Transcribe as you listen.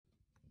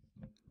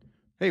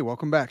Hey,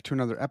 welcome back to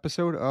another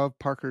episode of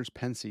Parker's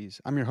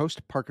Pensies. I'm your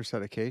host, Parker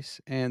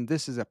Case, and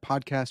this is a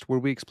podcast where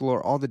we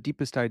explore all the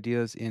deepest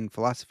ideas in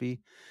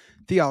philosophy,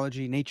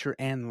 theology, nature,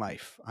 and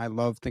life. I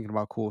love thinking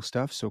about cool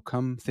stuff, so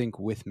come think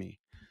with me.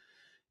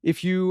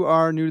 If you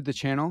are new to the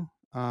channel,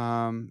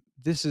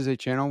 this is a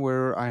channel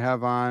where I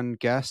have on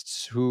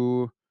guests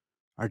who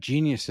are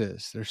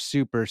geniuses. They're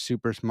super,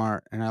 super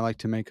smart, and I like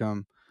to make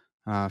them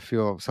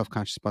feel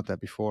self-conscious about that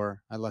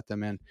before I let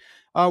them in.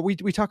 We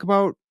talk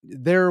about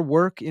their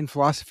work in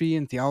philosophy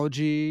and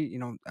theology.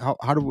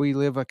 How do we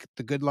live like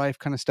the good life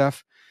kind of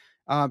stuff.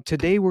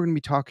 Today we're going to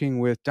be talking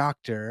with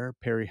Dr.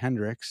 Perry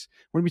Hendricks.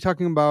 We're going to be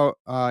talking about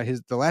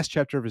the last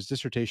chapter of his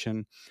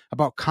dissertation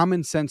about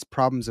common sense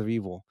problems of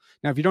evil.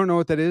 Now, if you don't know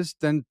what that is,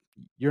 then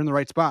you're in the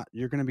right spot.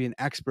 You're going to be an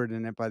expert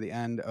in it by the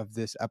end of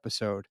this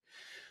episode.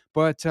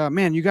 But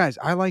man, you guys,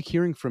 I like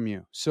hearing from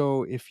you.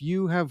 So if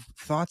you have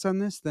thoughts on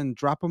this, then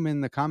drop them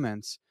in the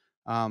comments.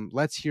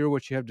 Let's hear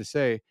what you have to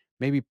say.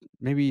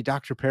 Maybe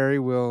Dr. Perry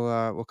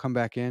will come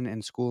back in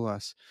and school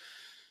us.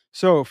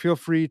 So feel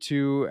free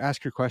to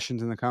ask your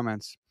questions in the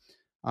comments.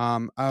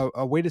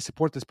 A way to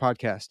support this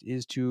podcast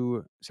is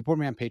to support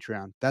me on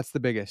Patreon. That's the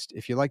biggest.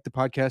 If you like the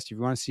podcast, if you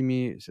want to see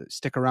me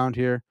stick around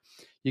here,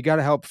 you got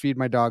to help feed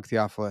my dog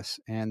Theophilus.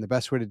 And the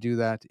best way to do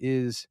that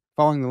is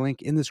following the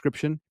link in the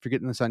description. If you're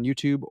getting this on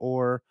YouTube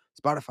or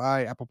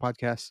Spotify, Apple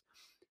Podcasts,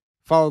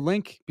 follow the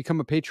link, become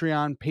a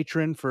Patreon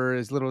patron for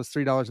as little as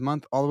 $3 a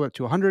month, all the way up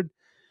to 100.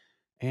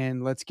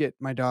 And let's get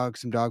my dog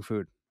some dog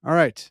food. All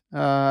right.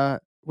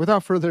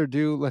 Without further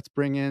ado, let's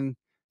bring in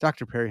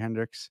Dr. Perry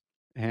Hendricks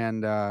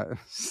and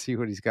see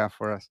what he's got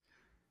for us.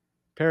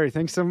 Perry,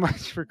 thanks so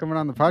much for coming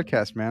on the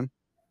podcast, man.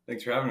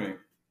 Thanks for having me.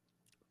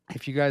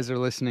 If you guys are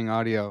listening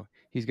audio,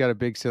 he's got a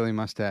big silly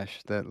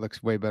mustache that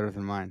looks way better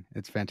than mine.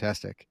 It's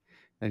fantastic.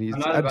 And he's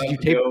I'm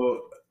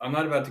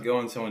not about to go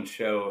on someone's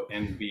show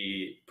and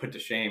be put to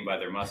shame by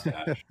their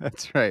mustache.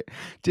 That's right.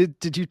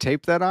 Did you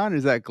tape that on?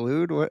 Is that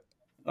glued? What?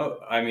 Oh,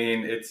 I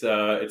mean, it's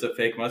a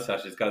fake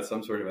mustache. It's got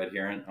some sort of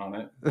adherent on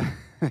it.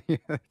 Yeah,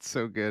 that's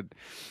so good.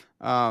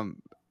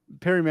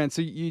 Perry, man,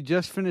 so you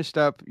just finished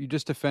up, you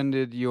just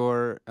defended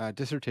your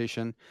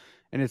dissertation,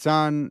 and it's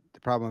on the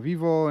problem of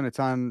evil, and it's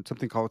on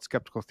something called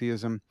skeptical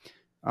theism.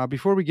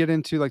 Before we get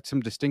into like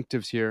some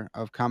distinctives here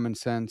of common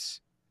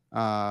sense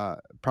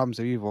problems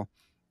of evil,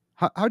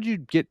 how'd you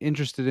get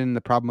interested in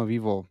the problem of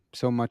evil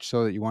so much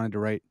so that you wanted to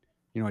write,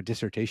 a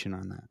dissertation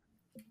on that?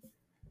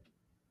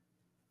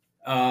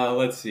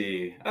 Let's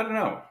see. I don't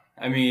know.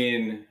 I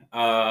mean,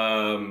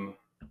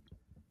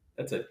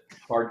 that's a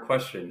hard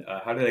question.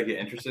 How did I get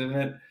interested in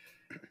it?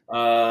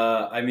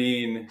 I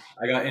mean,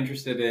 I got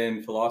interested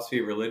in philosophy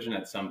of religion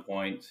at some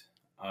point.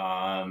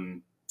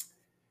 And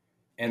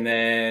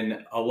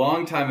then a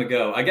long time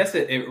ago, I guess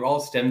it all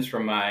stems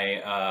from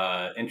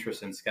my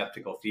interest in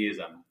skeptical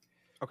theism.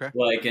 Okay.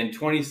 Like in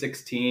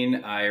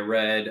 2016, I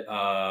read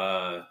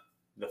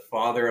The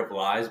Father of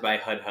Lies by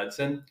Hud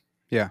Hudson.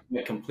 Yeah.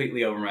 Went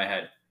completely over my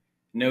head.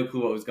 No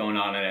clue what was going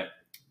on in it.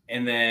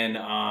 And then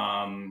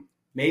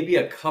maybe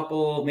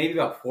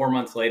about 4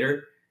 months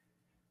later,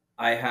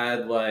 I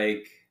had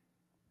like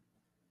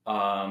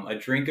a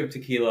drink of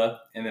tequila,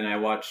 and then I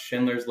watched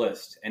Schindler's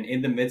List. And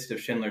in the midst of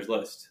Schindler's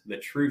List, the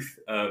truth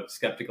of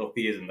skeptical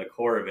theism, the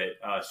core of it,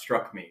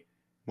 struck me.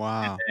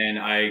 Wow. And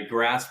I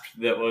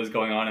grasped that what was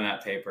going on in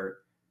that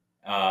paper.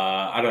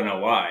 I don't know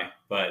why,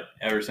 but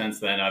ever since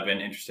then, I've been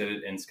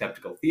interested in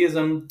skeptical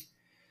theism,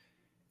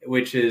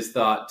 which is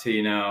thought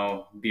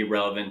to, be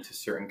relevant to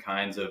certain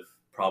kinds of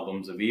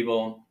problems of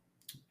evil.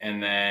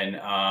 And then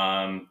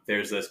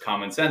there's this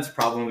common sense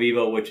problem of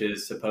evil, which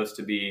is supposed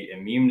to be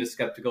immune to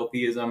skeptical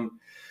theism.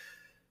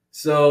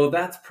 So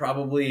that's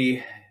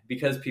probably,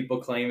 because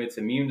people claim it's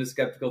immune to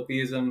skeptical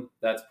theism,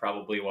 that's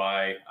probably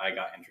why I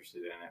got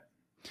interested in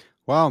it.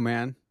 Wow,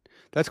 man.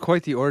 That's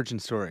quite the origin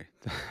story.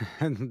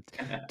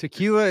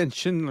 Tequila and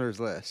Schindler's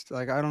List.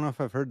 Like, I don't know if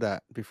I've heard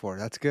that before.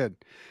 That's good.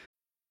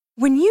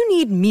 When you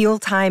need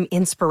mealtime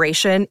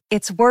inspiration,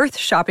 it's worth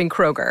shopping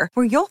Kroger,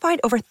 where you'll find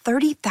over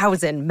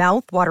 30,000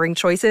 mouth-watering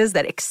choices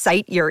that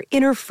excite your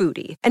inner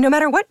foodie. And no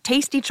matter what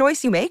tasty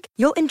choice you make,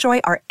 you'll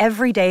enjoy our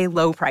everyday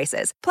low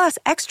prices, plus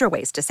extra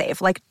ways to save,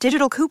 like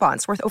digital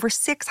coupons worth over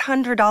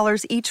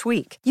 $600 each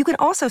week. You can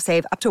also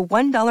save up to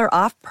 $1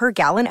 off per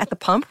gallon at the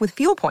pump with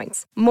fuel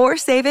points. More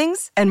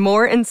savings and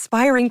more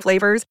inspiring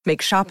flavors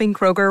make shopping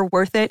Kroger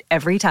worth it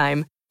every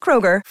time.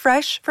 Kroger,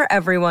 fresh for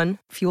everyone.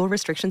 Fuel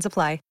restrictions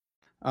apply.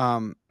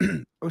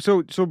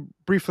 So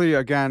briefly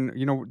again,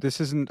 this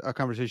isn't a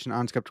conversation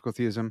on skeptical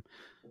theism,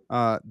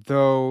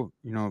 though,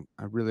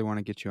 I really want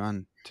to get you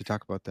on to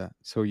talk about that.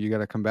 So you got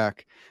to come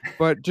back,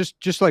 but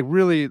just like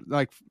really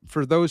like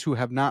for those who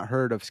have not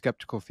heard of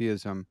skeptical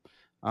theism,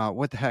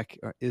 what the heck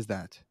is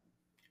that?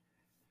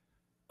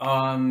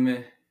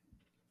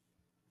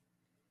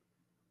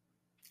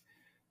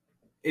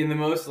 In the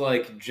most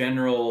like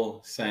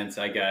general sense,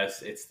 I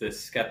guess it's this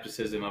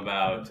skepticism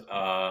about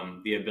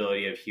the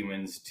ability of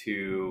humans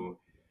to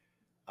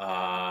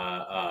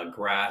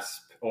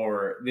grasp,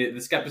 or the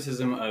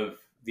skepticism of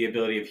the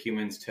ability of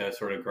humans to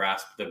sort of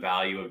grasp the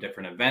value of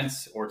different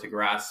events, or to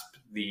grasp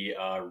the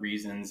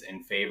reasons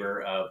in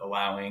favor of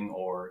allowing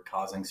or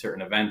causing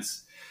certain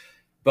events.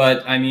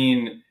 But I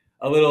mean,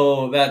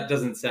 that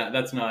doesn't sound,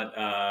 that's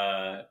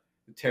not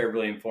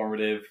terribly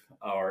informative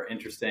or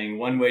interesting.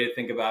 One way to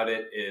think about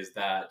it is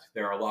that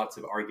there are lots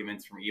of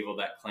arguments from evil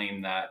that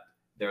claim that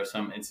there are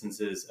some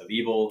instances of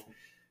evil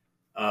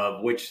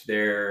of which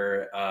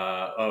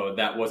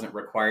that wasn't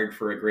required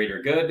for a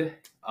greater good,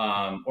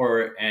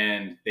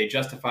 and they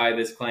justify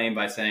this claim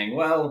by saying,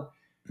 well,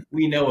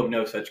 we know of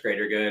no such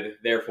greater good,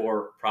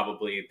 therefore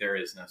probably there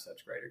is no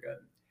such greater good.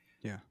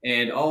 Yeah.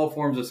 And all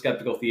forms of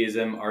skeptical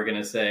theism are going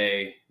to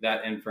say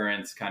that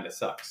inference kind of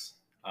sucks.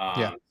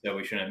 So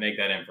we shouldn't make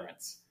that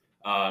inference.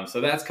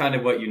 So that's kind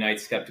of what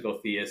unites skeptical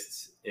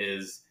theists,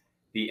 is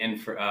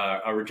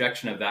a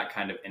rejection of that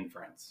kind of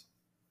inference.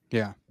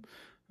 Yeah.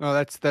 Oh,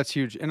 that's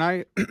huge. And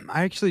I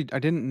I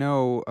didn't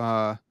know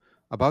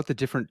about the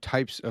different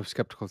types of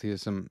skeptical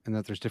theism, and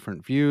that there's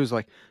different views.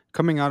 Like,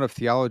 coming out of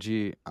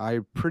theology, I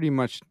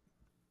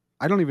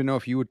don't even know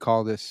if you would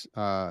call this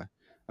a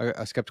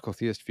skeptical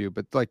theist view,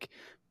 but like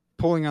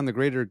pulling on the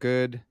greater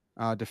good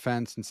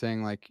defense and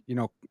saying, like,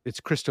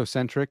 it's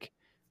Christocentric,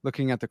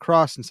 looking at the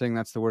cross and saying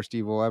that's the worst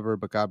evil ever,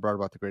 but God brought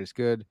about the greatest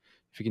good.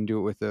 If he can do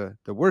it with the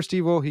worst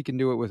evil, he can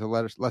do it with a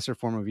lesser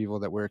form of evil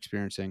that we're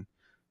experiencing.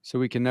 So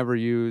we can never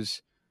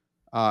use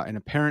an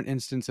apparent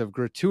instance of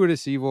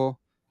gratuitous evil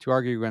to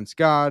argue against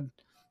God,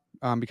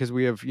 because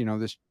we have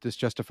this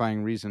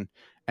justifying reason.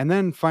 And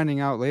then finding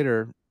out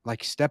later,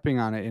 like stepping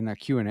on it in a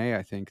Q&A,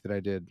 I think, that I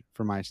did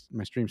for my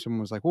stream, someone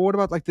was like, well, what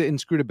about like the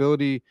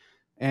inscrutability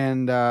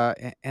and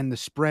the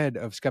spread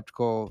of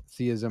skeptical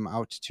theism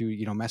out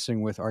to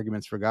messing with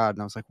arguments for God?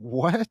 And I was like,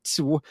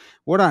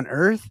 what on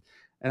earth?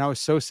 And I was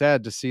so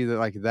sad to see that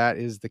like that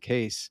is the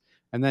case.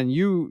 And then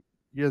you're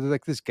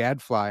like this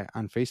gadfly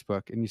on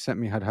Facebook, and you sent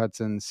me Hud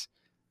Hudson's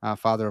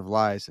Father of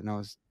Lies, and I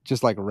was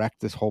just like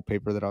wrecked this whole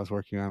paper that I was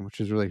working on, which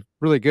was really,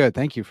 really good.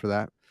 Thank you for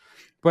that.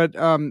 But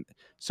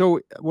so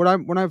what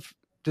I've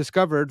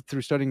discovered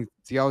through studying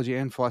theology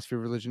and philosophy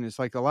of religion is,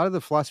 like, a lot of the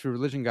philosophy of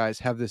religion guys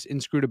have this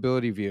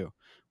inscrutability view,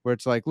 where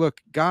it's like,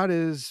 look, God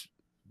is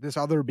this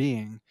other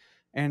being,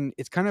 and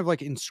it's kind of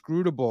like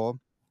inscrutable.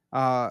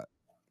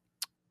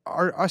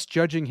 Are us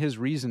judging his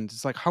reasons?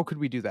 It's like, how could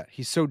we do that?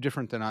 He's so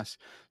different than us.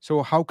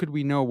 So how could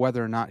we know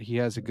whether or not he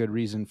has a good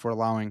reason for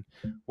allowing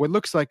what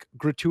looks like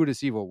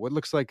gratuitous evil, what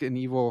looks like an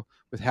evil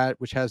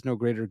which has no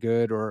greater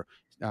good, or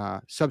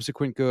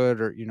subsequent good,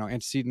 or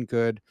antecedent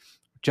good,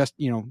 just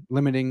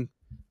limiting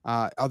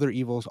other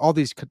evils, all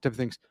these type of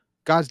things.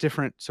 God's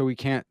different, so we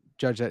can't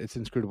judge that. It's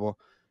inscrutable.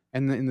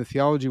 And in the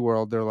theology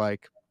world, they're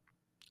like,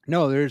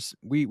 no,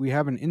 we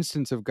have an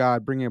instance of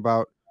God bringing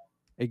about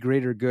a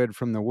greater good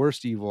from the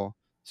worst evil.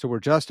 So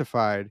we're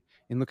justified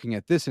in looking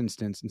at this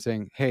instance and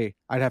saying, hey,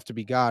 I'd have to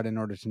be God in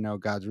order to know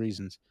God's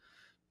reasons.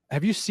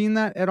 Have you seen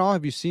that at all?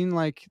 Have you seen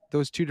like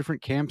those two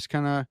different camps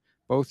kind of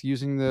both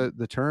using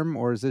the term,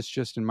 or is this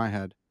just in my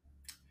head?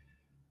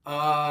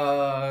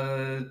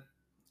 I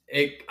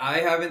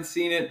haven't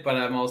seen it, but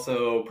I'm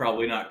also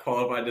probably not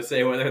qualified to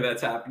say whether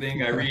that's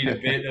happening. I read a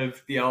bit of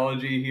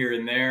theology here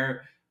and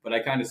there, but I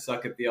kind of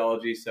suck at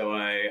theology, so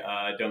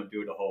I don't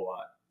do it a whole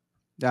lot.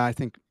 Yeah, I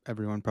think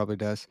everyone probably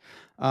does.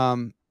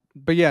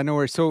 But yeah, no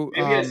worries. So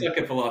maybe I suck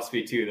at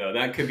philosophy too, though.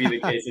 That could be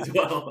the case as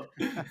well.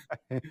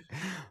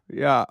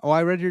 Yeah. Oh,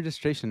 I read your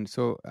dissertation,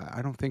 so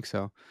I don't think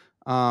so.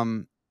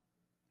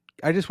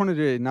 I just wanted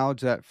to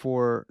acknowledge that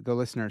for the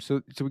listener.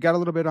 So we got a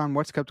little bit on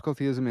what skeptical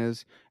theism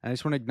is, and I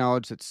just want to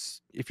acknowledge that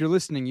if you're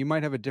listening, you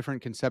might have a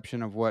different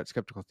conception of what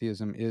skeptical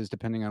theism is,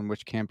 depending on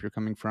which camp you're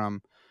coming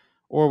from,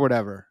 or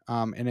whatever.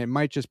 And it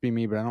might just be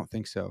me, but I don't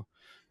think so.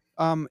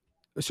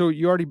 So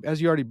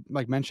as you already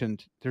like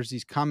mentioned, there's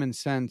these common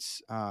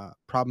sense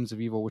problems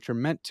of evil, which are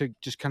meant to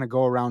just kind of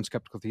go around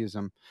skeptical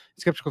theism.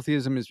 Skeptical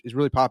theism is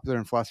really popular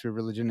in philosophy of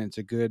religion, and it's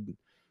a good.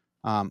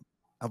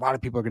 A lot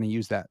of people are going to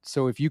use that.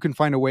 So if you can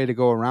find a way to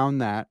go around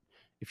that,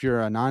 if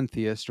you're a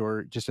non-theist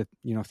or just a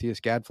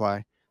theist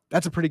gadfly,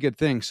 that's a pretty good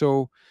thing.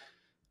 So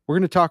we're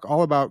going to talk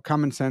all about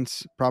common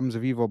sense problems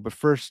of evil. But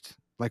first,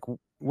 like,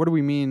 what do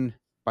we mean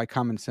by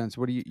common sense?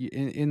 What do you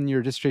in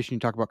your dissertation you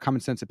talk about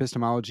common sense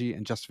epistemology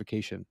and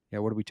justification? Yeah,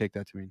 what do we take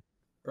that to mean?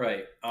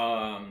 Right.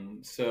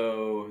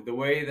 So the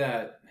way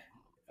that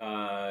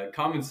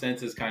common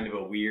sense is kind of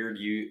a weird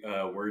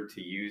word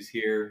to use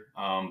here,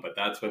 but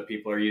that's what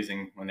people are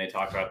using when they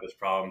talk about this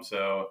problem.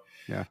 So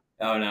yeah,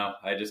 I don't know.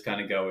 I just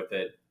kind of go with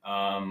it.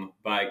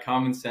 By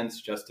common sense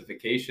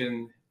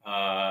justification,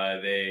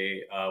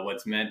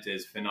 what's meant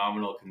is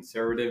phenomenal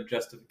conservative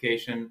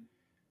justification.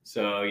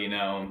 So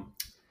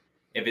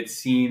if it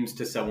seems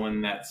to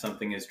someone that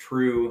something is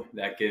true,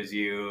 that gives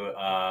you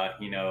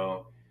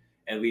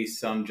at least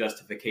some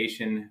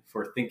justification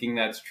for thinking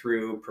that's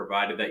true,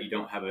 provided that you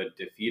don't have a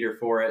defeater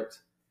for it.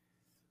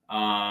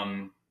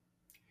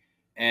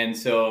 And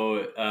so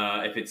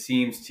if it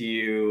seems to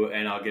you,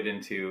 and I'll get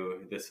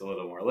into this a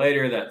little more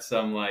later, that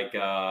some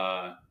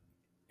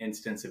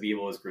instance of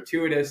evil is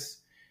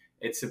gratuitous,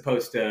 it's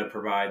supposed to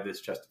provide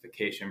this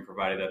justification,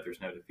 provided that there's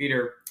no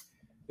defeater.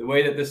 The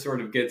way that this sort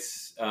of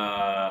gets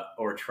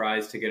or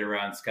tries to get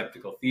around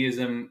skeptical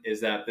theism is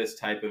that this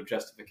type of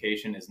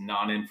justification is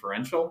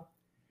non-inferential.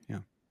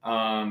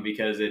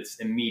 Because it's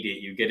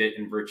immediate. You get it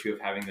in virtue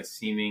of having the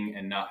seeming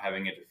and not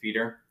having a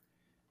defeater.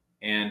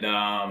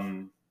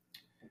 And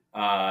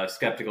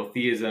skeptical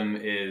theism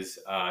is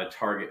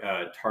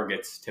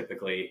targets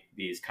typically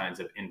these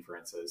kinds of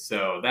inferences.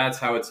 So that's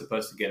how it's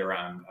supposed to get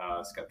around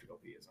skeptical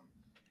theism.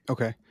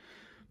 Okay.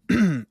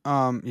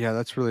 Yeah,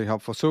 that's really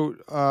helpful. So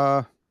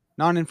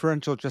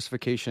non-inferential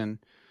justification,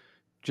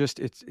 just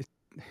it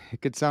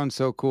could sound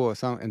so cool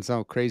and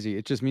so crazy.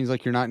 It just means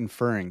like you're not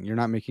inferring. You're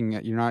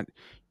not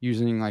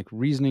using like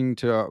reasoning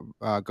to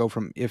go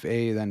from if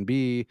A then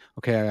B.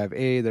 Okay, I have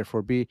A,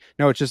 therefore B.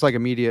 No, it's just like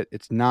immediate.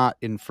 It's not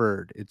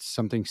inferred. It's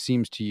something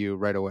seems to you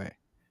right away.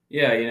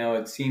 Yeah,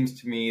 it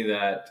seems to me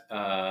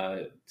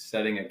that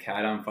setting a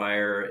cat on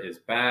fire is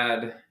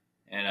bad,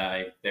 and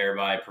I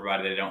thereby,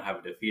 provided I don't have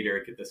a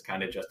defeater, get this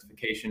kind of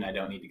justification. I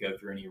don't need to go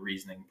through any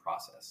reasoning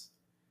process.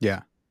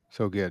 Yeah,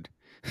 so good.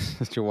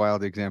 Such a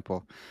wild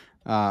example.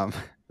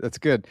 That's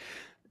good.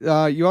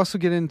 You also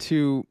get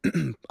into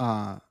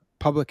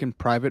public and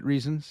private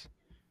reasons.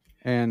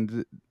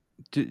 And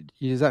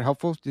is that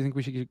helpful? Do you think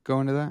we should go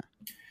into that?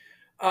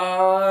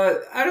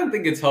 I don't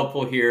think it's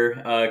helpful here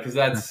because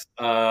that's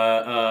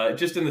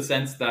just in the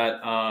sense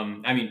that,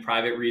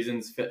 private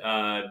reasons,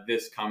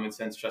 this common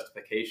sense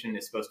justification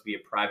is supposed to be a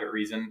private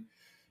reason.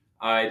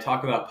 I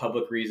talk about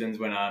public reasons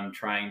when I'm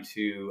trying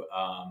to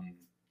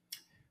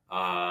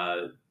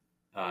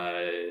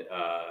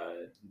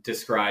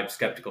describe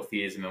skeptical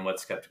theism and what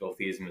skeptical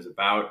theism is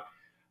about.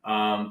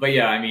 But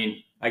yeah,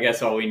 I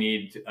guess all we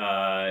need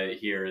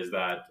here is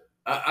that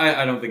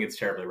I don't think it's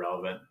terribly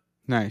relevant.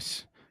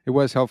 Nice. It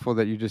was helpful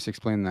that you just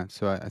explained that,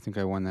 so I think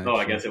I won that. Oh,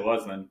 I guess it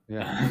was then.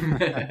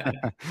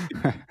 Yeah.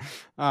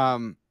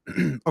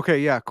 Okay.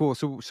 Yeah. Cool.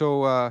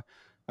 So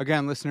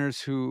again,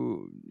 listeners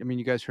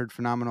you guys heard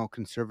phenomenal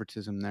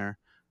conservatism there.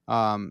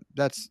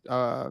 That's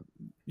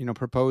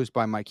proposed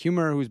by Mike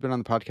Humer, who's been on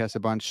the podcast a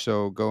bunch.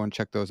 So go and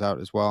check those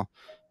out as well.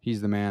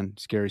 He's the man.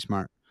 Scary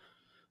smart.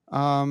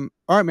 All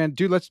right, man,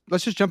 dude. Let's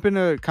just jump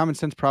into common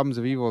sense problems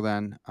of evil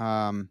then.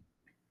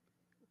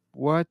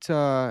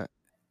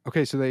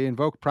 Okay, so they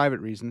invoke private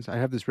reasons. I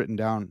have this written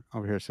down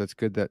over here, so it's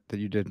good that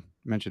you did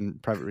mention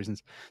private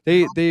reasons.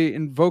 They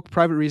invoke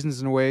private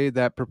reasons in a way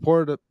that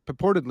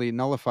purportedly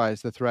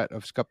nullifies the threat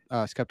of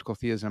skeptical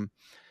theism.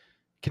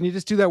 Can you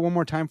just do that one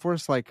more time for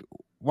us? Like,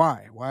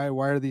 why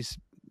are these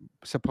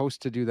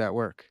supposed to do that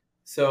work?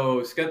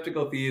 So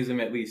skeptical theism,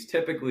 at least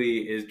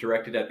typically, is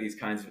directed at these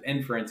kinds of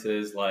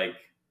inferences like,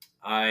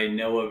 I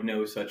know of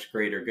no such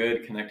greater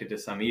good connected to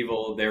some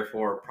evil,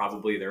 therefore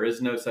probably there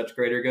is no such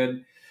greater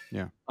good.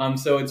 Yeah.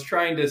 So it's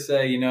trying to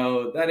say,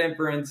 that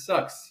inference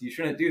sucks. You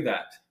shouldn't do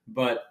that.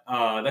 But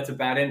that's a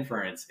bad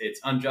inference. It's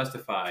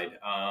unjustified.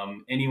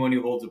 Anyone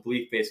who holds a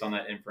belief based on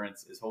that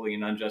inference is holding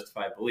an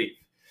unjustified belief.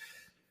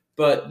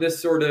 But this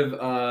sort of,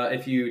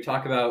 if you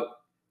talk about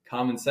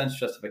common sense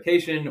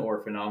justification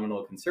or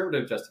phenomenal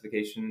conservative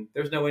justification,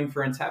 there's no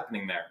inference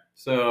happening there.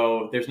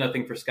 So there's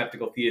nothing for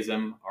skeptical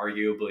theism,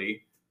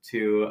 arguably,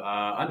 to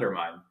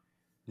undermine.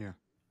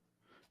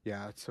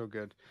 Yeah, it's so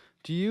good.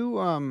 Do you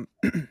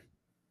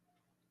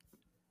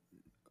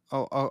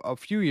a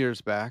few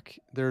years back,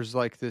 there's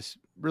like this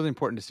really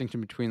important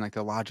distinction between like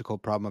the logical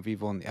problem of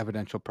evil and the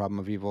evidential problem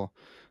of evil.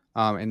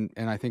 And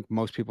I think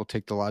most people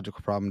take the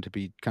logical problem to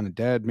be kind of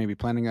dead, maybe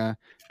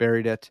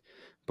buried it.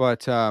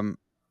 But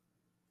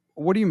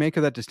what do you make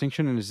of that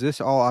distinction? And is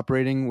this all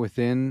operating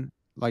within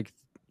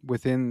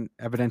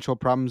evidential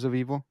problems of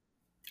evil?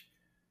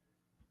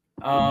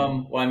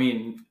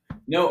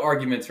 No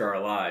arguments are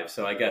alive,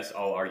 so I guess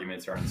all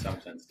arguments are in some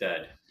sense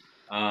dead.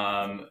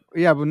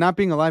 Yeah, but not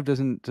being alive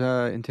doesn't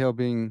entail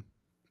being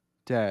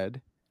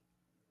dead.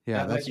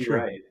 Yeah, that's true.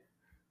 Right.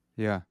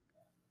 Yeah.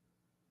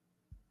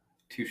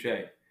 Touche.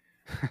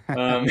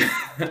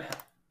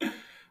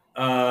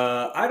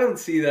 I don't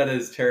see that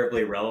as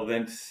terribly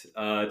relevant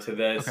to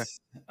this.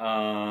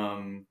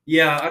 Okay.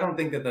 Yeah, I don't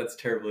think that that's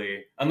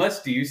terribly.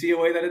 Unless, do you see a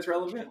way that it's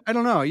relevant? I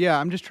don't know. Yeah,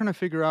 I'm just trying to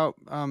figure out.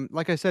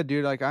 Like I said,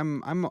 dude, like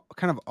I'm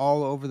kind of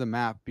all over the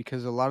map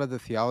because a lot of the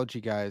theology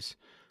guys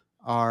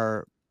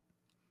are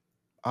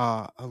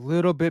a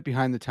little bit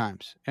behind the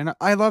times, and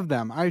I love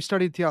them. I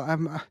studied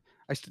theology.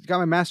 I got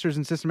my master's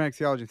in systematic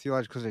theology and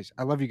theological studies.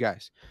 I love you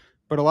guys,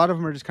 but a lot of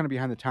them are just kind of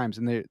behind the times,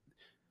 and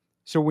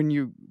so when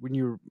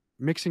you're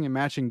mixing and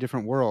matching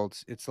different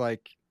worlds, it's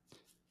like,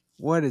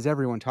 what is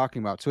everyone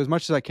talking about? So as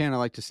much as I can, I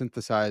like to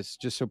synthesize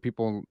just so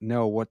people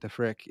know what the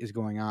frick is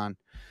going on.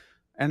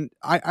 And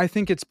I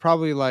think it's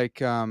probably like,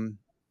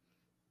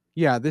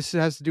 this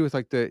has to do with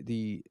like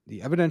the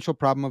evidential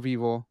problem of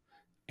evil.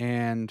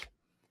 And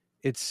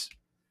it's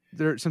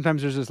there.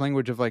 Sometimes there's this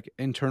language of like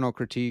internal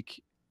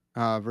critique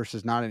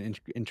versus not an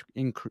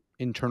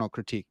internal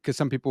critique. Cause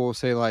some people will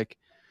say like,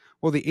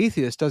 well, the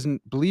atheist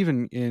doesn't believe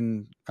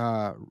in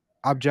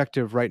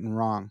objective right and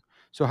wrong.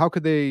 So how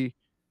could they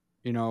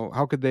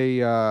how could they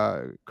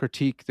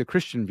critique the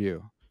Christian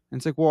view? And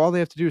it's like, well, all they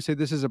have to do is say,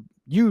 this is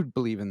you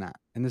believe in that,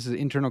 and this is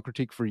internal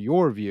critique for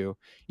your view,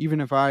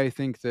 even if I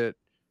think that,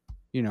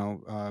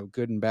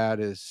 good and bad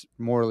is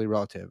morally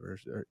relative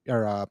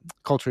or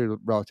culturally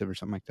relative or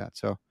something like that.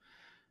 So,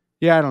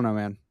 yeah, I don't know,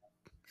 man.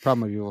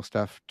 Problem of evil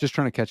stuff. Just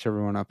trying to catch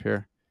everyone up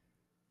here.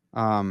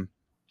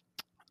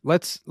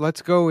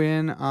 Let's go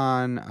in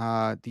on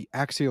the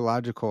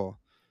axiological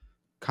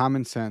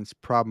common sense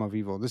problem of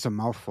evil. This is a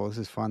mouthful. This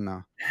is fun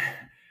though.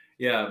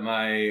 Yeah,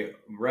 my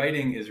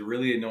writing is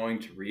really annoying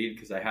to read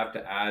because I have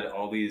to add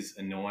all these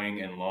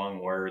annoying and long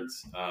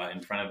words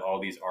in front of all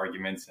these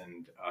arguments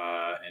and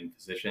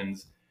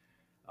positions.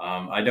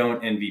 I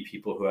don't envy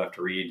people who have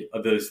to read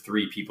those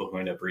 3 people who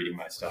end up reading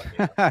my stuff.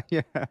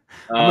 Yeah,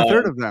 I'm a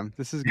third of them.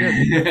 This is good.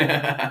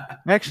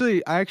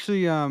 Actually,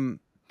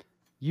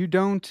 you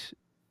don't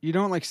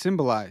like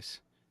symbolize.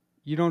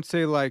 You don't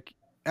say like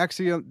the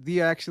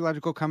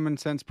axiological common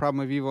sense problem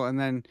of evil, and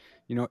then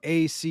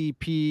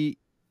ACPPOE,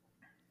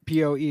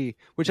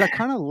 which I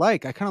kind of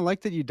like. I kind of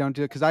like that you don't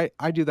do it, because I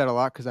do that a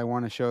lot because I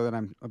want to show that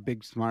I'm a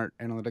big, smart,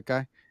 analytic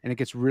guy, and it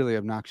gets really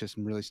obnoxious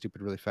and really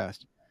stupid really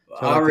fast.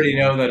 So I already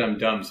know that I'm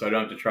dumb, so I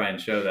don't have to try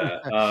and show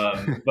that.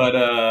 But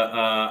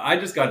I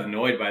just got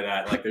annoyed by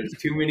that. Like, there's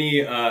too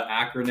many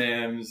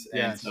acronyms,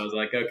 and so I was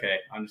like, okay,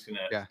 I'm just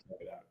gonna type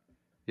it out.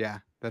 Yeah,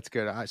 that's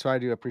good. So I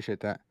do appreciate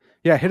that.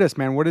 Yeah, hit us,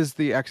 man. What is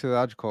the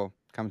axiological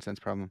common sense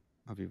problem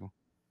of evil?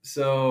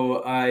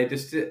 So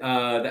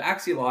the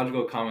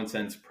axiological common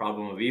sense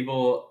problem of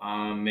evil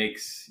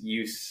makes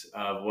use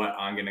of what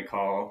I'm going to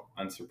call,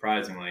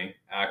 unsurprisingly,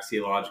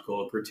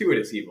 axiological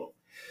gratuitous evil.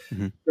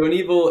 Mm-hmm. So an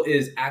evil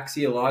is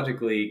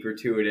axiologically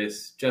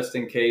gratuitous just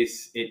in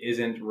case it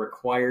isn't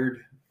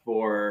required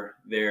for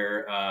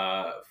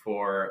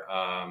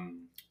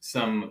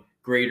some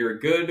greater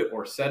good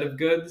or set of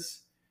goods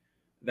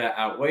that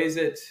outweighs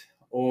it,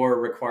 or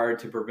required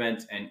to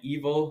prevent an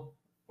evil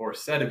or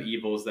set of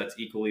evils that's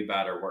equally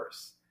bad or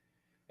worse.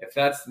 If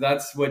that's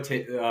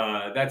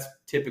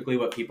typically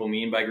what people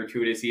mean by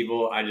gratuitous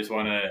evil, I just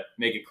want to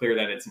make it clear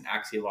that it's an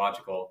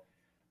axiological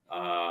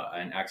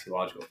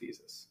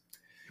thesis.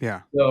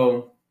 Yeah.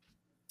 So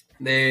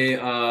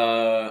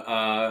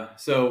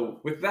so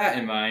with that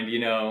in mind,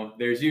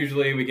 there's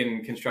usually, we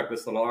can construct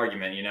this little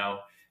argument.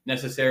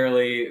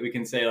 Necessarily, we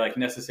can say, like,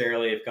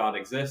 necessarily, if God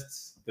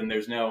exists, then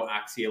there's no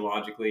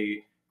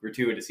axiologically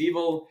gratuitous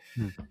evil.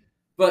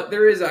 But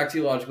there is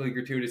axiologically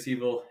gratuitous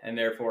evil, and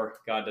therefore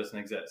God doesn't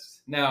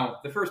exist. Now,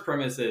 the first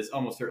premise is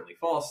almost certainly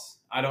false.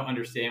 I don't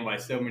understand why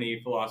so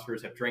many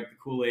philosophers have drank the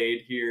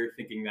Kool-Aid here,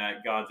 thinking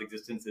that God's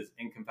existence is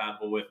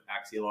incompatible with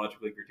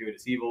axiologically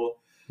gratuitous evil.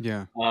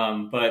 Yeah.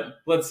 But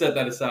let's set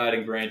that aside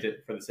and grant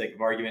it for the sake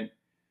of argument.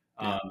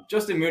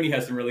 Justin Mooney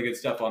has some really good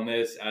stuff on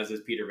this, as is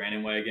Peter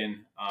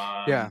Vanenwagen,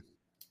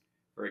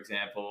 for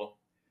example.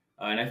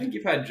 And I think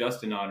you've had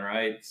Justin on,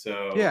 right?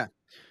 So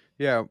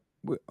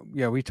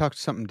we talked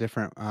something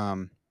different.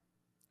 Phase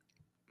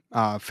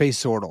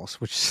sortals,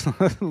 which is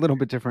a little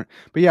bit different.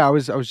 But yeah, I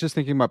was just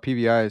thinking about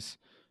PVIs,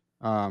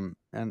 and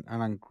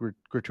on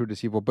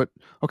gratuitous evil. But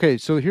okay,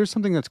 so here's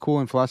something that's cool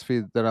in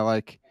philosophy that I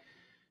like.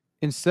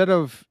 Instead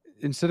of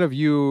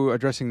you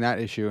addressing that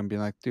issue and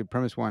being like, dude,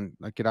 premise 1,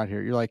 like, get out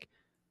here, you're like,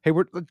 hey,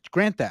 let's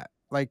grant that.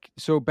 Like,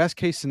 so best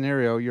case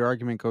scenario, your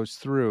argument goes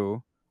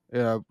through,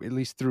 at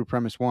least through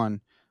premise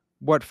 1.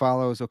 What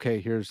follows?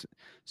 Okay,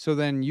 so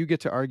then you get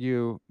to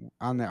argue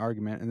on that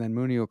argument, and then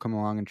Mooney will come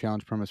along and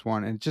challenge premise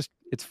 1, and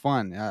it's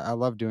fun. I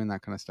love doing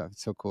that kind of stuff.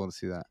 It's so cool to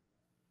see that.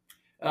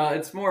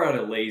 It's more out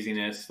of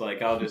laziness.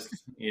 Like, I'll just,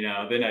 then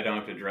I don't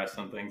have to address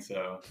something.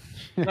 So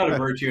it's not a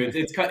virtue.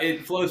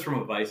 It flows from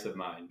a vice of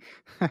mine.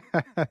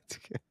 That's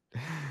good.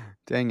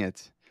 Dang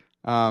it.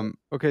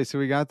 Okay, so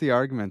we got the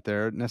argument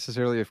there.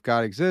 Necessarily, if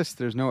God exists,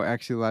 there's no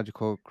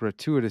axiological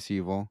gratuitous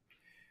evil.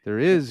 There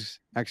is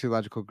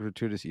axiological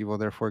gratuitous evil,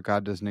 therefore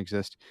God doesn't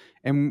exist.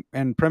 And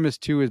premise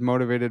 2 is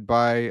motivated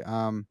by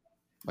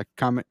like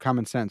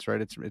common sense, right?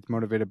 It's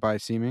motivated by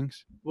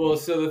seemings. Well,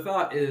 so the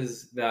thought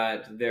is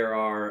that there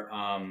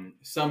are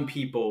some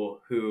people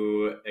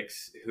who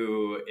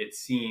it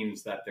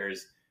seems that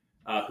there's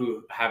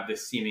who have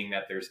this seeming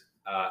that there's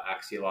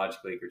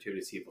axiologically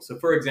gratuitous evil. So,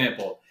 for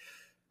example,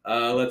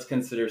 let's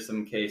consider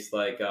some case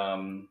like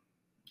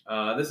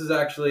this is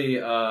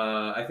actually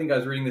I think I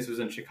was reading, this was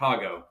in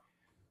Chicago.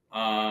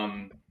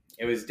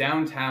 It was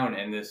downtown,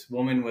 and this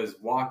woman was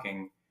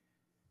walking,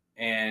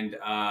 and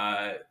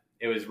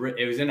it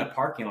was in a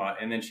parking lot,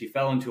 and then she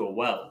fell into a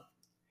well.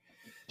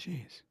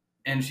 Jeez.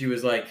 And she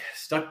was like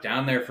stuck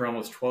down there for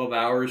almost 12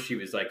 hours. She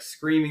was like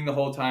screaming the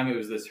whole time. It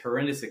was this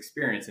horrendous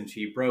experience, and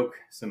she broke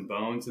some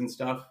bones and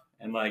stuff.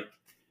 And like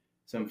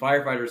some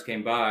firefighters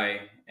came by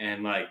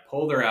and like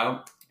pulled her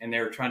out, and they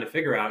were trying to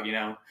figure out,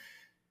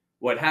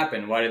 what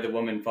happened. Why did the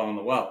woman fall in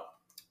the well?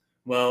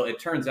 Well, it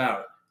turns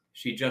out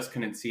she just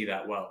couldn't see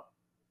that well.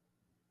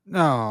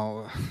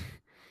 No.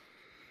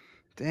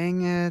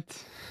 Dang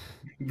it.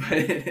 But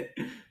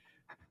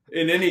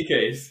in any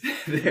case,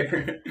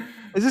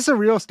 is this a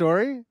real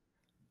story?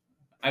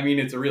 I mean,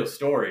 it's a real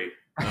story.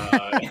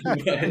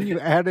 And you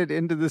added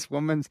into this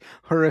woman's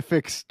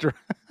horrific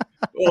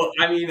Well,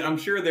 I mean, I'm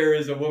sure there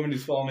is a woman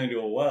who's fallen into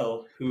a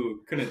well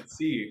who couldn't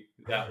see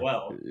that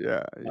well.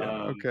 Yeah,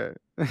 Um, okay.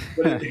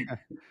 but it,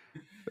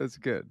 That's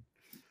good.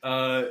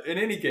 in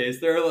any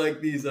case, there are like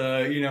these,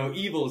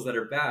 evils that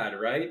are bad,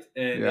 right?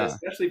 And Yeah.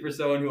 especially for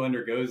someone who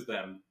undergoes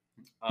them,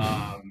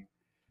 um,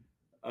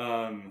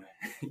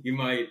 you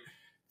might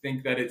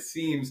think that it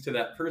seems to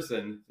that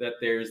person that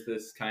there's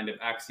this kind of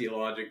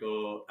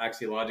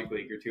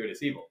axiologically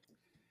gratuitous evil.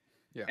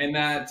 Yeah. And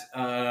that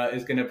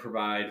is going to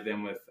provide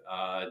them with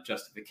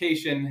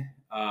justification,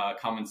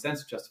 common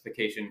sense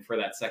justification for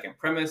that second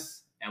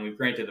premise. And we've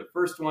granted the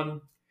first one.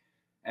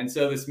 And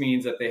so this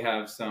means that they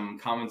have some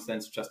common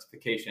sense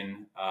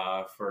justification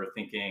for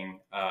thinking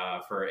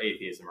for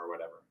atheism or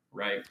whatever,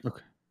 right?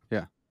 Okay.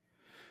 Yeah.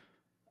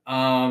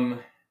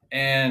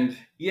 And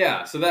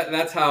yeah, so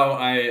that's how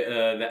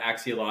the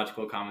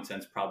axiological common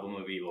sense problem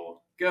of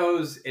evil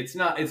goes. It's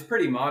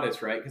pretty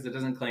modest, right? Because it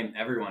doesn't claim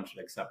everyone should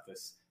accept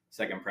this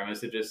second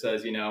premise. It just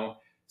says,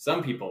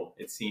 some people,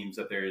 it seems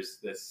that there's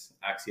this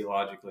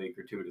axiologically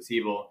gratuitous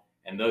evil,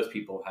 and those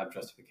people have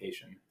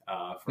justification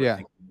for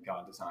thinking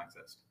God does not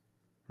exist.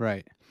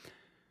 Right.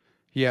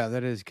 Yeah,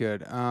 that is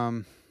good.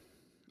 To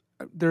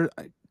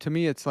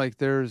me, it's like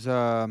there's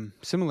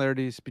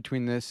similarities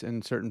between this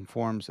and certain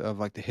forms of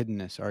like the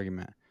hiddenness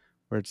argument,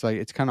 where it's like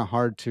it's kind of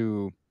hard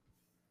to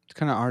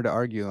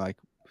argue. Like,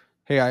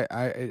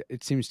 hey,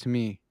 it seems to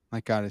me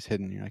like God is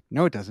hidden. You're like,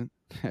 no, it doesn't.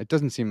 It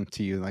doesn't seem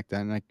to you like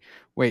that. And like,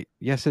 wait,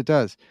 yes, it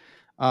does.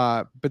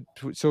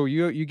 So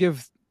you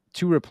give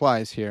two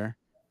replies here,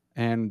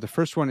 and the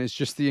first one is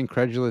just the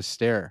incredulous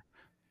stare.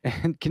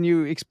 And can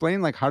you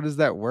explain like how does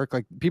that work?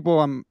 Like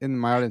people in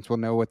my audience will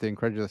know what the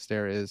incredulous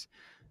stare is.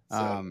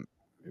 So,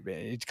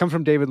 It comes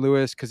from David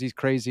Lewis because he's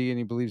crazy and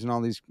he believes in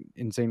all these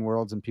insane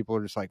worlds, and people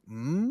are just like,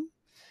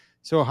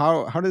 So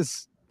how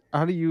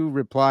do you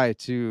reply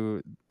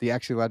to the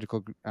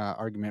axiological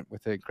argument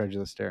with the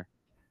incredulous stare?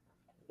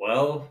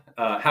 well,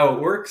 how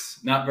it works,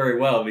 not very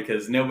well,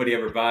 because nobody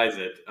ever buys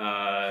it.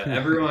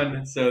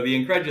 So the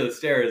incredulous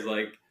stare is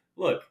like,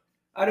 look,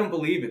 I don't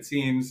believe it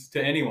seems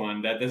to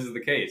anyone that this is the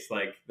case.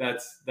 Like,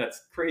 that's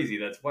crazy.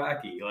 That's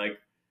wacky. Like,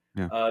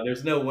 Yeah.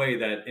 there's no way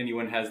that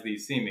anyone has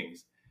these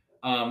seemings.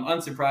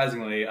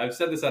 Unsurprisingly, I've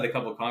said this at a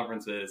couple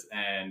conferences,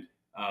 and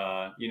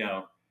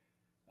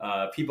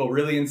people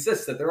really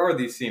insist that there are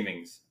these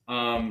seemings.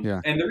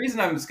 Yeah. And the reason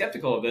I'm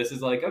skeptical of this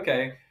is like,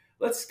 okay,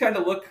 let's kind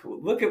of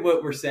look at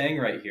what we're saying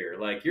right here.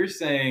 Like you're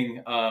saying,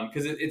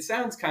 because it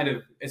sounds kind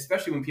of,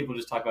 especially when people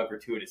just talk about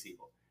gratuitous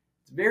evil,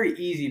 it's very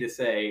easy to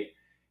say,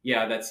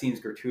 yeah, that seems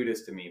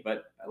gratuitous to me.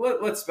 But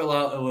let's spell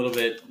out a little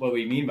bit what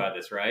we mean by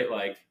this, right?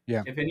 Like,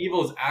 Yeah. if an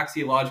evil is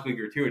axiologically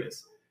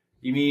gratuitous,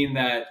 you mean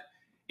that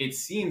it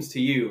seems to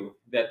you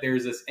that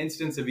there's this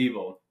instance of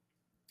evil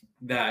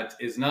that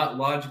is not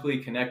logically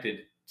connected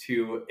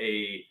to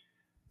a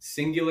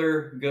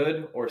singular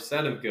good or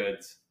set of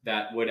goods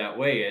that would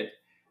outweigh it,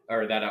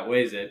 or that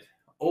outweighs it,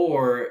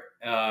 or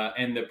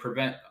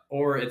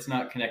or it's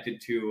not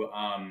connected to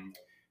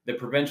the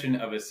prevention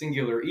of a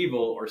singular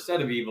evil or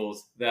set of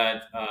evils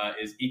that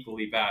is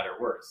equally bad or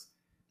worse.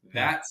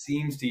 That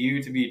seems to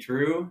you to be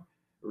true,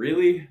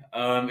 really?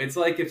 It's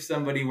like if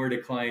somebody were to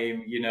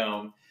claim,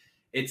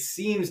 it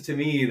seems to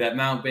me that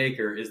Mount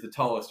Baker is the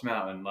tallest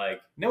mountain.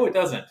 Like, no, it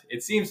doesn't.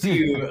 It seems to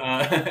you.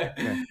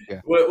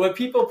 Yeah. What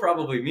people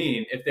probably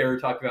mean if they were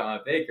talking about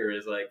Mount Baker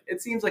is like,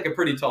 it seems like a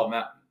pretty tall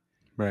mountain.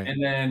 Right.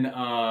 And then,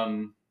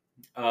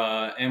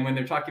 and when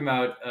they're talking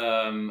about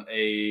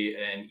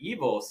an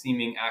evil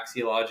seeming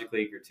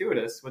axiologically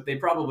gratuitous, what they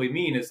probably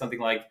mean is something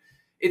like,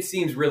 it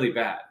seems really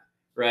bad,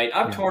 right?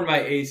 I've torn my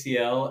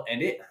ACL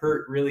and it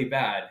hurt really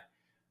bad.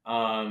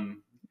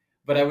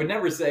 But I would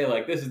never say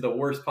like this is the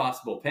worst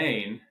possible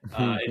pain.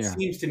 It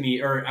seems to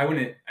me, or I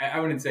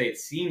wouldn't say it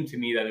seemed to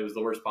me that it was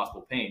the worst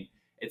possible pain.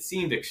 It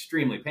seemed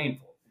extremely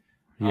painful.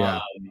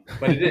 Yeah.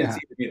 But it didn't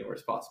seem to be the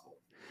worst possible.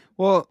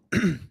 Well,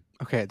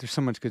 okay, there's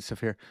so much good stuff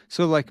here.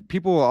 So like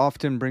people will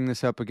often bring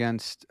this up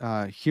against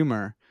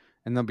humor,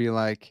 and they'll be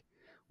like,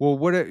 well,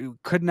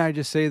 couldn't I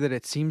just say that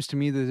it seems to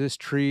me that this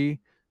tree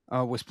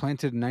was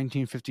planted in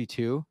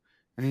 1952?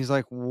 And he's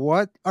like,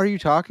 what are you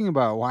talking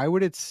about? Why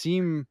would it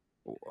seem?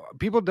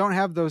 People don't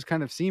have those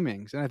kind of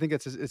seemings, and I think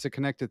it's a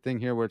connected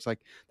thing here where it's like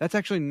that's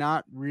actually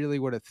not really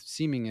what a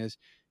seeming is.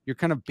 You're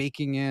kind of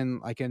baking in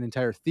like an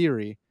entire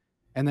theory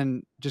and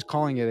then just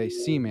calling it a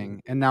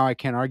seeming, and now I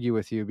can't argue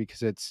with you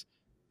because it's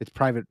a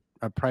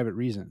private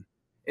reason.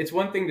 It's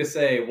one thing to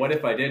say, what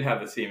if I did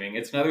have a seeming?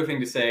 It's another thing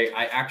to say,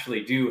 I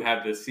actually do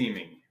have this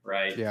seeming,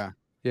 right? Yeah,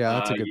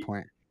 that's a good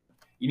point.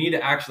 You need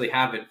to actually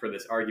have it for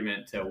this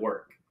argument to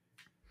work.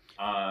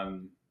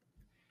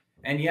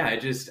 And yeah,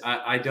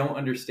 I don't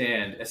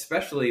understand,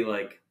 especially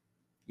like,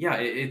 yeah,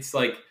 it's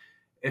like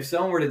if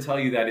someone were to tell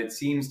you that it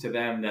seems to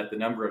them that the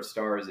number of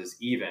stars is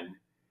even,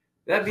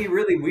 that'd be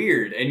really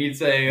weird. And you'd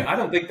say, I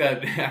don't think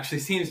that actually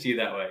seems to you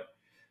that way.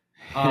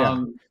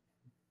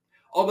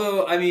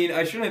 Although, I mean,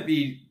 I shouldn't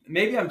be,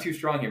 maybe I'm too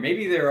strong here.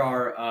 Maybe there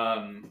are,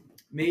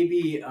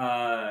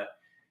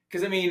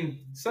 because I mean,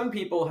 some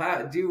people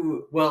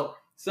do well.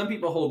 Some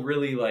people hold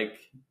really like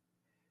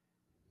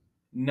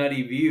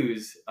nutty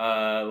views.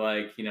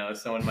 Like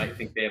someone might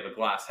think they have a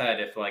glass head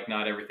if like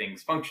not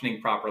everything's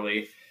functioning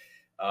properly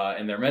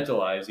in their mental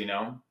lives.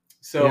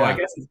 So I Yeah.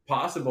 guess it's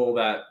possible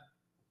that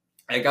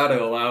I got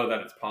to allow that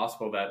it's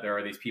possible that there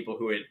are these people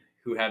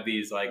who have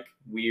these like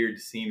weird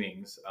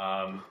seemings.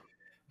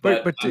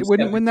 But But but I'm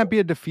wouldn't that skeptical. be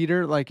a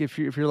defeater? Like if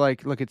you're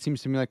like, look, it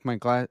seems to me like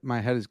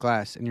my head is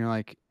glass, and you're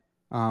like,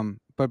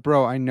 but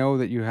bro, I know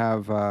that you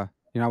have, I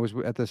was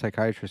at the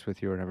psychiatrist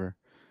with you or whatever.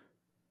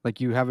 Like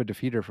you have a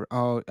defeater for.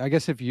 Oh, I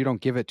guess if you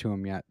don't give it to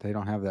them yet, they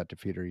don't have that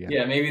defeater yet.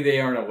 Yeah, maybe they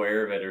aren't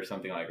aware of it or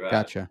something like that.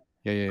 Gotcha.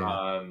 Yeah, yeah,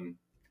 yeah. Um,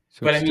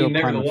 So but it's I still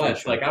mean, prima nevertheless,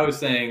 facie. like I was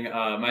saying,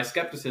 my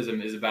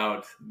skepticism is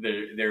about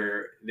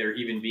there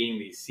even being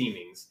these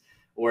seemings,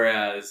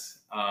 whereas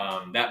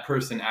that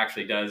person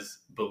actually does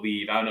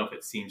believe. I don't know if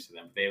it seems to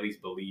them, but they at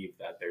least believe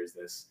that there's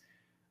this.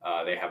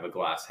 They have a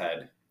glass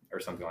head or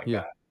something like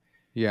Yeah,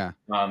 that.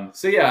 yeah,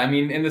 So yeah, I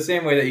mean, in the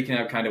same way that you can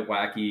have kind of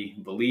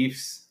wacky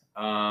beliefs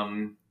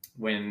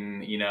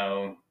when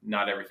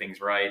not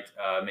everything's right,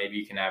 maybe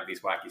you can have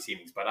these wacky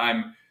seemings. But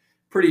I'm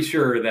pretty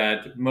sure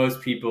that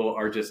most people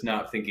are just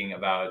not thinking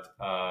about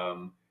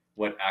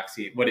what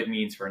it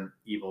means for an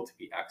evil to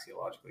be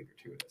axiologically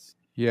gratuitous.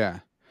 yeah.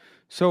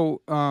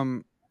 So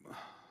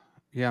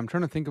yeah, I'm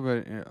trying to think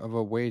of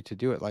a way to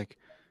do it. Like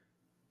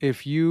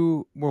if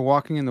you were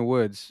walking in the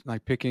woods,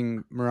 like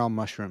picking morel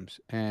mushrooms,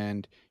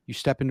 and you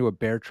step into a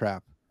bear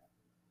trap,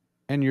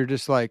 and you're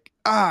just like,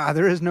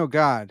 there is no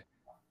God.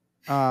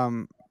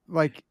 Um,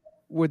 like,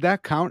 would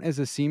that count as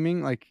a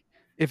seeming? Like,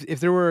 if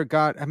there were a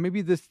God,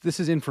 maybe this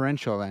is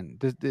inferential. Then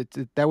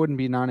that wouldn't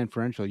be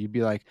non-inferential. You'd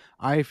be like,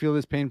 I feel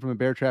this pain from a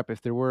bear trap.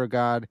 If there were a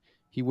God,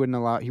 he wouldn't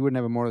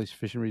have a morally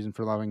sufficient reason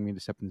for allowing me to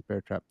step in this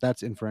bear trap.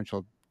 That's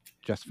inferential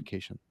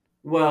justification.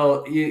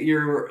 Well,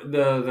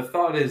 the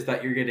thought is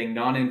that you're getting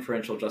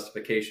non-inferential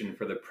justification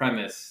for the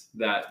premise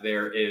that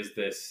there is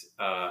this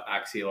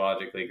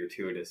axiologically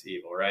gratuitous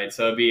evil, right?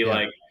 So it'd be Yeah.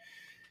 like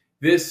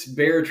this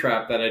bear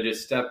trap that I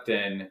just stepped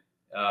in.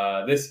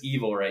 This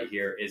evil right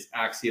here is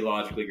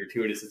axiologically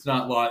gratuitous. It's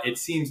not It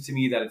seems to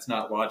me that it's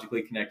not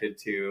logically connected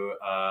to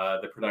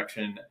the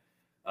production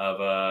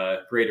of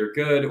a greater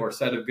good or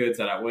set of goods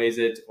that outweighs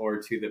it, or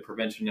to the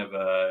prevention of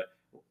a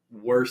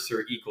worse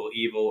or equal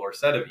evil or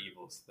set of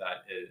evils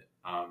that is,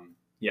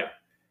 yeah.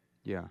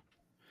 Yeah.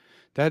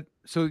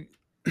 So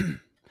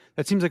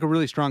that seems like a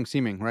really strong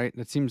seeming, right?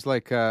 That seems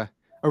like a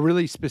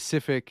really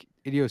specific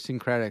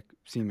idiosyncratic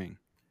seeming.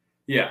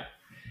 Yeah.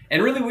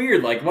 And really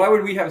weird. Like, why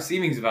would we have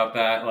seemings about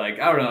that? Like,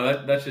 I don't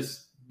know. That's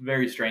just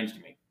very strange to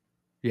me.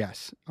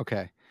 Yes.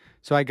 Okay.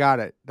 So I got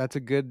it. That's a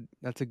good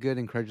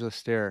incredulous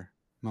stare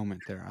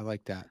moment there. I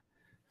like that.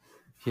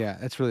 Yeah,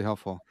 that's really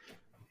helpful.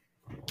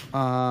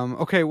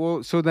 Okay,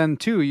 well, so then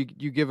too, you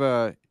give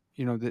an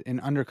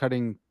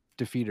undercutting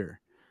defeater.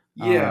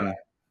 Yeah.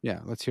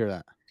 Yeah, let's hear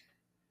that.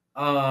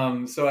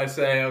 So I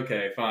say,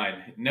 okay,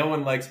 fine. No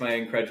one likes my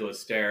incredulous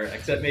stare,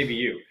 except maybe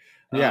you.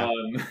 Yeah.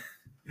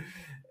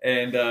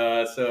 And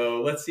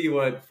so let's see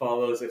what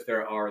follows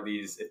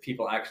if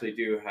people actually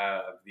do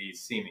have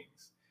these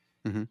seemings.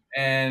 Mm-hmm.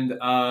 And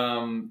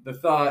the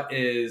thought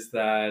is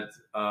that,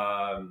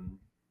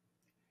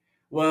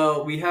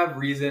 well, we have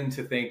reason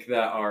to think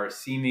that our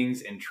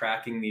seemings in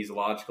tracking these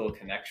logical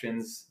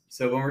connections.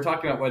 So when we're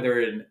talking about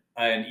whether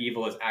an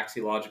evil is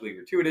axiologically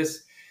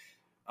gratuitous,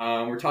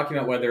 we're talking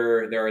about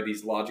whether there are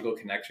these logical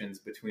connections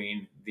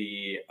between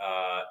the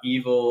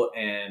evil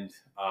and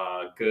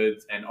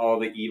goods, and all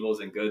the evils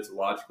and goods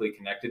logically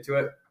connected to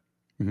it.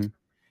 Mm-hmm.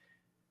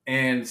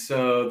 And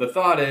so the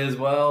thought is,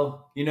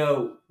 well,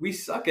 we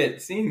suck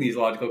at seeing these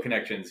logical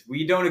connections.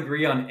 We don't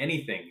agree on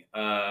anything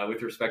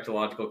with respect to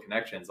logical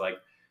connections. Like,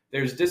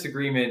 there's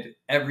disagreement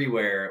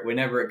everywhere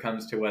whenever it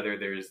comes to whether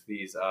there's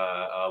these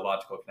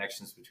logical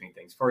connections between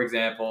things. For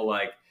example,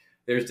 like,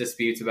 there's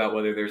disputes about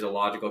whether there's a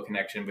logical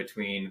connection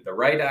between the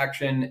right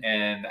action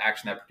and the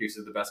action that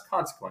produces the best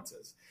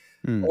consequences.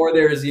 Mm. Or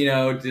there's,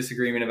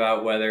 disagreement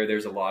about whether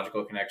there's a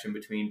logical connection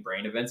between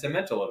brain events and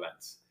mental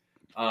events.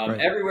 Right.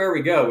 Everywhere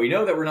we go, we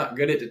know that we're not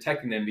good at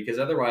detecting them, because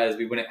otherwise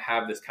we wouldn't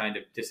have this kind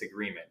of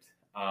disagreement.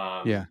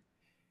 Yeah.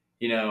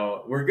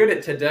 We're good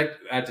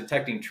at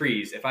detecting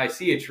trees. If I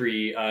see a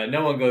tree,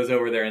 no one goes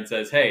over there and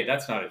says, hey,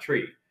 that's not a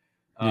tree.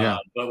 Yeah.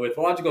 But with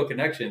logical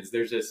connections,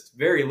 there's just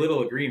very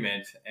little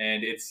agreement,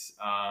 and it's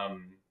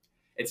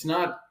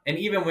not. And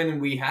even when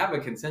we have a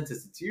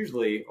consensus, it's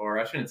usually, or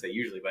I shouldn't say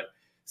usually, but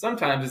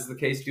sometimes it's the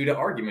case due to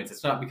arguments.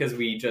 It's not because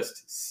we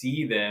just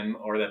see them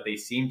or that they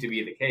seem to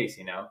be the case.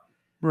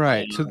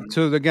 Right.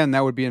 So again,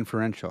 that would be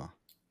inferential.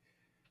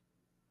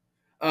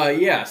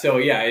 Yeah. So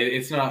yeah,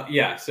 it's not.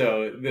 Yeah.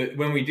 So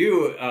when we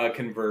do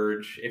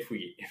converge, if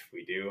we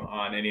do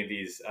on any of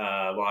these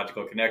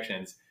logical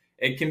connections,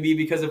 it can be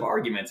because of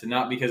arguments and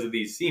not because of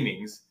these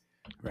seemings.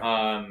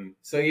 Right.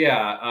 So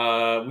yeah,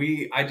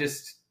 I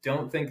just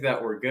don't think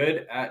that we're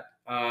good at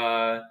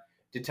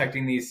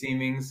detecting these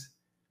seemings.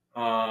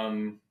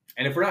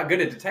 And if we're not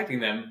good at detecting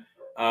them,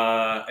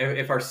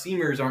 if our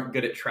seamers aren't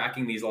good at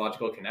tracking these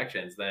logical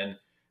connections, then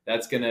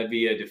that's going to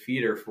be a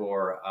defeater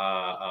for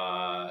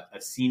a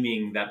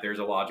seeming that there's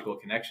a logical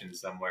connection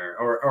somewhere,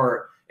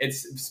 or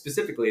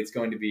it's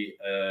going to be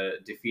a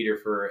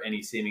defeater for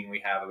any seeming we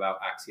have about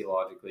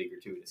axiologically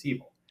gratuitous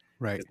evil,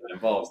 Right. because that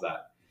involves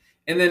that.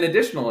 And then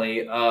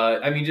additionally,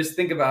 I mean, just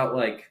think about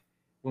like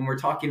when we're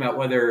talking about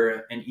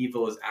whether an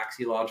evil is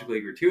axiologically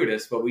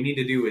gratuitous, what we need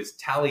to do is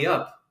tally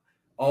up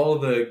all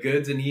the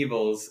goods and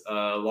evils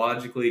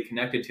logically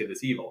connected to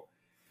this evil.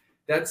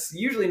 That's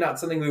usually not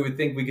something we would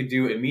think we could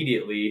do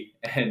immediately.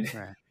 And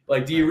Right.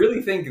 like, do you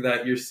really think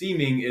that your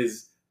seeming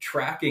is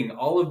tracking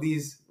all of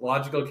these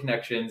logical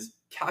connections,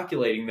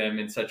 calculating them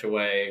in such a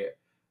way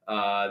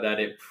that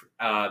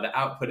the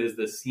output is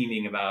the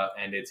seeming about,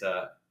 and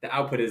the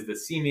output is the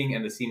seeming,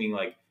 and the seeming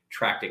like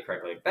tracked it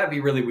correctly? That'd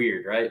be really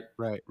weird, right?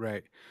 Right.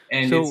 Right.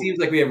 And it So seems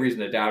like we have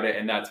reason to doubt it,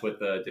 and that's what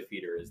the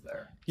defeater is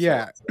there.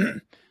 yeah,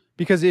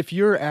 because if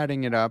you're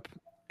adding it up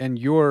and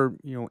you're,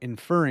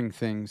 inferring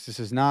things, this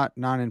is not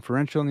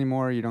non-inferential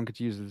anymore. You don't get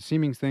to use the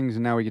seeming things,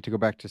 and now we get to go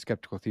back to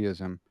skeptical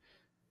theism,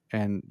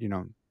 and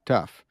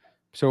tough.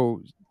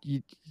 So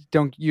you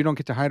don't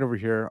get to hide over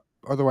here.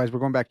 Otherwise, we're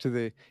going back to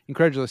the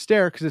incredulous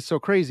stare because it's so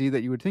crazy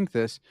that you would think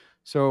this.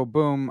 So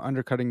boom,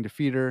 undercutting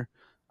defeater.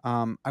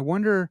 I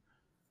wonder,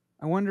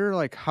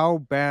 like, how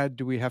bad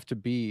do we have to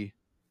be?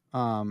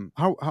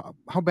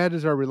 How bad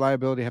does our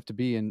reliability have to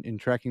be in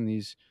tracking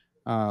these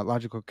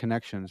logical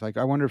connections? Like,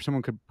 I wonder if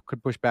someone could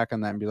push back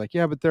on that and be like,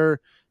 yeah, but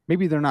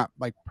maybe they're not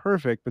like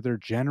perfect, but they're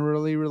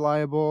generally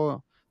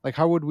reliable. Like,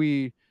 how would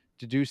we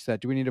deduce that?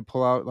 Do we need to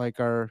pull out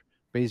like our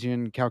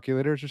Bayesian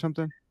calculators or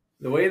something?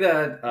 The way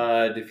that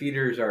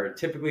defeaters are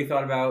typically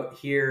thought about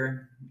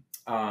here,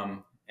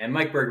 and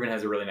Mike Bergman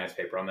has a really nice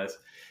paper on this,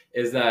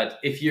 is that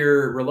if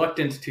you're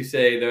reluctant to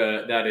say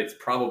that it's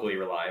probably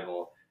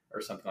reliable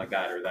or something like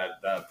that, or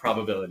that the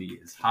probability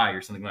is high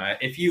or something like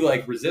that, if you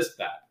like resist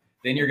that,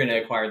 then you're going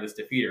to acquire this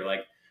defeater.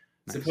 Like,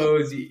 Nice.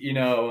 suppose you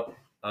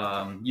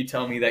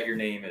tell me that your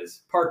name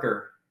is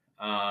Parker,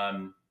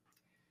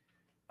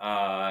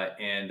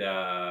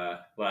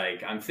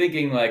 like I'm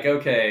thinking like,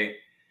 okay,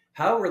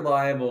 how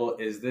reliable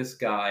is this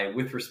guy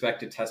with respect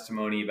to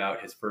testimony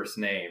about his first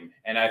name?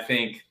 And I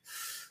think,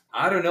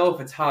 I don't know if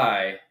it's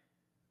high.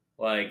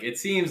 Like, it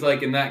seems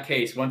like in that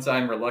case, once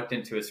I'm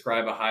reluctant to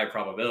ascribe a high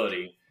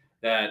probability,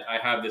 that I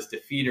have this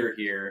defeater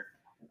here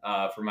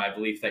for my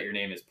belief that your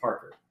name is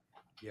Parker.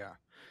 Yeah.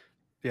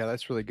 Yeah,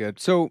 that's really good.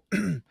 So,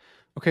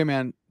 okay,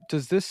 man,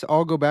 does this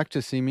all go back to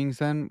seemings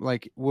then?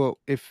 Like, well,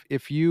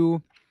 if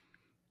you,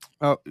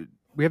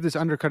 we have this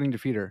undercutting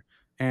defeater,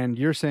 and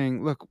you're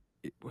saying, look,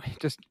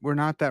 we're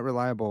not that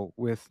reliable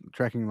with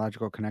tracking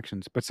logical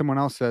connections, but someone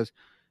else says,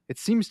 it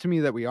seems to me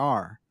that we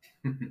are.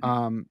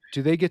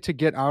 Do they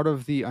get out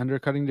of the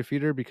undercutting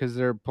defeater because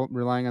they're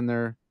relying on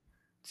their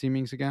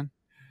seemings again?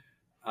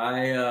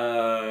 I'd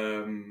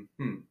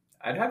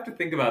have to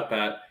think about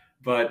that.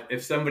 But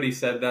if somebody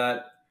said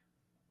that,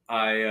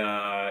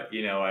 I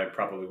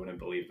probably wouldn't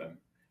believe them.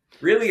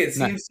 Really, it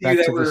seems to you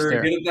that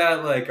we're good at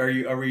that. Like,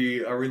 are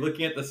we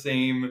looking at the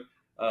same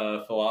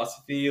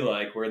philosophy,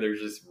 like where there's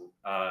just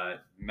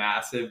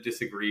massive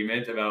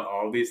disagreement about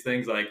all these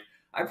things? Like,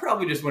 I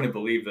probably just wouldn't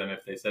believe them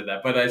if they said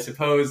that. But I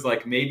suppose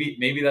like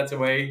maybe that's a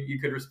way you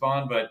could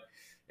respond. But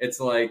it's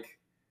like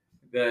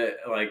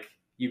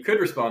you could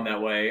respond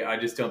that way. I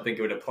just don't think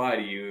it would apply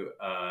to you,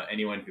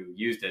 anyone who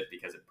used it,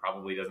 because it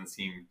probably doesn't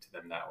seem to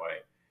them that way.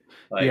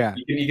 Like, Yeah,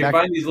 you can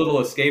find these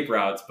little escape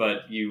routes,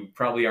 but you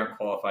probably aren't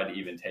qualified to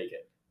even take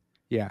it.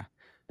 yeah.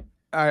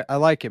 I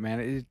like it,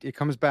 man. It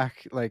comes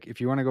back, like, if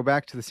you want to go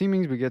back to the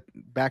seemings, we get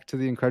back to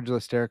the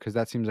incredulous stare, because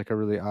that seems like a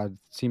really odd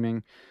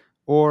seeming.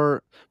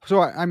 Or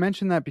so I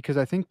mentioned that because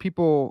I think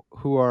people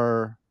who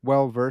are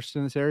well versed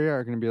in this area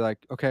are going to be like,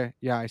 okay,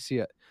 yeah, I see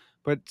it.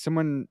 But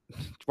someone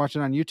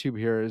watching on YouTube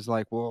here is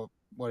like, well,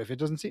 what if it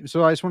doesn't seem?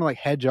 So I just want to like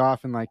hedge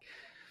off and like,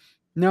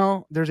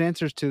 no, there's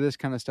answers to this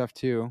kind of stuff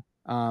too.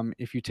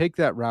 If you take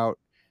that route,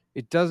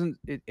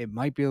 it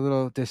might be a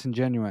little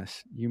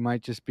disingenuous. You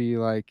might just be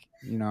like,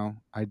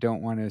 I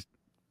don't want to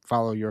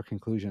follow your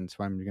conclusion,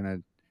 so I'm going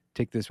to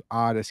take this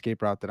odd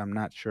escape route that I'm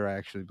not sure I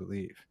actually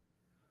believe.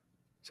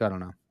 So I don't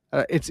know.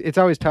 It's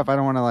always tough. I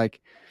don't want to like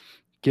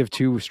give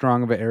too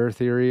strong of an error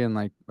theory and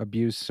like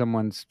abuse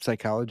someone's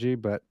psychology,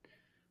 but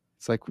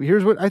it's like,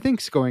 here's what I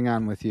think's going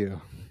on with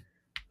you.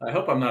 I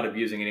hope I'm not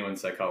abusing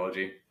anyone's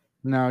psychology.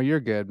 No,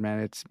 you're good, man.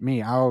 It's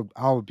me. I'll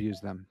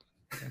abuse them.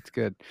 That's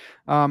good.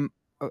 How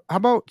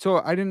about,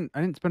 so I didn't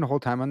spend a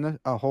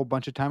whole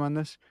bunch of time on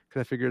this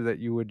because I figured that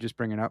you would just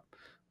bring it up,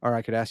 or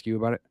I could ask you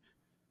about it.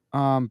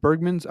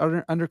 Bergman's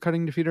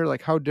undercutting defeater,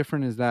 like, how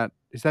different is that?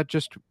 Is that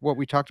just what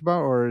we talked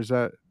about, or is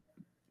that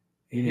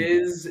unique?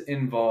 His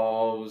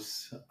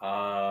involves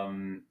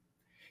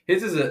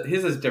his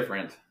is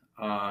different,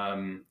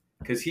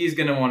 because he's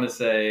going to want to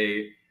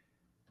say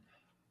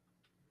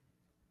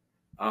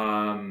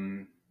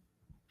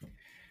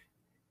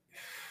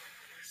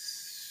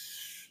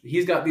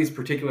he's got these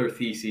particular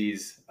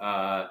theses,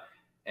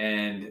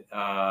 and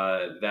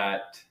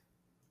that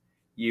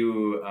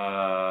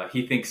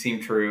he thinks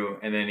seem true,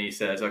 and then he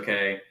says,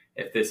 okay,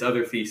 if this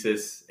other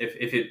thesis,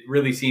 if it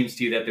really seems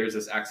to you that there's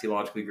this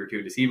axiologically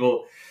gratuitous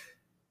evil,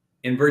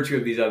 in virtue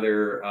of these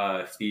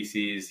other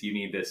theses, you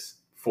need this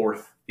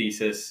fourth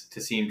thesis to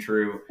seem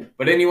true.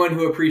 But anyone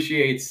who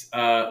appreciates,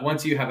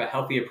 once you have a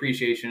healthy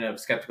appreciation of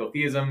skeptical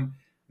theism,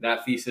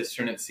 that thesis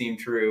shouldn't seem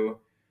true.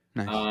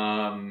 Nice.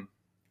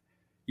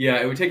 Yeah,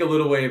 it would take a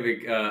little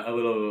a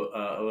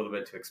little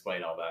bit to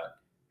explain all that.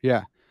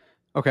 Yeah.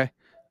 Okay.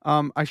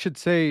 I should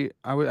say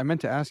I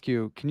meant to ask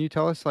you. Can you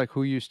tell us like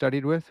who you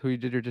studied with, who you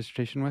did your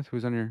dissertation with,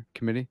 who's on your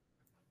committee?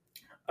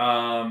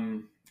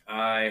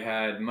 I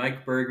had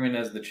Mike Bergman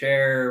as the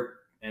chair,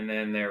 and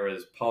then there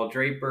was Paul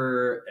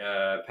Draper,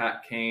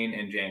 Pat Kane,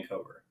 and Jan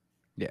Kober.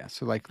 Yeah.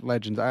 So like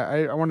legends.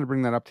 I wanted to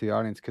bring that up to the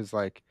audience because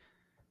like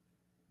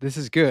this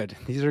is good.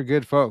 These are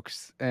good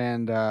folks,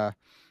 and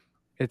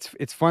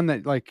it's fun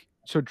that like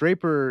so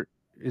Draper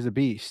is a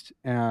beast,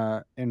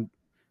 and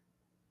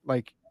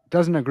like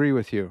doesn't agree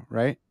with you,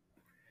 right?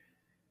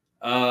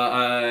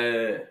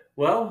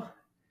 Well,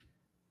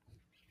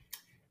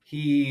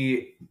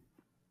 he.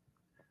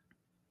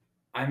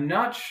 I'm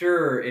not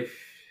sure if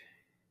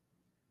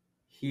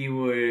he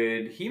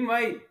would. He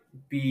might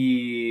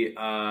be.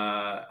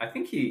 I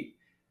think he.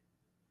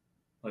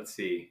 Let's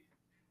see.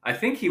 I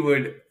think he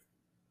would.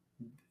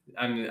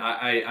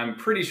 I'm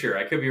pretty sure.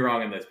 I could be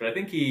wrong on this, but I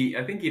think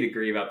he'd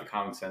agree about the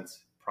common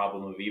sense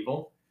problem of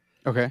evil.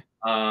 Okay.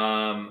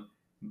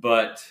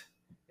 But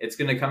it's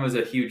going to come as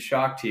a huge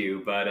shock to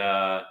you. But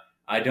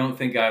I don't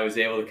think I was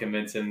able to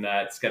convince him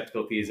that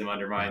skeptical theism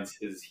undermines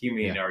his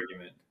Humean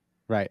argument.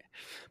 Right.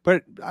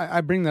 But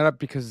I bring that up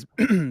because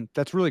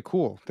that's really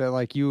cool that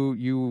like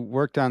you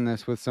worked on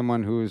this with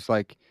someone who's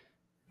like,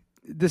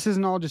 this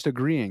isn't all just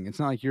agreeing. It's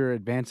not like you're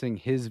advancing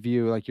his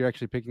view, like you're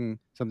actually picking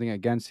something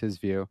against his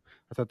view.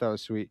 I thought that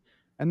was sweet.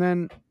 And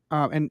then,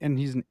 and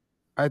he's,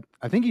 I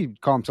think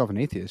he'd call himself an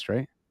atheist,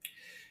 right?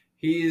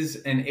 He's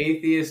an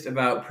atheist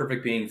about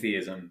perfect being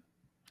theism.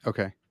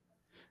 Okay.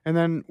 And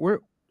then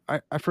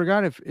I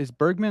forgot is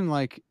Bergman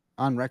like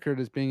on record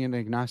as being an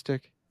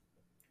agnostic?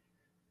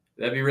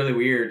 That'd be really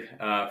weird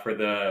for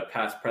the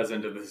past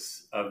president of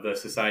the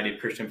Society of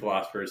Christian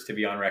Philosophers to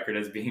be on record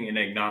as being an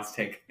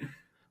agnostic.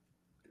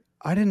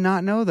 I did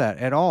not know that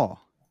at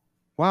all.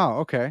 Wow.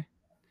 Okay,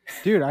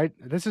 dude.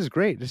 This is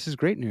great. This is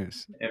great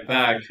news. In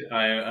fact,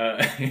 yeah,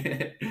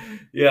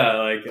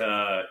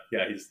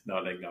 he's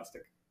not an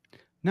agnostic.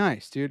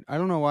 Nice, dude. I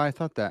don't know why I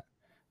thought that.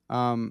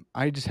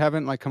 I just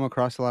haven't like come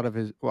across a lot of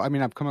his. Well, I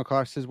mean, I've come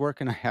across his work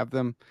and I have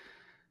them,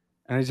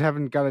 and I just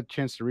haven't got a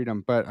chance to read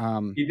them. But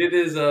he did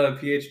his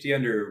PhD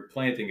under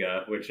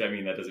Plantinga, which I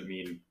mean, that doesn't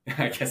mean.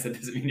 I guess that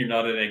doesn't mean you're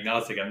not an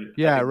agnostic.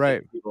 Yeah, I think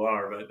right. People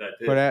are, but that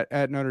did. But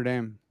at Notre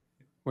Dame,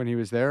 when he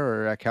was there,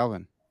 or at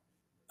Calvin.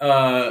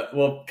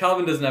 Well,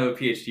 Calvin doesn't have a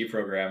PhD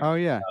program. Oh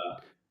yeah,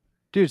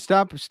 dude,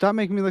 stop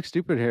making me look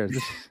stupid here.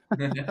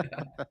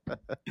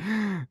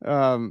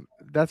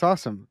 That's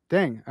awesome.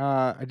 Dang,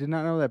 I did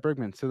not know that,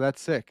 Bergman. So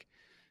that's sick.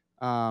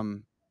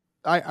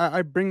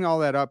 I bring all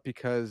that up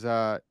because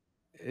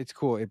it's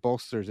cool. It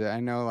bolsters it. I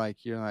know,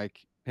 like you're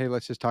like, hey,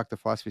 let's just talk the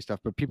philosophy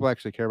stuff, but people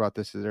actually care about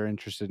this. They're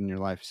interested in your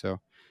life.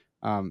 So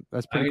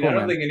that's pretty cool. I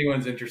don't man. think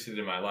anyone's interested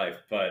in my life,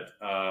 but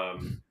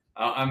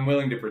I'm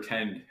willing to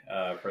pretend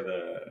for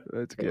the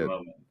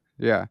moment.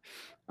 Yeah.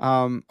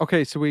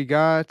 Okay, so we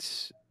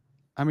got.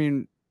 I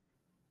mean,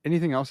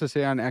 anything else to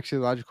say on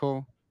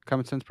axiological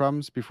common sense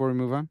problems before we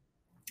move on?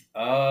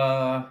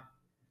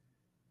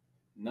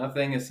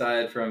 Nothing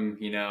aside from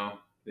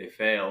they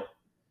fail.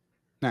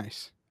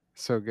 Nice,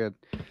 so good.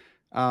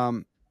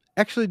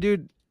 Actually,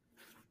 dude,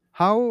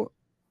 how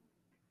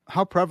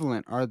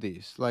prevalent are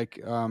these?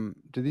 Like,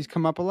 do these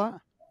come up a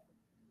lot?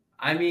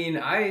 I mean,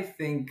 I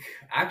think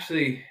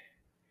actually.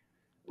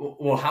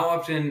 Well, how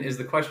often is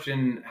the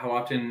question? How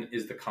often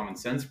is the common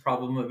sense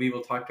problem of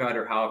evil talked about,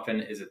 or how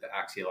often is it the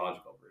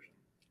axiological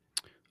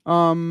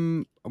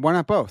version? Why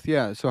not both?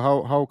 Yeah. So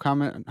how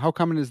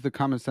common is the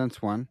common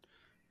sense one?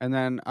 And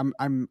then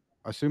I'm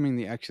assuming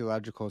the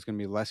axiological is going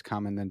to be less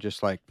common than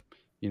just like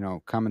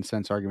common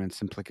sense arguments,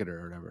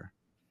 simpliciter or whatever.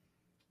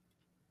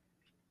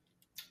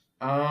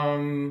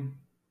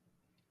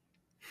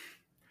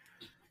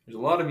 There's a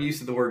lot of use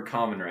of the word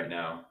common right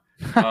now.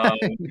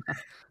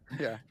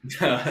 Yeah.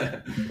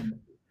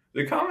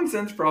 The common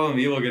sense problem of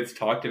evil gets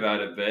talked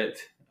about a bit.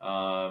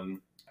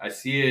 I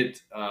see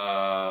it,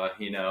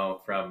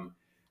 from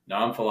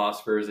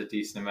non-philosophers a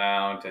decent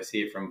amount. I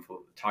see it from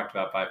talked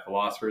about by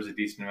philosophers a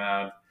decent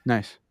amount.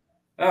 Nice.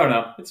 I don't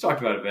know. It's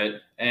talked about a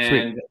bit.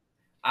 And sweet.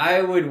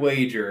 I would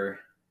wager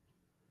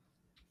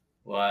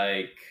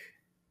like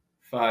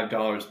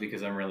 $5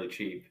 because I'm really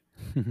cheap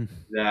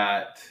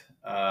that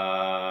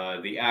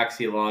the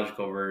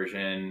axiological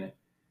version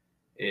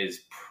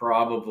is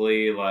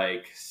probably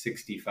like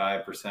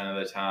 65% of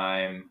the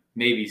time,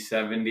 maybe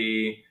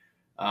 70.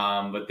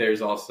 But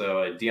there's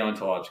also a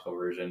deontological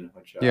version,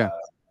 which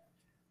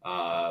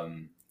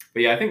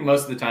but yeah, I think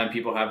most of the time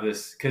people have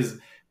this because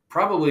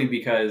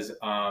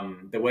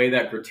the way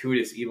that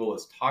gratuitous evil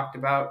is talked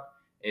about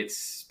It's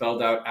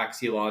spelled out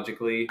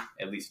axiologically,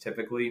 at least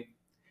typically.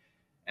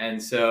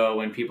 And so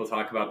when people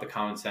talk about the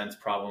common sense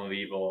problem of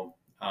evil,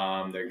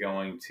 they're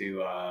going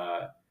to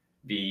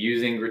be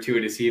using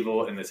gratuitous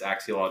evil in this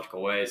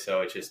axiological way.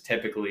 So it's just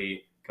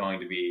typically going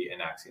to be an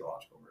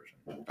axiological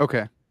version.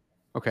 Okay.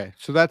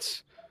 So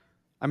that's,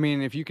 I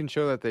mean, if you can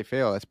show that they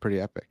fail, that's pretty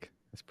epic.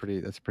 That's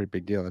a pretty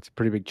big deal. That's a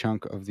pretty big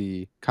chunk of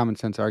the common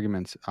sense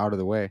arguments out of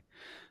the way.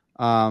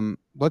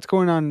 Let's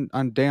go in on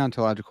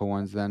deontological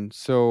ones then.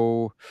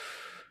 So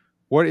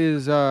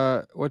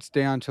what's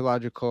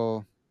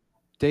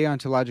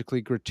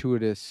deontologically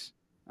gratuitous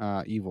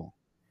evil?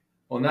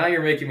 Well, now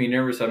you're making me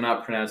nervous. I'm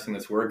not pronouncing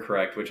this word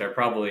correct, which I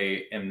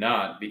probably am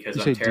not because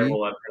You I'm say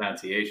terrible at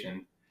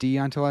pronunciation.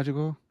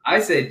 deontological? I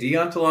say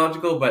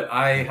deontological, but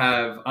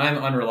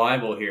I'm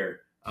unreliable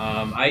here.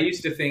 I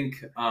used to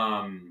think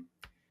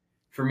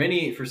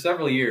for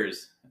several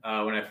years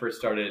when I first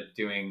started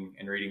doing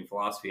and reading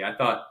philosophy, I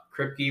thought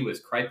Kripke was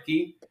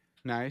Kripke.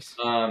 Nice.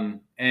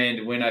 And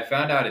when I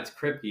found out it's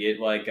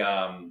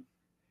Kripke,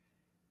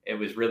 it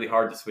was really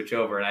hard to switch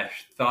over. And I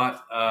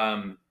thought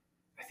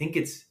I think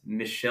it's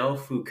Michel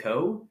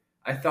Foucault.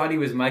 I thought he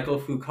was Michael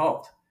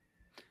Foucault.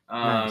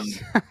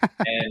 Nice.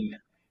 And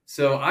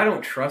so I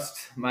don't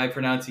trust my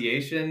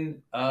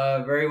pronunciation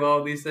very well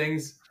of these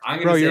things.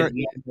 I'm going to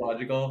say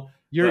deontological.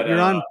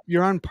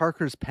 You're on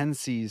Parker's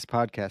Pensées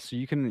podcast, so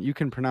you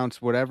can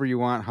pronounce whatever you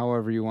want,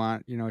 however you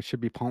want. You know, it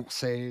should be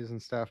pensées and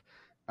stuff.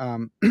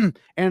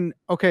 And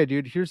okay,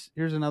 dude, here's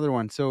another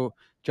one. So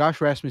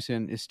Josh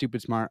Rasmussen is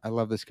stupid smart. I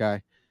love this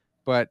guy,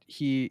 but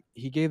he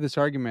gave this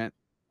argument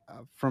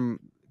from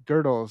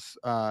Gödel's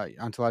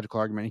ontological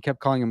argument. He kept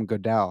calling him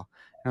Gödel,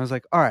 and I was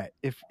like, all right,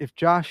 if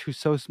Josh, who's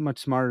so much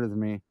smarter than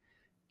me,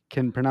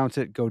 can pronounce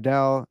it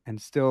Gödel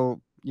and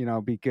still, you know,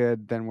 be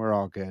good, then we're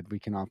all good. We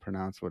can all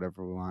pronounce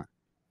whatever we want.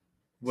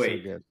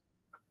 Wait, so good.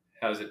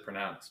 How's it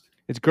pronounced?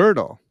 It's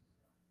Gödel.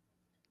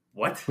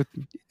 What?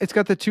 It's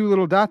got the two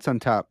little dots on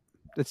top.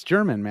 It's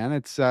German, man.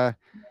 It's Gödel.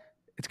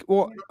 It's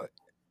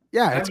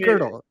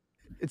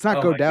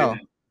not Gödel.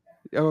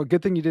 Oh,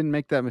 good thing you didn't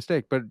make that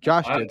mistake. But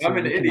Josh did. I'm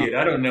an idiot.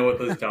 I don't know what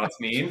those dots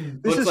mean.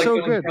 This Looks is like so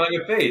good.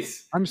 A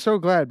face. I'm so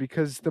glad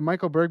because the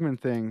Michael Bergman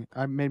thing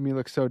made me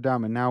look so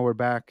dumb, and now we're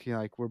back. You know,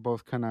 like we're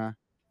both kind of.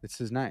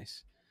 This is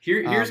nice.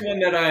 Here's one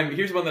that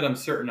I'm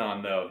certain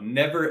on though.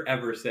 Never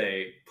ever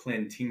say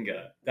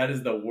Plantinga. That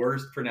is the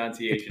worst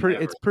pronunciation ever.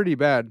 It's pretty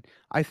bad.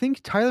 I think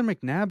Tyler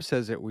McNabb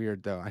says it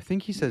weird though. I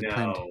think he says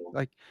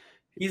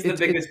he's the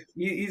biggest.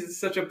 He's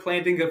such a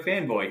Plantinga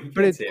fanboy. He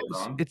can't say it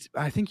wrong.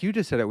 I think you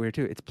just said it weird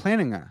too. It's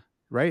Plantinga,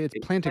 right? It's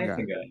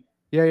Plantinga.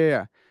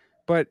 Yeah.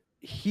 But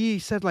he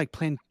said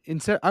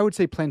instead I would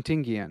say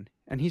Plantingian,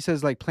 and he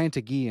says like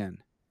Plantigian.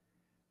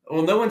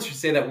 Well, no one should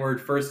say that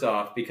word first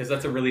off because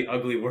that's a really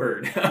ugly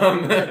word.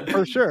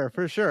 For sure.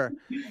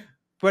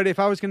 But if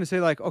I was going to say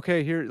here's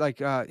Plantingian,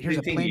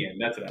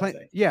 that's what I'd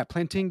say. Yeah,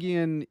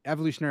 Plantingian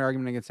evolutionary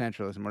argument against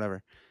naturalism,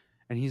 whatever.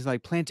 And he's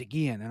like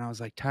Plantigian, and I was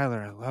like,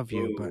 Tyler, I love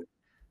you, but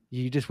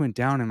you just went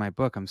down in my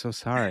book. I'm so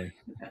sorry.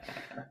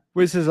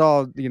 This is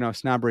all,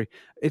 snobbery.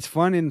 It's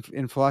fun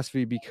in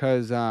philosophy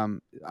because,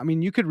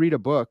 you could read a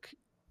book.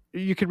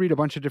 You could read a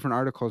bunch of different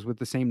articles with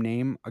the same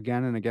name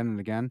again and again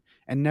and again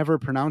and never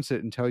pronounce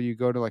it until you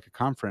go to like a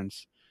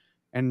conference.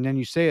 And then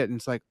you say it and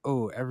it's like,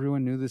 oh,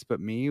 everyone knew this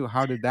but me?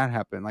 How did that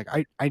happen? Like,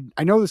 I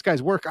know this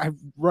guy's work.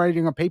 I'm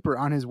writing a paper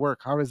on his work.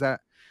 How does that?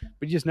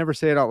 But you just never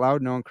say it out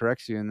loud. No one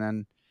corrects you. And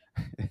then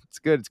it's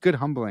good. It's good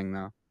humbling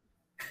though.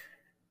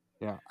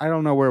 Yeah. I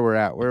don't know where we're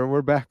at.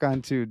 We're back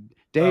onto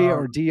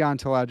or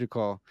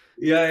deontological.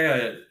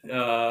 Yeah.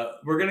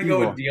 We're going to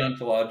go with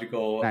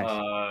deontological.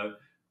 Nice.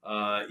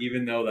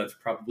 Even though that's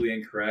probably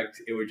incorrect,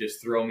 it would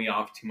just throw me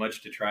off too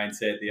much to try and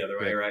say it the other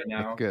way right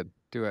now. That's good.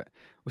 Do it.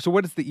 So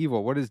what is the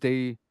evil? What is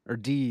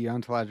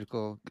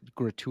deontological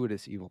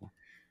gratuitous evil?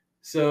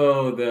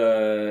 So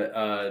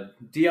the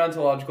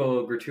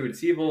deontological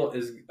gratuitous evil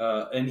is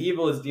an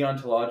evil is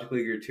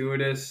deontologically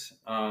gratuitous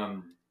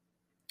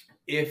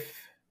if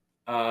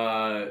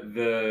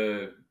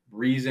the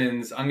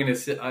reasons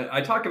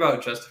I talk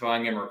about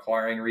justifying and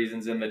requiring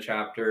reasons in the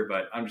chapter,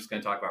 but I'm just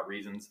going to talk about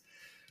reasons.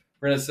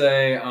 We're going to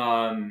say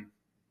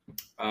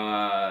that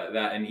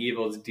an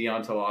evil is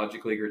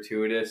deontologically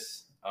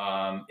gratuitous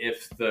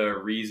if the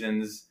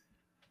reasons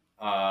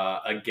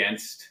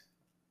against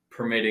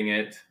permitting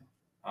it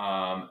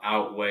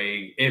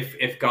outweigh,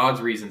 if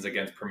God's reasons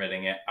against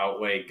permitting it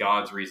outweigh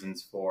God's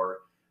reasons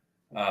for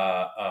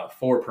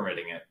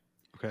permitting it.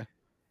 Okay.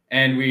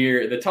 And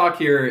the talk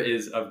here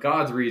is of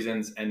God's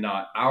reasons and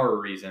not our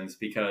reasons,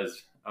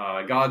 because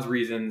God's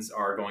reasons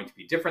are going to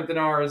be different than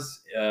ours,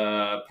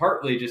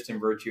 partly just in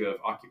virtue of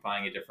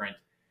occupying a different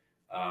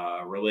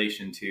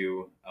relation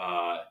to.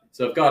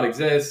 So if God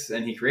exists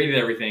and he created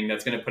everything,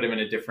 that's going to put him in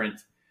a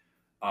different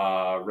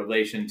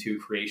relation to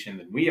creation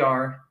than we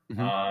are,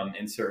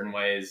 in certain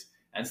ways.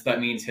 And so that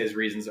means his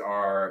reasons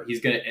are,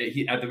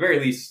 at the very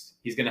least,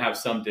 he's going to have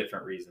some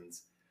different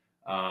reasons.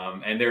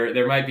 And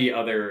there might be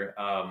other,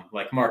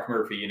 like Mark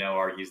Murphy,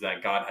 argues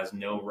that God has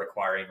no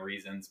requiring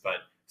reasons, but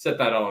set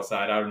that all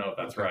aside. I don't know if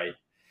that's right.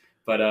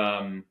 But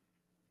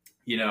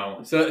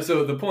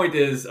so the point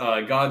is,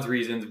 God's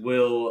reasons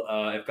will,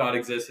 if God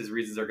exists, his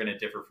reasons are going to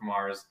differ from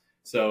ours.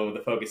 So the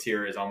focus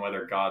here is on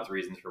whether God's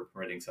reasons for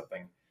permitting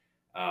something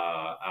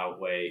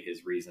outweigh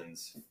his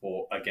reasons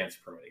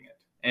against permitting it.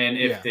 And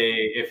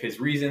if his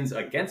reasons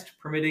against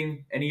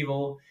permitting an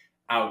evil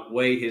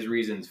outweigh his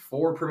reasons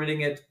for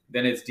permitting it,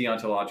 then it's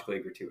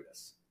deontologically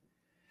gratuitous.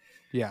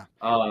 Yeah.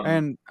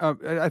 And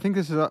I think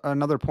this is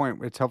another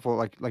point. It's helpful,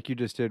 like you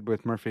just did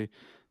with Murphy.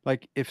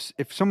 Like if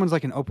someone's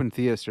like an open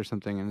theist or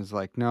something and is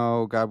like,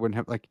 no, God wouldn't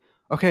have, like,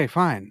 okay,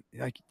 fine.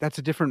 Like that's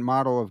a different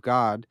model of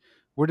God.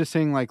 We're just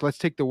saying, like, let's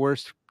take the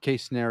worst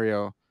case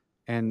scenario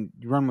and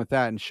run with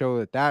that and show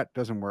that that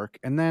doesn't work.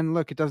 And then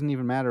look, it doesn't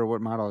even matter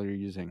what model you're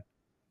using.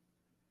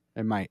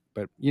 It might,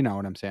 but you know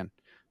what I'm saying.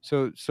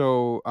 So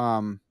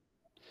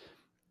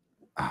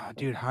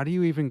dude, how do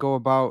you even go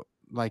about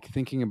like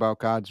thinking about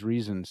God's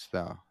reasons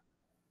though?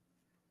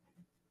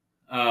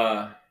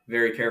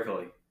 Very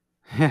carefully.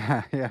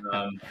 Yeah.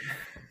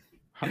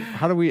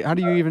 How do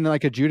you even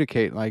like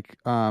adjudicate like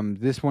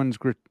this one's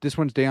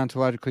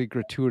deontologically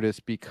gratuitous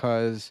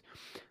because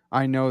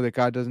I know that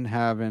God doesn't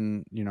have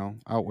an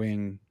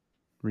outweighing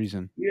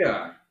reason.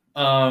 Yeah.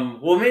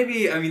 Well,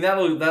 maybe, I mean,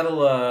 that'll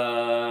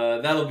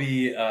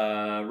be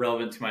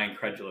relevant to my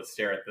incredulous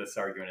stare at this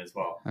argument as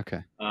well.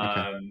 Okay.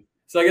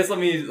 So I guess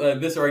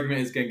this argument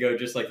is going to go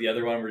just like the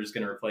other one. We're just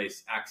going to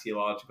replace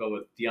axiological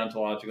with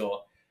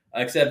deontological,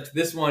 except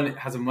this one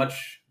has a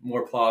much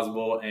more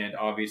plausible and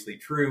obviously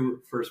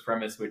true first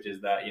premise, which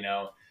is that,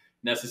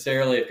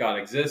 necessarily if God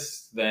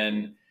exists,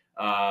 then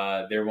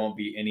there won't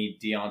be any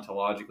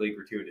deontologically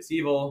gratuitous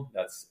evil.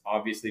 That's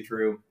obviously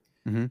true.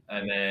 Mm-hmm.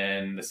 And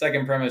then the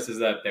second premise is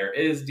that there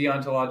is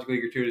deontologically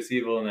gratuitous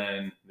evil, and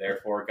then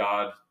therefore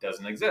God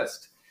doesn't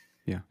exist.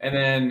 Yeah. And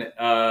then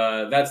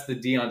that's the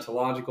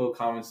deontological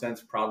common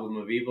sense problem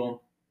of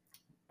evil.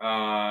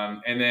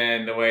 And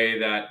then the way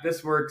that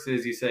this works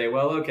is you say,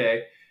 well,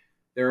 okay,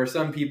 there are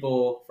some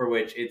people for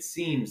which it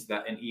seems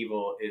that an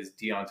evil is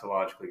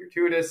deontologically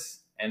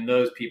gratuitous, and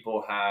those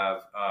people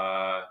have,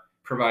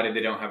 provided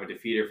they don't have a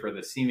defeater for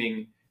the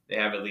seeming, they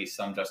have at least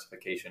some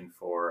justification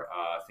for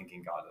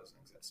thinking God doesn't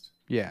exist.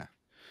 Yeah.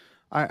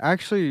 I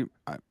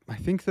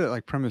think that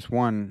like premise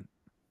one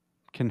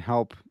can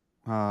help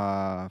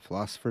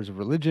philosophers of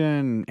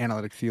religion,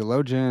 analytic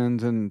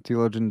theologians, and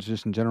theologians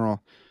just in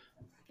general.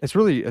 It's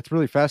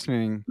really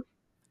fascinating,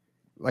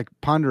 like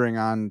pondering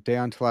on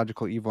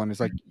deontological evil, and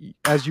it's like,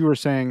 as you were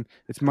saying,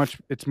 it's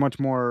much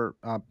more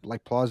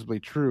like plausibly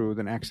true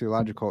than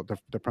axiological.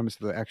 The premise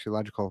of the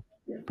axiological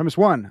premise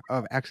one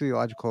of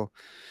axiological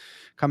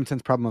common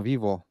sense problem of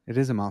evil. It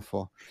is a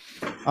mouthful.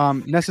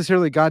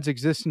 Necessarily, God's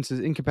existence is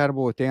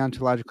incompatible with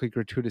deontologically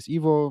gratuitous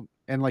evil.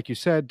 And like you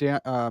said,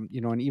 an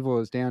evil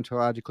is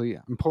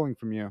deontologically, I'm pulling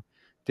from you,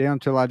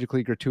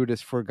 deontologically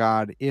gratuitous for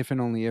God if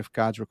and only if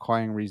God's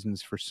requiring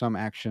reasons for some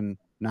action,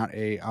 not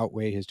A,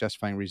 outweigh his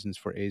justifying reasons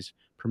for A's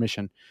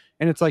permission.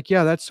 And it's like,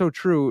 yeah, that's so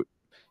true.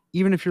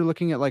 Even if you're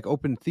looking at like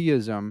open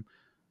theism,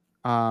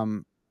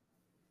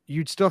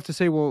 you'd still have to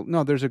say, well,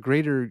 no, there's a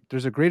greater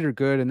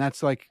good, and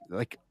that's like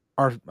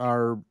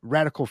our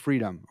radical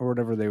freedom, or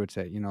whatever they would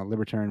say,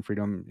 libertarian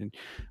freedom, and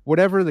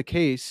whatever the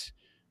case,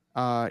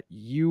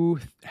 you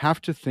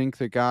have to think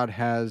that God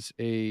has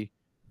a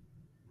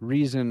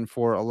reason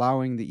for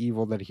allowing the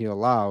evil that he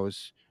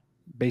allows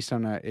based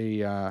on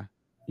another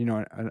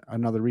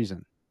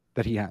reason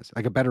that he has,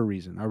 like a better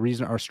reason,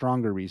 or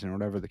stronger reason,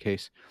 whatever the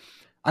case.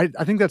 I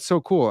think that's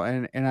so cool.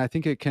 And I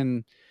think it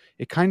kind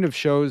of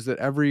shows that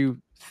every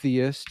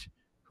theist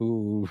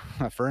who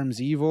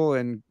affirms evil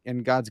and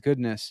God's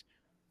goodness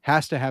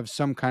has to have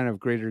some kind of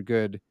greater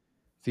good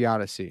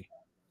theodicy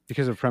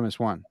because of premise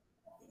one.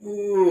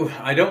 Ooh,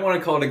 I don't want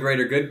to call it a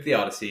greater good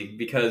theodicy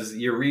because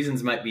your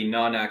reasons might be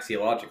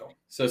non-axiological.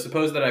 So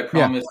suppose that I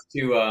promise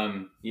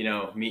to,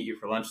 meet you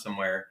for lunch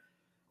somewhere,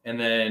 and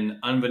then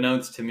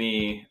unbeknownst to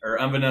me, or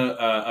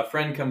a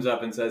friend comes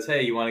up and says,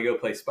 "Hey, you want to go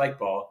play spike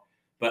ball?"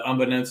 But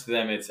unbeknownst to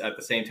them, it's at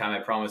the same time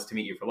I promised to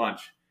meet you for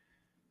lunch.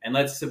 And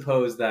let's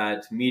suppose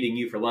that meeting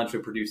you for lunch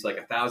would produce like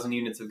 1,000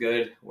 units of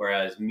good,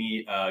 whereas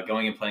me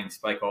going and playing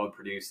spike ball would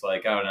produce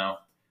like, I don't know,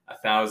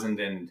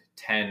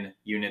 1,010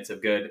 units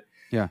of good.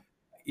 Yeah.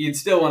 You'd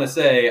still want to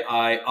say,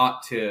 I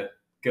ought to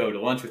go to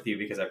lunch with you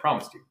because I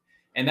promised you.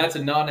 And that's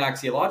a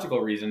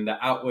non-axiological reason that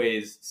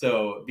outweighs.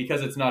 So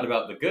because it's not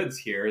about the goods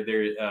here,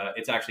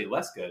 it's actually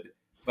less good,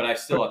 but I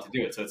still ought to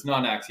do it. So it's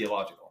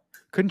non-axiological.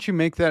 Couldn't you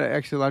make that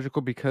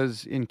axiological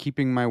because in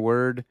keeping my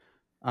word,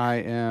 I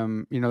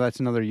am, that's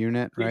another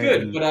unit, right? You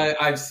could,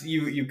 but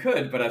you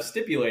could, but I've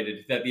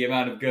stipulated that the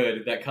amount of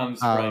good that comes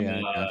from.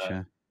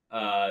 Gotcha.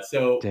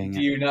 So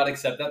do you not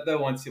accept that though?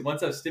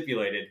 Once I've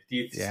stipulated, do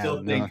you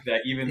still think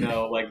that even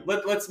though, like,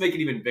 let's make it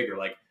even bigger?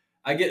 Like,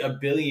 I get 1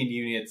 billion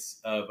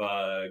units of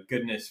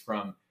goodness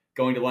from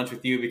going to lunch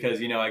with you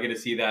because I get to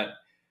see that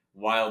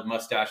wild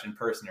mustache in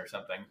person or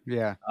something.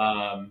 Yeah.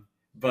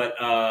 But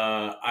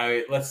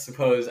let's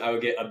suppose I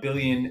would get 1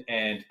 billion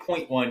and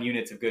 0.1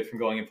 units of good from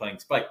going and playing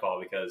spike ball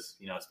because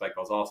spike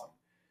ball's awesome.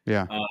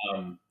 Yeah.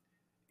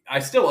 I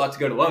still ought to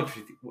go to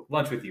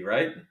lunch with you,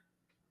 right?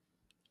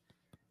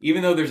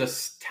 Even though there's a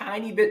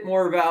tiny bit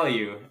more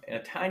value and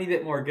a tiny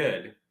bit more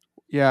good.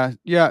 Yeah.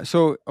 Yeah.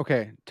 So,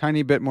 okay.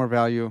 Tiny bit more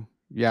value.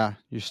 Yeah.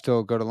 You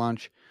still go to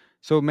lunch.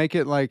 So make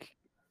it like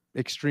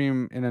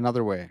extreme in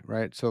another way,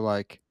 right? So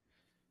like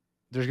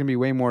there's going to be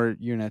way more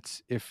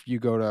units if you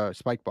go to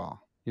spike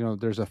ball.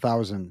 There's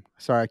 1,000.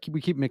 Sorry, we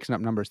keep mixing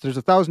up numbers. There's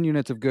 1,000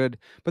 units of good,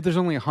 but there's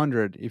only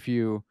 100 if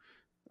you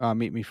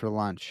meet me for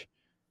lunch.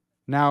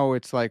 Now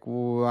it's like,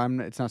 well,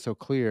 it's not so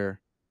clear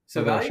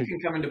So whether I value should. can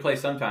come into play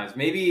sometimes.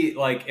 Maybe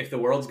like if the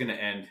world's going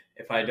to end,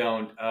 if I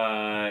don't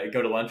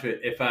go to lunch with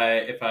if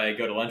I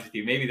go to lunch with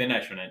you, maybe then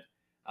I shouldn't.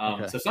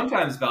 Okay. So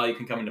sometimes value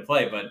can come into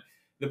play, but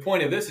the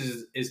point of this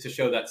is to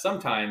show that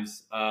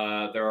sometimes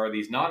there are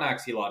these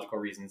non-axiological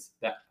reasons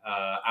that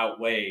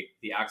outweigh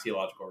the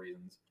axiological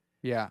reasons.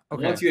 Yeah. And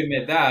Okay. once you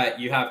admit that,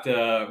 you have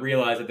to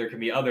realize that there can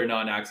be other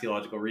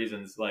non-axiological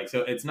reasons.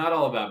 So it's not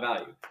all about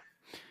value.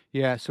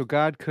 Yeah. So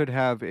God could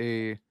have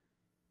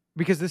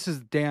because this is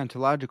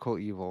deontological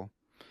evil.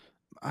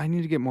 I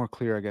need to get more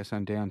clear, I guess,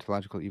 on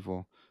deontological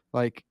evil.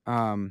 Like,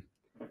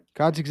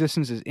 God's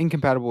existence is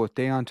incompatible with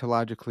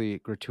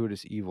deontologically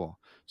gratuitous evil.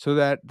 So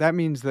that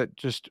means that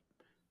just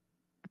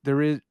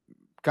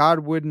God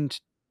wouldn't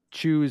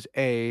choose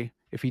A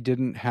if he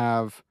didn't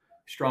have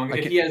Strong.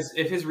 like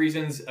If his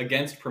reasons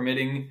against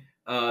permitting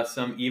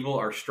some evil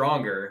are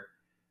stronger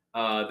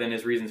than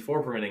his reasons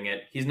for permitting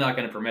it, he's not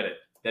going to permit it.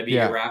 That'd be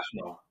yeah,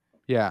 irrational.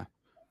 yeah,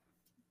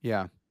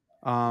 yeah.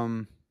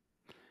 Um,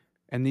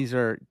 and these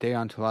are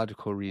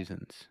deontological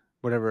reasons.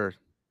 Whatever,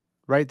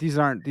 right? These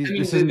aren't these. I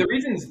mean, This isn't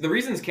the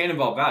reasons can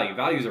involve value.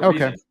 Value is a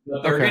okay. reason,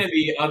 but there are Okay. going to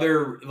be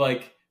other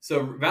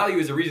so value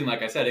is a reason.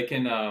 Like I said, it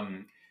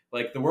can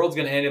like the world's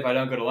going to end if I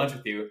don't go to lunch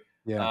with you.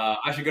 Yeah.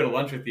 I should go to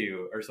lunch with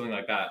you or something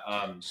like that.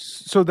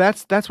 So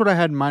that's what I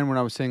had in mind when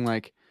I was saying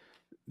like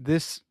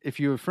this. If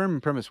you affirm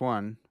premise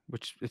one,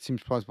 which it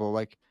seems plausible,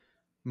 like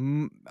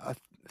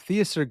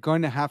theists are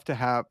going to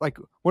have like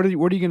what are you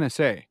going to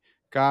say?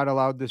 God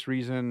allowed this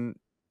reason.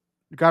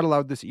 God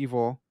allowed this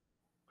evil.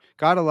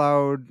 God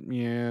allowed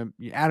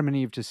Adam and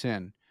Eve to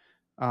sin.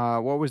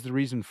 What was the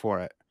reason for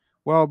it?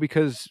 Well,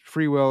 because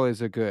free will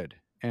is a good,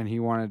 and he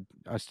wanted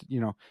us.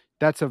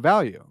 That's a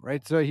value,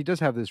 right? So he does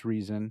have this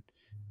reason,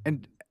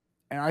 and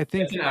I That's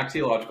think an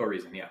axiological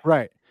reason. Yeah.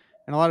 right.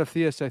 And a lot of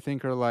theists, I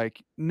think, are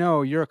like,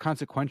 no, you're a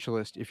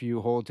consequentialist if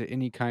you hold to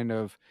any kind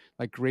of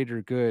like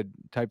greater good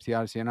type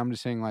theodicy. And I'm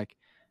just saying, like,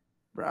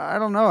 I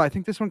don't know. I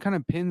think this one kind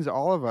of pins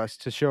all of us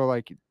to show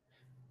like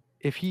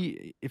if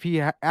he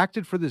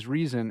acted for this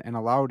reason and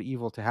allowed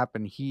evil to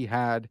happen, he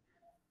had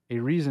a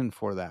reason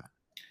for that.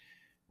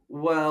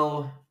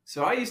 Well,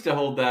 so I used to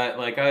hold that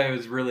like I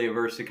was really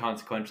averse to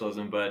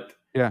consequentialism, but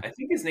Yeah. I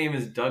think his name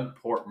is Doug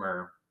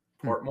Portmore.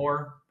 Hmm.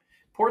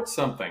 Port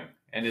something,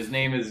 and his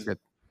name is Good.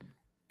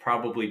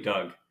 probably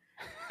Doug.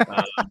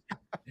 Uh,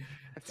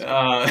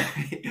 uh,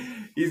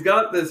 he's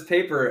got this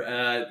paper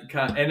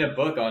and a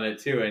book on it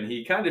too, and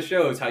he kind of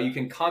shows how you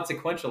can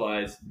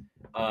consequentialize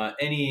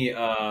any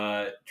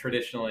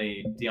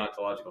traditionally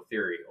deontological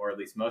theory, or at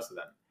least most of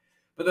them.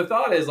 But the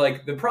thought is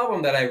like the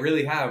problem that I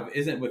really have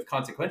isn't with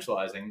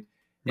consequentializing;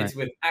 Right. it's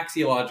with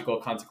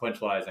axiological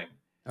consequentializing.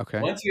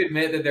 Okay. Once you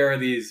admit that there are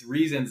these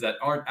reasons that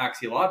aren't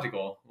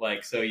axiological,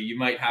 like so you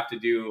might have to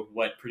do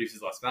what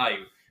produces less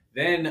value,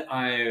 then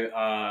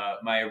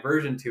my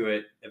aversion to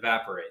it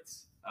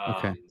evaporates.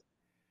 Okay.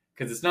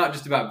 Because it's not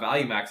just about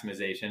value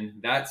maximization.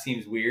 That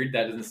seems weird.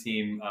 That doesn't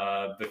seem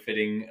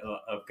befitting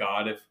of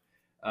God.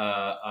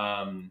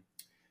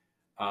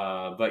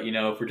 But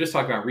if we're just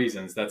talking about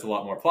reasons, that's a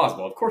lot more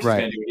plausible. Of course, he's Right.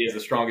 going to do what he has the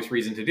strongest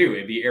reason to do.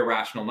 It'd be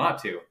irrational not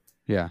to.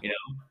 Yeah.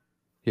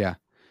 Yeah.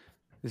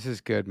 This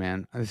is good,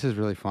 man. This is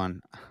really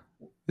fun.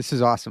 This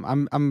is awesome.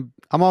 I'm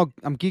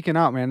geeking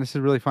out, man. This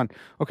is really fun.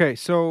 Okay,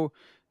 so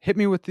hit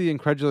me with the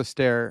incredulous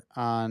stare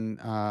on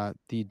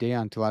the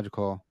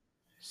deontological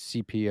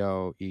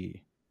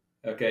CPOE.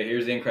 Okay,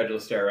 here's the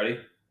incredulous stare. Ready?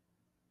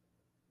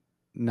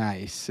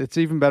 Nice. It's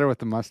even better with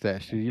the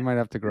mustache, dude. You might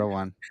have to grow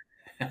one.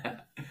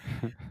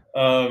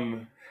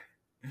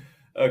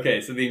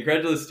 Okay, so the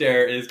incredulous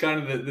stare is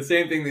kind of the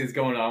same thing that's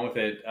going on with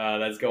it.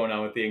 That's going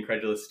on with the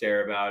incredulous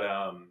stare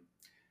about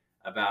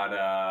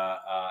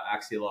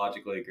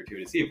axiologically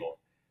gratuitous evil.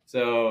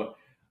 So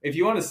if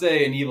you want to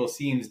say an evil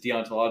seems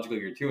deontologically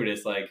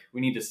gratuitous, like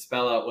we need to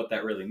spell out what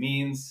that really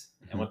means.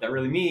 And what that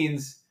really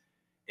means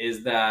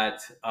is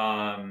that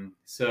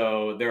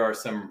so there are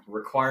some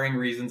requiring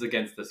reasons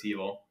against this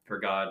evil for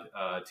God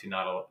to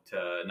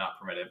not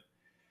permit it,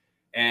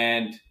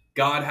 and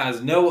God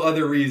has no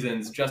other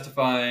reasons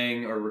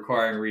justifying or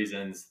requiring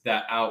reasons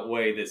that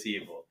outweigh this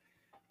evil.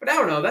 But I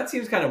don't know. That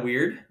seems kind of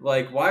weird.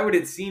 Like, why would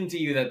it seem to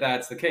you that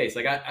that's the case?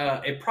 Like,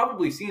 it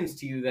probably seems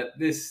to you that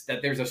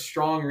there's a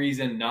strong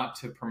reason not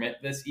to permit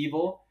this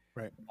evil.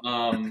 Right.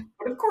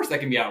 But of course, that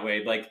can be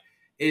outweighed. Like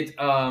it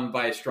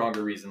by a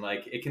stronger reason.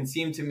 Like it can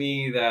seem to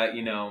me that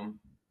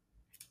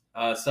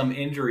some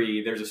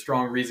injury. There's a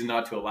strong reason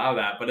not to allow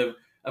that. But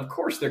of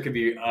course, there could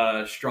be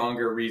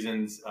stronger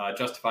reasons,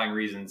 justifying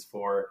reasons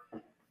for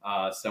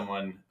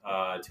someone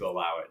to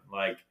allow it.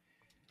 Like,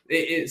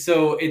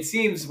 so it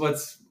seems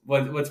what's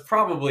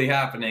probably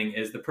happening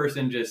is the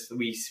person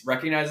we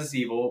recognize this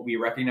evil, we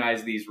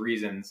recognize these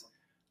reasons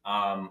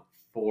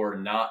for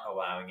not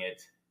allowing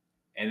it,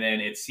 and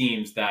then it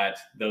seems that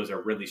those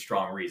are really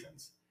strong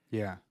reasons.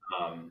 Yeah.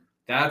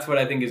 That's what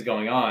I think is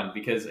going on,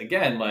 because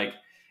again, like,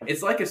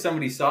 it's like if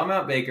somebody saw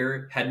Mount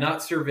Baker, had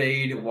not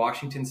surveyed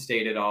Washington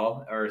State at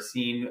all, or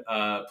seen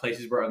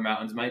places where the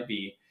mountains might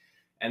be,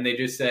 and they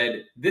just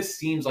said, this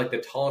seems like the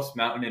tallest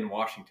mountain in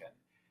Washington.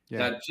 Yeah.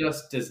 That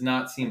just does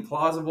not seem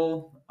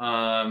plausible.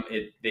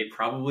 They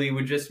probably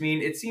would just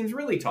mean it seems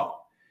really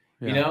tall.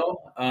 Yeah. You know?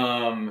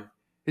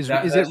 Is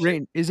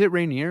it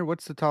Rainier?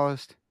 What's the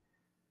tallest?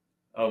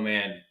 Oh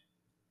man.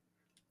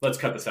 Let's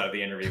cut this out of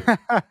the interview.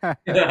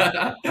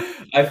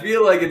 I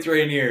feel like it's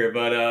Rainier,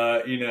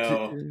 but you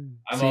know,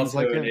 I'm also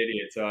like an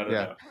idiot, so I don't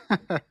know.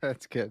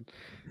 That's good.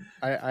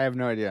 I have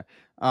no idea.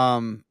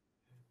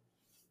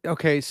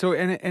 Okay, so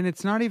and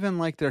it's not even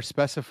like they're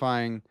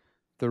specifying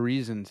the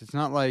reasons. It's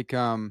not like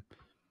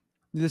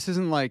this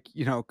isn't like,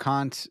 you know,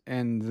 Kant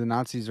and the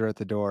Nazis are at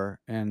the door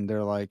and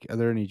they're like, are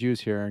there any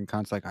Jews here? And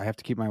Kant's like, I have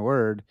to keep my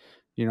word.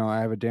 You know, I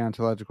have a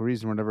deontological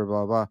reason, whatever,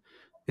 blah, blah.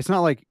 It's not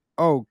like,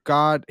 oh,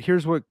 God,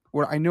 here's what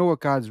I know what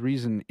God's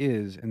reason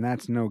is, and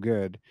that's no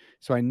good.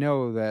 So I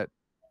know that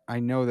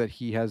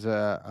he has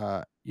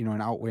a you know,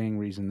 an outweighing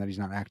reason that he's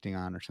not acting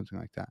on or something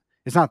like that.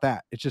 It's not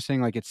that. It's just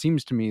saying, like, it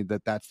seems to me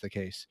that that's the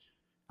case.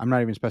 I'm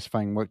not even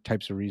specifying what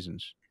types of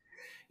reasons.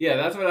 Yeah,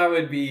 that's what I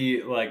would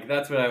be like.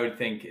 That's what I would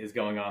think is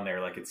going on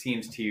there. Like, it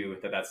seems to you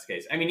that that's the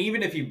case. I mean,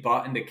 even if you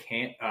bought into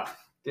Kant,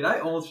 did I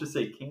almost just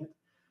say Kant?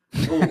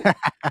 Oh,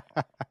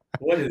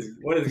 what is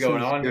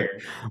going on here?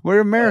 We're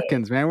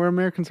Americans, man. We're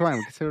Americans. Fine.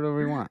 We can say whatever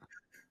we want.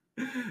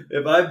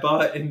 If I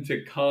bought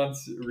into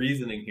Kant's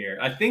reasoning here,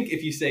 I think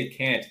if you say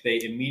Kant, they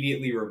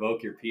immediately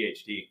revoke your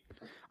PhD.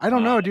 I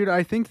don't know, dude.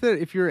 I think that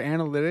if you're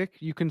analytic,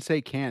 you can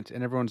say Kant,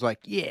 and everyone's like,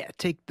 "Yeah,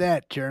 take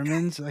that,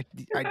 Germans, like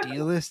the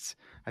idealists."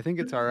 I think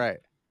it's all right.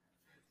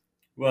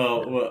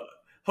 Well,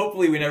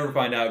 hopefully we never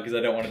find out, because I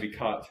don't want to be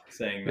caught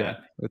saying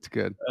that. Yeah, that's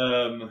good.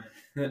 I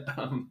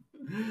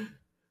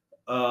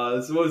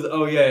was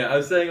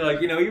saying,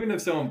 like, you know, even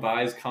if someone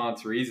buys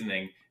Kant's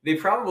reasoning, they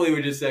probably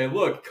would just say,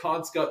 look,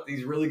 Kant's got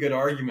these really good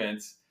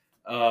arguments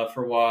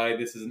for why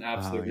this is an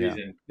absolute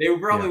reason. They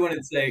probably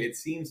wouldn't say, it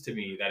seems to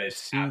me that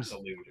it's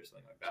absolute or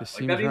something like that.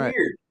 Like, that'd be right.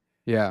 Weird.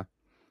 Yeah.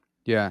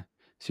 Yeah.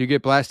 So you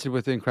get blasted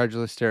with the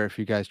incredulous stare if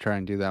you guys try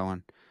and do that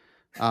one.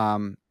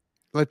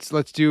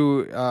 Let's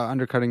do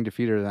undercutting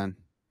defeater then.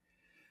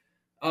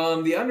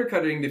 The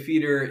undercutting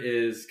defeater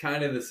is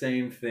kind of the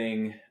same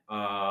thing.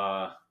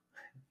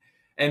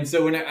 And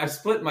so when I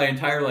split my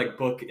entire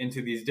book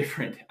into these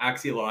different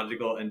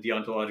axiological and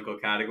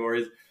deontological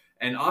categories,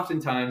 and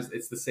oftentimes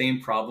it's the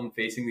same problem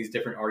facing these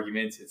different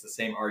arguments. It's the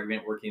same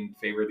argument working in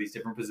favor of these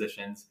different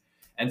positions.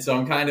 And so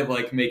I'm kind of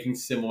like making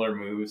similar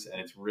moves,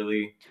 and it's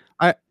really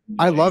I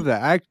love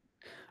that.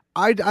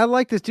 I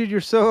like this, dude.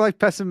 You're so like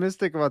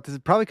pessimistic about this.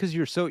 Probably because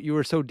you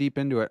were so deep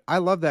into it. I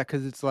love that,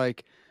 because it's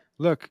like,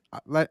 look,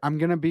 I'm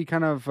gonna be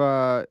kind of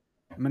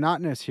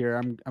monotonous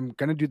here. I'm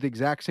gonna do the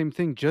exact same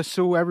thing just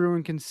so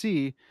everyone can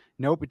see.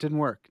 Nope, it didn't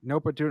work.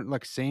 Nope, it didn't.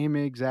 Like, same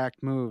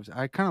exact moves.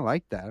 I kind of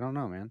like that. I don't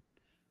know, man.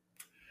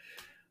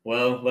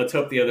 Well, let's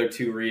hope the other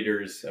two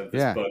readers of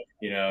this book,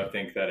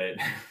 think that it.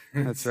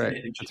 That's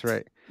right. That's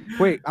right.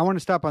 Wait, I want to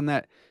stop on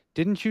that.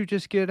 Didn't you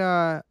just get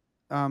Tell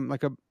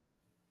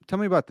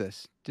me about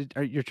this.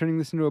 You're turning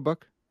this into a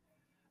book?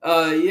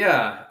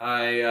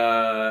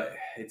 Yeah.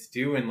 It's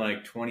due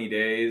in 20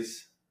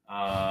 days.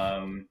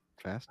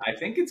 Fast. I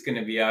think it's going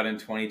to be out in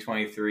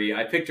 2023.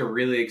 I picked a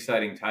really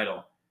exciting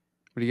title.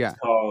 What do you got? It's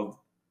called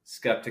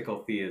Skeptical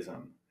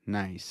Theism.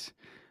 Nice.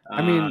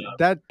 I mean,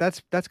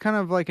 that's kind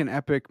of like an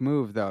epic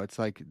move, though. It's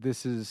like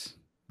this is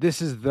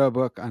the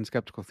book on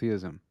skeptical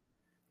theism.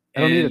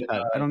 I don't need a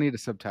title. I don't need a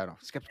subtitle.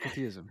 Skeptical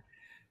Theism.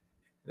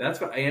 That's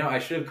what I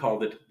should have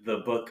called it the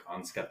book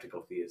on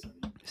skeptical theism.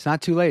 It's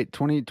not too late.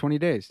 20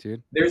 days,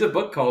 dude. There's a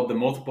book called the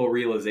Multiple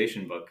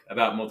Realization book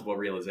about multiple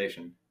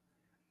realization.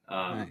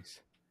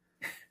 Nice.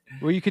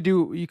 Well,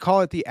 you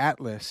call it the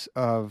Atlas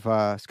of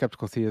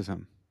skeptical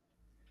theism.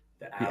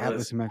 The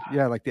Atlas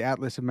like the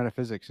Atlas of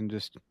metaphysics, and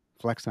just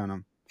flex on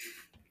them.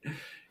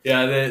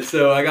 Yeah,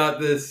 so I got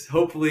this.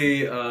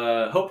 Hopefully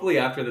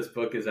after this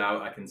book is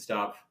out, I can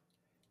stop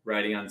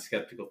writing on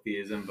skeptical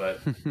theism. But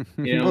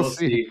we'll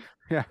see.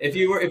 Yeah. If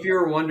you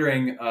were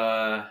wondering,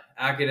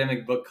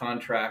 academic book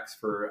contracts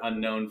for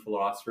unknown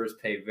philosophers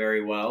pay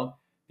very well.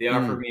 They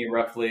offered me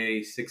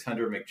roughly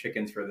 600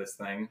 McChickens for this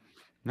thing.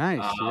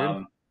 Nice,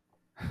 dude.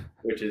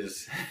 Which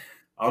is,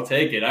 I'll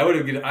take it. I would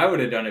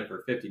have done it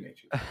for 50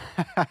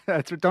 McChickens.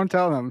 That's what. Don't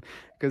tell them,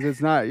 because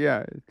it's not.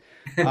 Yeah.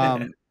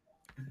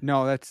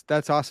 No,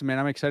 that's awesome, man.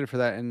 I'm excited for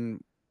that,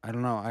 and I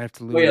don't know. I have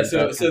to. Well, yeah.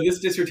 So this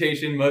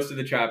dissertation, most of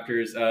the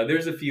chapters,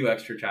 there's a few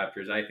extra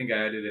chapters. I think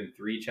I added in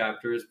 3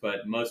 chapters,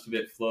 but most of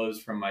it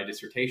flows from my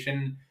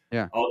dissertation.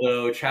 Yeah.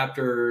 Although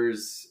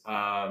chapters,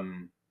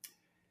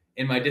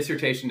 in my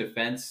dissertation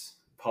defense,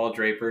 Paul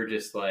Draper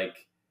just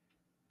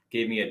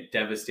gave me a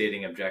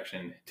devastating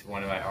objection to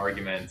one of my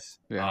arguments.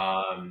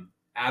 Yeah.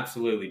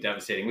 Absolutely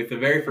devastating with the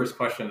very first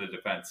question of the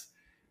defense.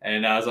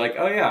 And I was like,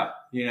 oh yeah,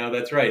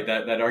 that's right.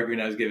 That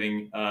argument I was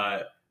giving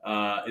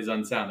is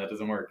unsound. That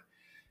doesn't work.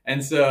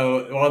 And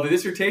so while the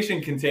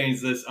dissertation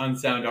contains this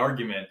unsound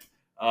argument,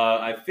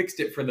 I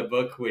fixed it for the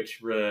book,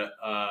 which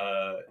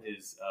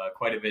is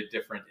quite a bit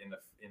different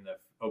in the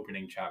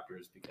opening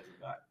chapters because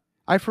of that.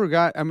 I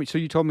forgot. I mean, so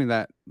you told me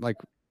that like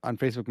on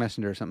Facebook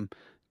Messenger or something.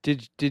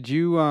 Did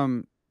you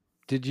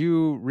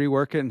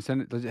rework it and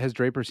send it? Has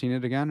Draper seen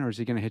it again, or is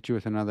he going to hit you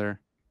with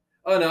another?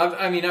 Oh no!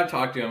 I've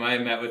talked to him. I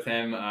met with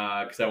him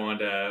because I wanted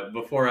to,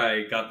 before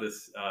I got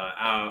this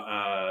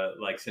out,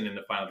 like send in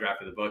the final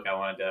draft of the book. I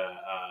wanted to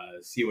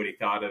see what he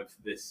thought of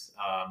this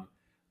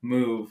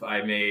move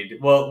I made.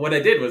 Well, what I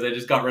did was I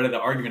just got rid of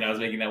the argument I was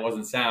making that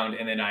wasn't sound,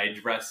 and then I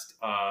addressed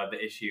the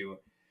issue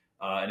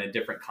in a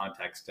different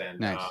context. And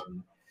Nice.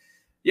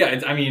 yeah,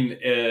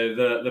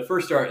 the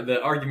first the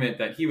argument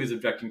that he was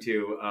objecting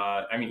to,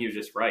 he was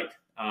just right.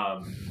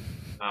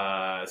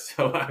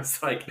 So I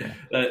was like,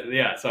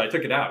 so I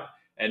took it out.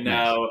 And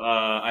now,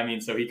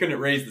 so he couldn't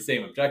raise the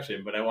same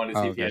objection, but I wanted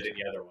to see if he had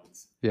any other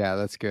ones. Yeah,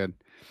 that's good.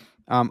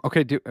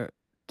 Okay,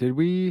 did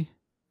we?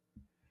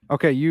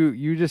 Okay,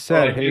 you just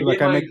said, hey,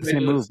 look, I make the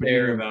same move.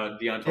 About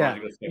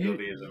deontological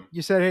speculatism.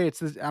 You said, hey,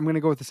 I'm going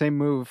to go with the same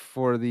move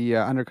for the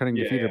undercutting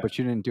defeater, but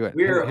you didn't do it.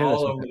 We're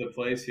all over the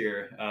place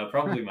here.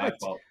 Probably my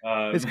fault.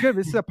 It's good.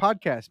 This is a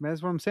podcast, man.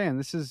 That's what I'm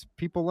saying.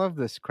 People love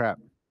this crap.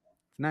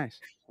 It's nice.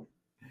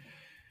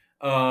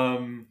 What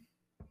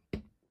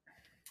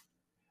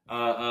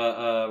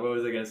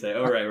was I going to say?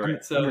 Oh,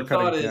 right. So the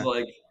thought is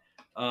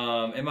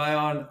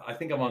I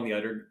think I'm on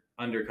the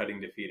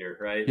undercutting defeater,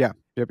 right? Yeah.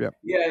 Yep.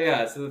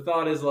 Yeah. So the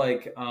thought is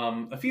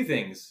a few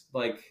things.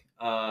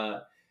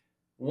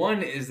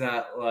 One is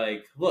that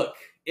look,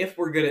 if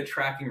we're good at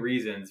tracking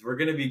reasons, we're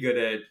going to be good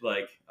at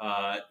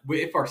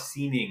if our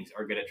seemings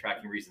are good at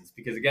tracking reasons.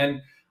 Because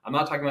again, I'm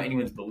not talking about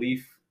anyone's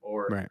belief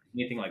or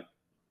anything like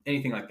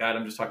that.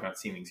 I'm just talking about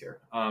seemings here.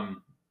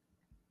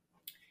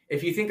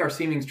 If you think our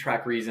seemings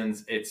track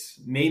reasons, it's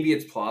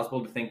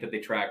plausible to think that they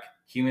track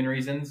human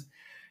reasons.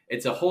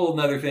 It's a whole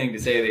nother thing to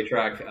say they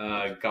track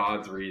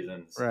God's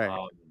reasons. Right.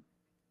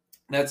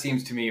 That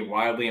seems to me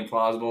wildly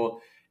implausible.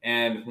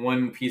 And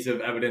one piece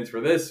of evidence for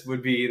this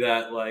would be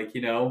that,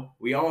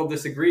 we all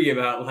disagree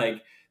about,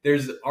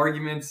 there's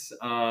arguments,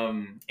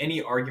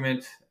 any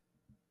argument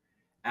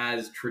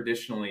as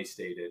traditionally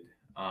stated,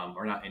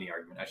 or not any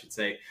argument, I should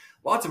say.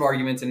 Lots of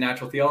arguments in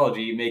natural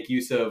theology make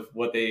use of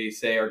what they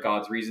say are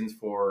God's reasons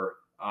for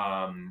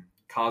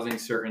causing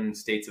certain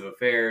states of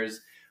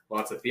affairs.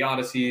 Lots of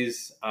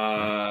theodicies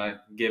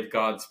give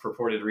God's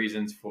purported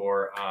reasons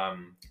for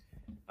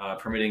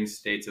permitting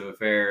states of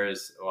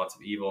affairs, lots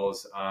of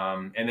evils.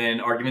 And then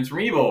arguments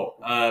from evil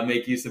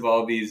make use of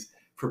all these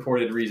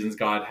purported reasons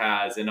God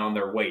has and on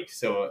their weight.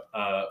 So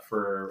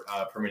for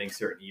permitting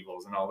certain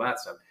evils and all that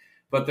stuff.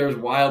 But there's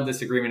wild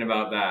disagreement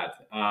about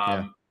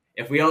that.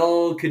 If we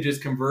all could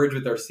just converge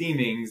with our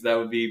seemings, that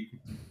would be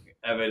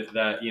evident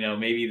that,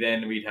 maybe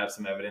then we'd have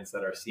some evidence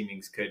that our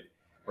seemings could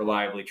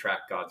reliably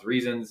track God's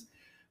reasons.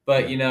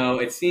 But,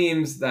 it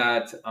seems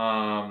that,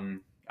 I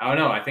don't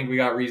know, I think we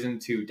got reason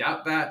to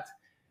doubt that.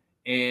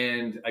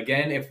 And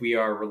again, if we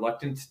are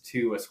reluctant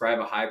to ascribe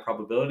a high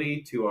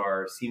probability to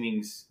our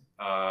seemings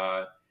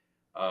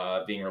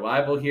being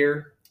reliable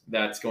here,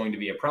 that's going to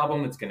be a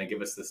problem. It's going to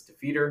give us this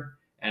defeater.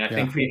 And I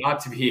think we ought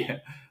to be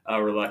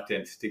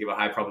reluctant to give a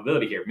high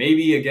probability here.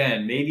 Maybe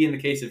in the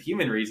case of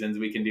human reasons,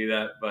 we can do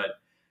that, but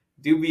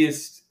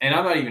dubious, and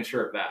I'm not even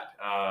sure of that.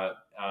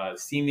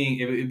 Seeming,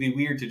 it would be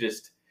weird to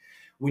just,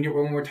 when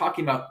we're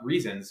talking about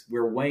reasons,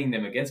 we're weighing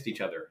them against each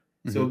other.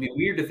 Mm-hmm. So it'd be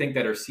weird to think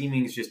that our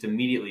seemings just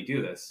immediately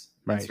do this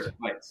in certain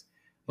lights.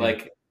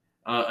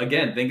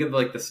 Again, think of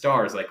the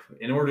stars.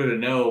 In order to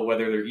know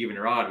whether they're even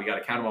or odd, we got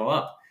to count them all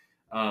up.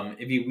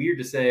 It'd be weird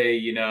to say,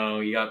 you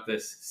got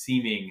this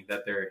seeming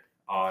that they're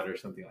odd or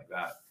something like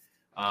that.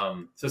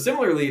 So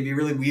similarly, it'd be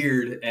really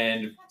weird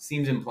and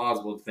seems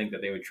implausible to think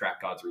that they would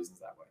track God's reasons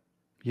that way.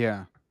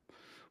 Yeah.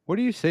 What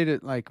do you say to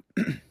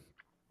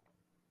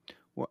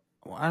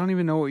I don't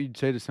even know what you'd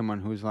say to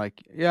someone who's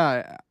like,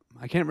 yeah,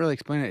 I can't really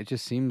explain it. It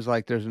just seems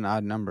like there's an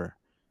odd number.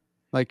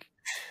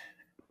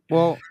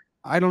 Well,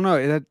 I don't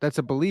know. That's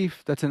a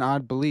belief. That's an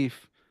odd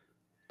belief.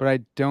 But I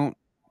don't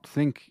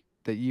think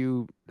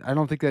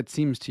that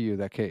seems to you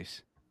that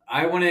case.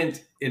 I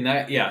wouldn't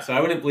so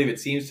I wouldn't believe it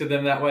seems to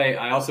them that way.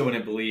 I also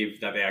wouldn't believe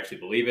that they actually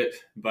believe it,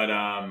 but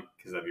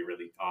because that'd be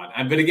really odd.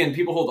 But again,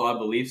 people hold odd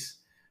beliefs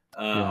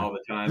all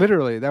the time.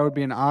 Literally, that would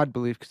be an odd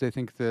belief because they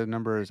think the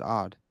number is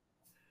odd.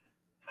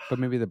 But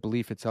maybe the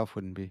belief itself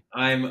wouldn't be.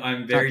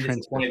 I'm very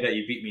disappointed that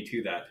you beat me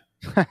to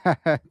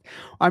that.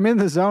 I'm in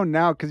the zone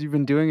now because you've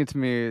been doing it to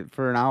me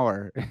for an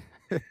hour.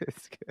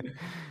 It's good.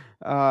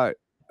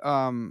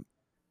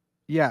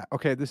 Yeah.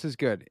 Okay. This is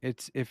good.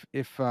 It's if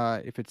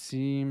it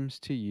seems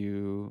to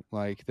you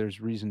like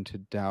there's reason to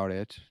doubt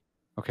it.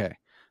 Okay.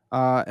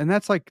 And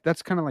that's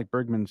kind of like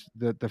Bergman's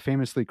the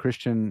famously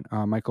Christian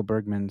Michael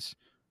Bergman's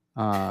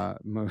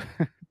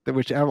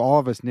which all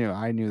of us knew.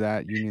 I knew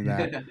that. You knew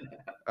that.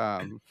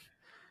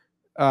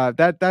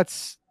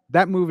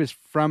 That move is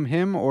from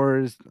him, or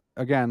is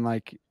again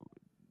like,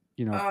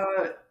 you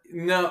know.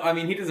 No, I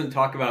mean he doesn't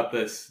talk about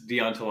this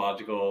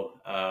deontological.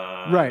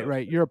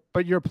 Right. You're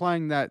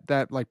applying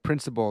that like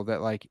principle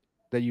that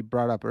you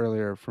brought up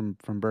earlier from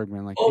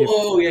Bergman. Like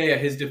Yeah.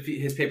 His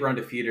paper on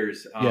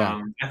defeaters.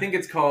 Yeah. I think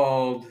it's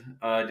called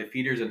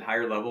defeaters and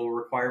higher level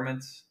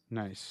requirements.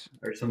 Nice.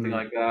 Or something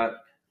like that.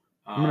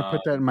 I'm gonna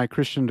put that in my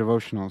Christian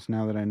devotionals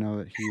now that I know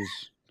that he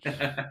is.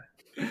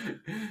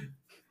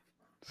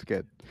 It's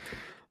good.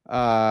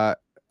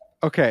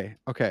 Okay.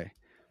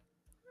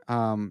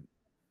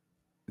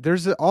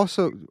 There's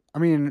also, I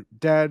mean,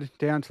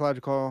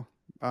 deontological,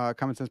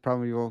 common sense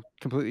problem evil,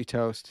 completely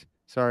toast.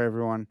 Sorry,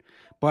 everyone.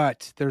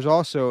 But there's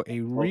also a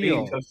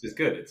being toast is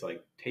good. It's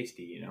like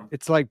tasty, you know.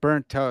 It's like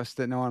burnt toast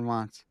that no one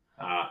wants.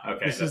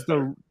 Okay. This is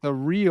the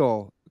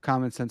real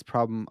common sense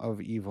problem of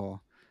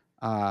evil,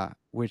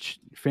 which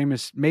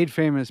made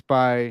famous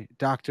by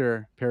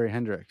Dr. Perry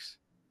Hendricks.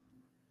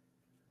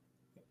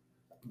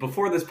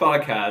 Before this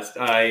podcast,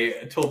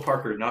 I told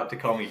Parker not to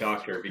call me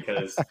doctor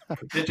because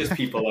prestigious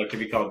people like to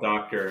be called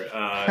doctor.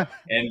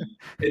 And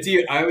it's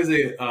I was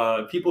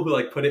people who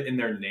like put it in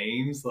their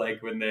names,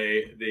 like when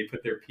they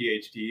put their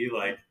PhD,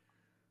 like,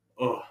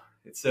 oh,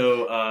 it's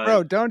so.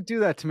 Bro, don't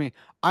do that to me.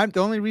 The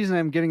only reason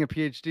I'm getting a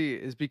PhD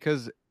is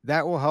because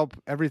that will help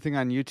everything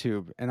on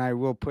YouTube, and I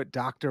will put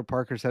Dr.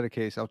 Parker's Head of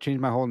Case. I'll change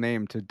my whole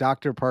name to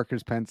Dr.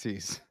 Parker's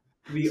Pensies.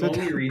 The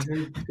only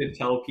reason to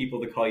tell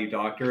people to call you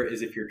doctor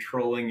is if you're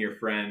trolling your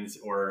friends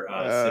or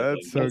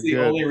siblings. That's the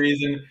only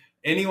reason.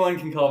 Anyone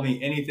can call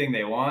me anything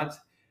they want,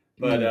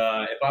 but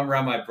if I'm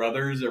around my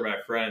brothers or my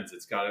friends,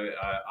 it's got to.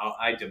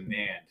 I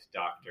demand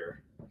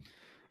doctor.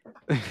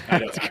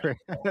 That's great.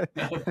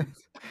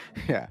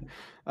 Yeah.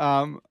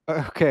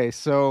 Okay,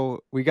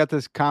 so we got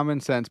this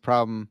common sense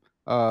problem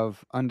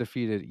of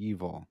undefeated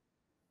evil.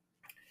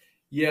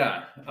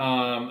 Yeah.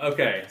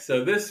 Okay.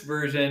 So this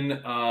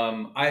version,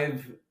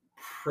 I've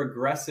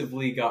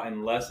progressively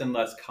gotten less and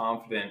less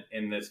confident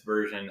in this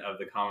version of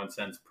the common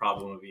sense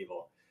problem of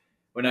evil.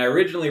 When I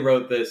originally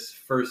wrote this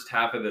first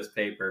half of this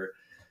paper,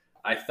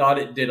 I thought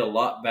it did a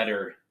lot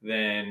better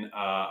than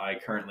I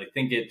currently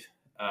think it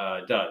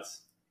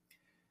does.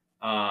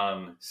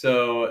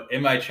 So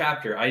in my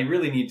chapter, I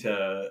really need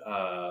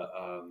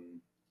to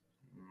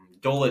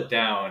dull it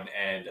down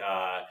and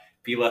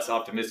be less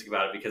optimistic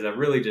about it because I've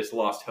really just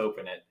lost hope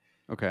in it.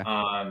 Okay.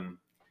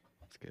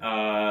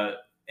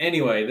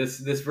 Anyway, this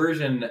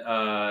version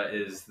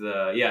is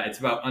it's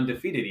about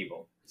undefeated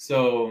evil.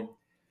 So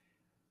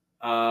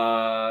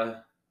one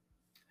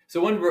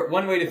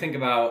way to think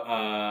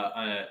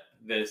about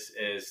this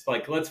is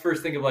like, let's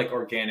first think of like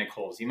organic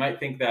wholes. You might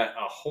think that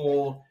a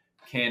whole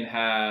can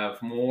have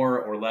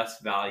more or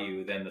less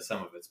value than the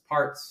sum of its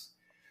parts.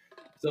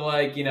 So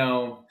like, you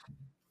know,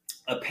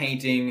 a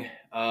painting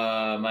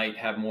might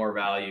have more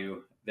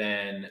value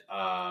than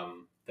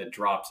the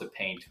drops of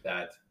paint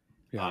that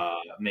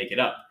make it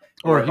up.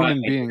 Or a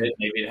human being.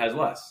 Maybe it has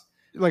less.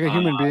 Like a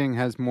human being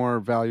has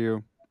more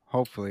value,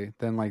 hopefully,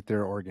 than like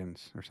their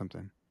organs or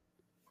something.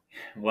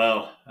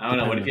 Well, I don't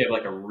know. What if you have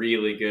like a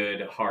really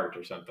good heart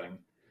or something?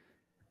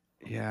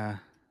 Yeah.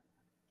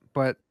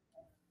 But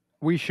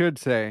we should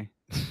say.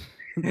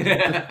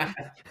 Yeah.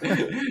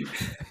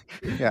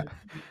 Right.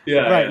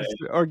 Yeah.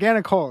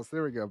 Organic wholes.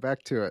 There we go.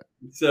 Back to it.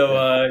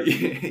 So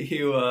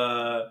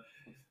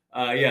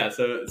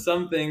so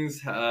some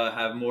things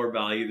have more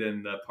value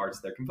than the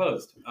parts they're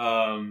composed.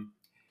 And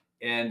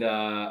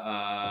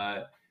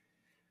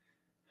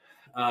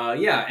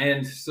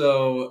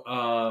so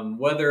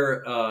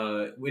whether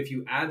if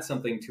you add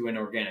something to an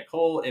organic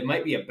whole, it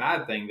might be a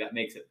bad thing that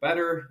makes it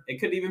better. It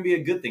could even be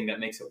a good thing that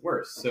makes it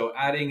worse. So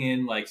adding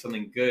in like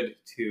something good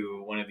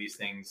to one of these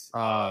things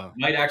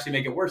might actually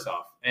make it worse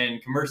off.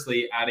 And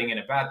conversely, adding in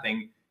a bad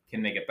thing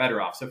can make it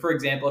better off. So for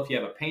example, if you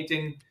have a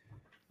painting,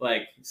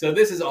 like, so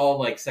this is all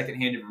like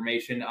secondhand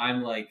information.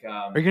 I'm like,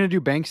 are you going to do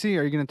Banksy?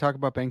 Are you going to talk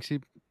about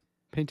Banksy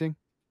painting?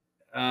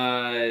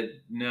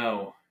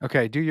 No.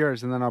 Okay, do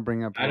yours and then I'll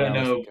bring up. I don't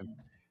know.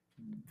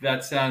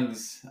 That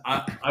sounds.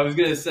 I was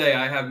gonna say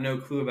I have no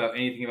clue about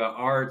anything about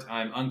art.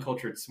 I'm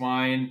uncultured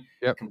swine.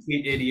 Yep.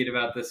 Complete idiot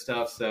about this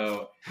stuff.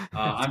 So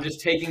I'm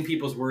just taking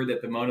people's word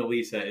that the Mona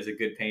Lisa is a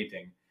good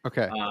painting.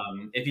 Okay.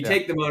 If you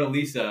take the Mona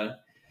Lisa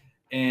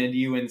and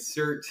you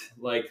insert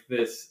like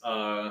this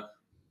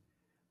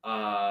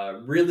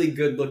really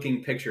good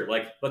looking picture,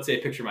 like let's say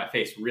a picture of my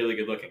face, really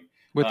good looking,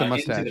 with the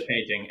mustache, into the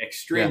painting,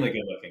 extremely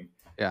good looking.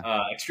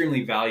 Yeah.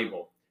 Extremely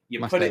valuable.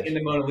 You put it in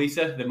the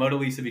Mona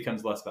Lisa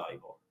becomes less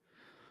valuable.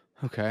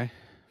 Okay.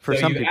 For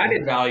some people,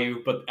 added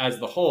value, but as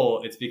the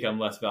whole, it's become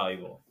less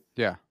valuable.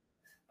 Yeah.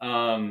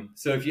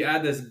 So if you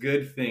add this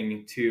good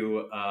thing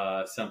to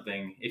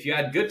something, if you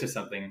add good to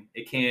something,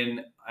 it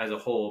can, as a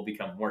whole,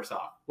 become worse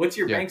off. What's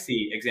your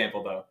Banksy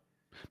example, though?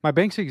 My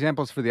Banksy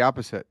example is for the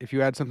opposite. If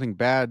you add something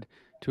bad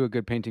to a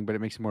good painting, but it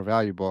makes it more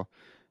valuable.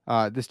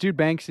 This dude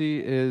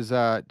Banksy is,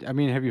 have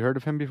you heard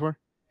of him before?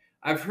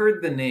 I've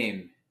heard the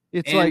name.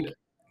 It's like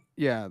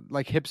Yeah,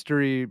 like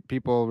hipstery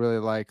people really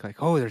like,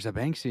 oh, there's a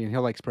Banksy, and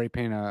he'll like spray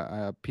paint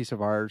a piece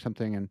of art or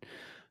something. And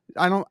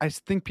I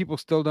think people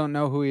still don't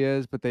know who he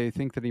is, but they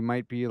think that he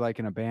might be like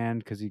in a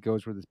band because he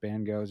goes where this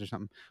band goes or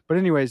something. But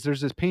anyways,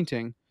 there's this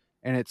painting,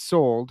 and it's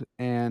sold,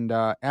 and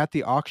at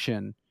the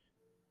auction,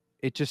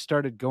 it just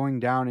started going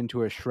down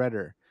into a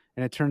shredder.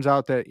 And it turns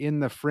out that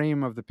in the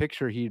frame of the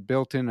picture, he'd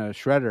built in a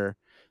shredder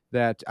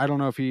that I don't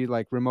know if he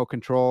like remote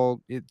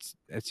control. It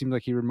seemed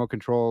like he remote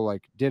control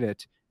like did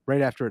it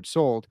right after it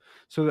sold.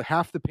 So that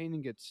half the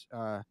painting gets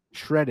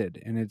shredded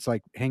and it's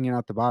like hanging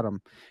out the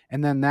bottom.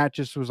 And then that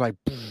just was like,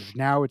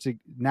 now it's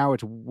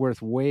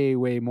worth way,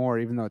 way more,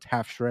 even though it's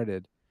half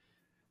shredded.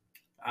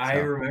 I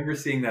So remember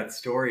seeing that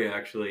story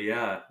actually.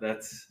 Yeah,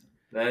 that's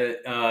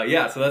that.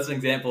 Yeah, so that's an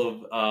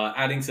example of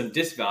adding some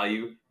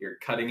disvalue. You're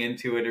cutting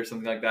into it or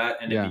something like that,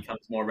 and it yeah,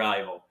 becomes more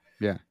valuable.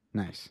 yeah,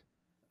 nice.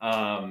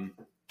 Um,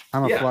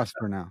 I'm a yeah.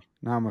 philosopher now.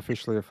 Now I'm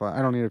officially a philosopher.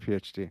 I don't need a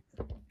PhD.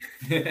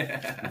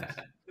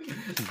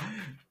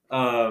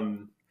 Nice.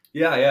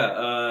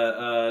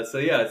 So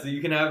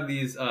you can have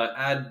these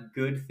add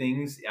good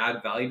things,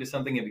 add value to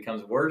something, it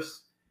becomes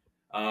worse.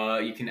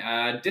 You can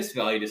add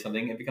disvalue to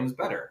something, it becomes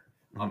better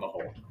on the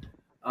whole.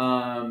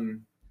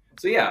 And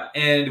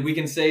we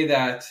can say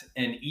that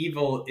an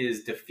evil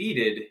is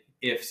defeated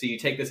if, so you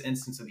take this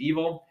instance of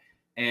evil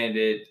and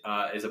it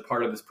is a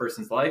part of this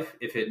person's life,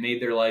 if it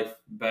made their life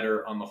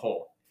better on the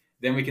whole.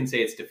 Then we can say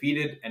it's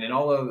defeated, and in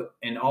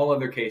all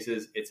other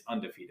cases, it's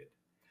undefeated.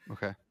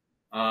 Okay.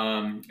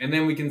 And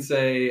then we can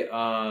say,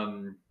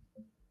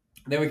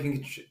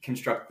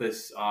 construct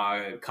this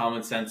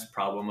common sense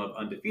problem of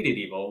undefeated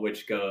evil,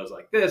 which goes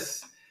like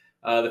this.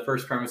 The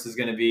first premise is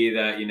going to be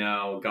that,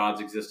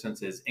 God's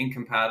existence is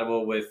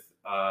incompatible with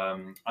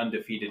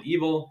undefeated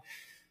evil.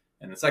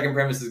 And the second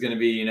premise is going to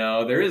be,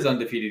 there is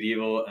undefeated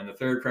evil. And the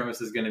third premise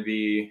is going to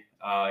be,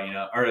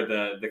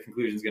 the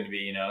conclusion is going to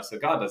be, so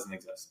God doesn't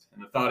exist.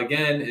 And the thought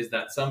again is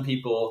that some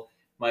people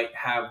might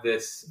have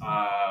this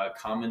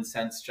common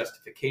sense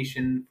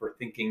justification for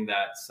thinking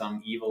that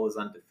some evil is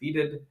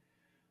undefeated.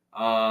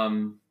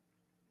 And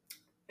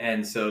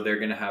so they're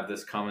going to have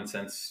this common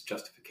sense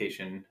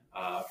justification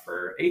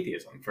for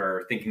atheism,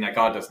 for thinking that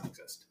God doesn't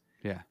exist.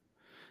 Yeah.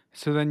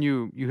 So then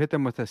you hit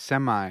them with a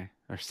semi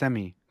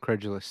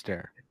credulous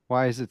stare.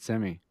 Why is it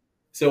semi?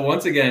 So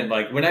once again,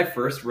 like when I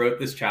first wrote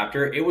this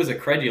chapter, it was a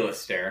credulous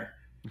stare.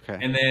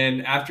 Okay. And then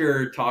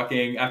after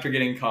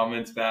getting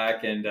comments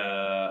back and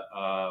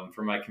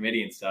from my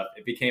committee and stuff,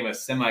 it became a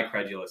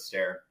semi-credulous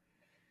stare.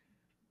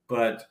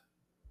 But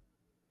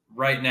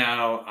right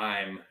now,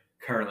 I'm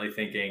currently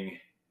thinking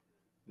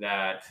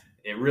that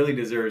it really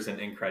deserves an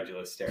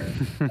incredulous stare.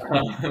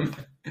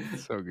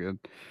 So good.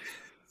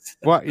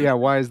 What? Yeah.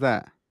 Why is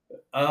that?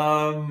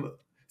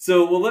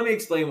 Let me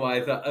explain why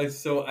I thought.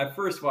 So at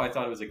first, why I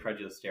thought it was a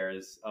credulous stare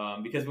is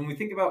because when we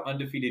think about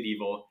undefeated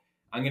evil,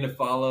 I'm going to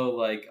follow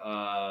like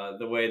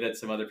the way that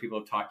some other people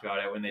have talked about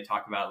it when they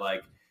talk about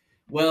like,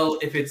 well,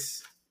 if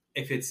it's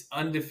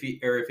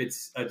undefeated or if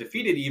it's a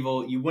defeated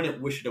evil, you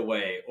wouldn't wish it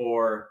away,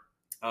 or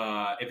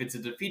if it's a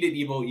defeated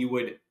evil, you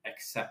would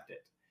accept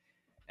it.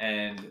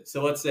 And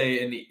so let's say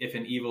if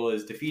an evil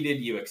is defeated,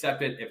 you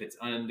accept it. If it's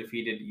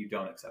undefeated, you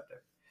don't accept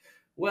it.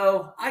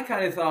 Well, I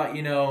kind of thought,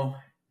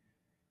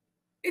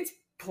 it's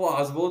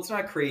plausible. It's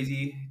not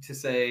crazy to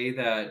say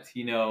that,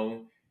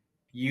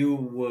 you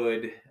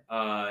would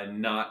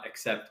not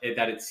accept it,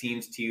 that it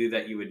seems to you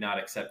that you would not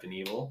accept an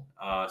evil,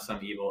 some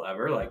evil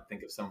ever. Like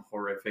think of some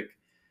horrific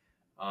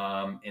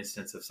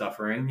instance of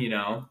suffering,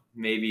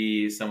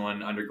 maybe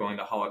someone undergoing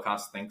the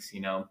Holocaust thinks,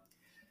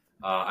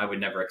 I would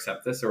never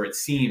accept this, or it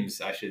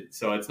seems I should.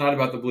 So it's not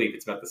about the belief,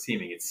 it's about the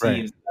seeming. It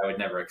seems I would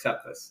never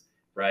accept this,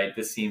 right?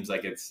 This seems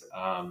like it's,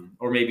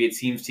 or maybe it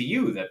seems to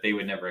you that they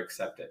would never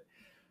accept it.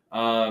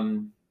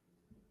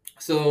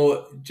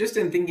 So just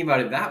in thinking about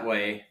it that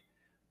way,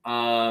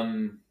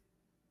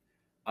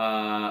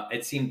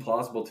 it seemed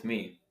plausible to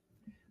me.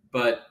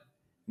 But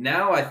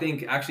now I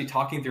think, actually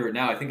talking through it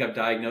now, I think I've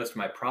diagnosed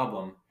my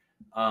problem,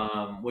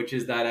 which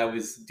is that I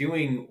was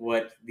doing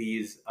what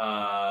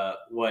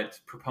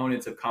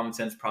proponents of common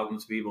sense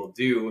problems of evil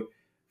do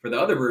for the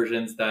other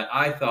versions that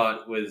I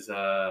thought was,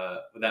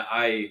 that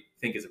I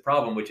think is a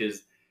problem, which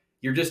is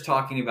you're just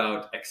talking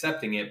about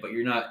accepting it, but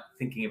you're not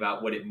thinking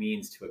about what it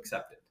means to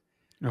accept it.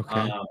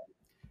 Okay.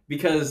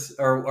 Because,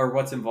 or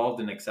what's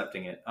involved in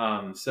accepting it.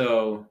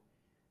 So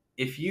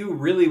if you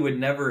really would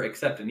never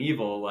accept an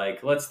evil,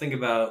 like let's think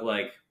about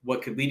like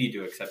what could lead you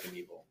to accept an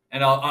evil.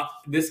 And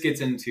this gets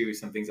into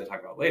some things I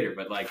talk about later,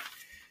 but like,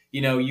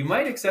 you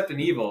might accept an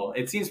evil.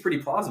 It seems pretty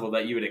plausible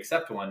that you would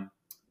accept one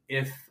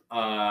if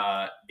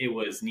it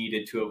was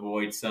needed to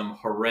avoid some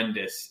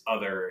horrendous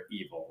other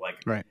evil,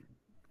 like right.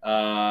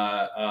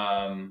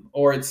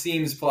 Or it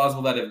seems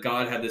plausible that if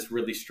God had this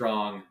really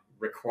strong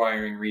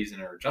requiring reason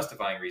or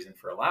justifying reason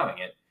for allowing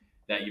it,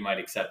 that you might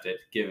accept it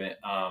given.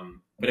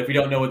 But if we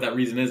don't know what that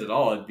reason is at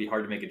all, it'd be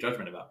hard to make a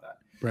judgment about that.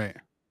 Right.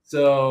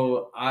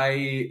 So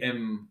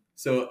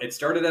so it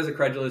started as a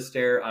credulous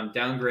stare. I'm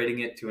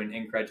downgrading it to an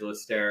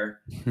incredulous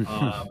stare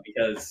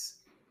because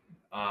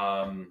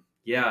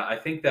Yeah, I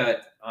think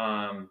that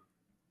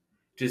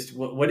just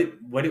what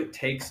it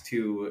takes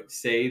to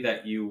say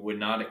that you would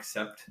not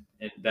accept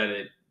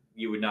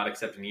you would not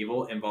accept an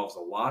evil involves a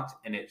lot,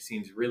 and it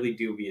seems really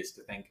dubious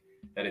to think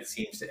that it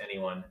seems to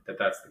anyone that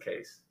that's the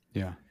case.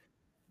 Yeah.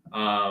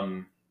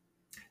 Um,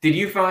 did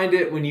you find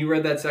it when you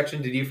read that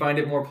section? Did you find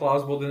it more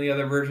plausible than the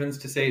other versions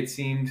to say it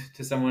seemed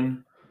to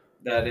someone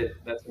that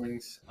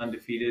something's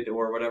undefeated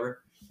or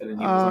whatever, that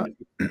an evil's Uh,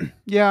 undefeated?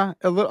 yeah,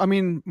 a little. I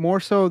mean, more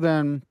so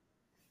than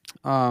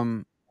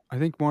I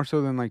think more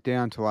so than like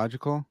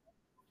deontological.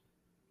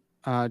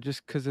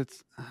 Just because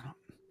it's, I don't,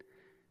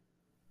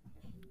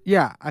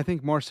 yeah, I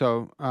think more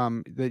so.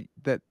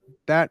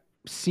 That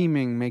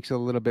seeming makes a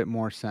little bit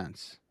more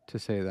sense to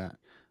say that.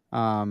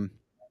 Um,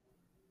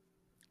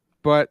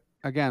 but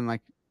again,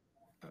 like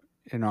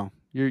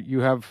you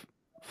have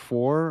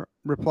 4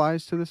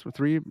 replies to this,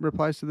 3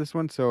 replies to this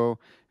one, so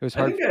it was I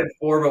hard. think I had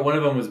four, but one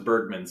of them was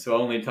Bergman, so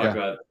I'll only talk Yeah,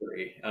 about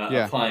three.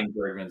 yeah, Applying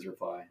Bergman's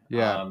reply.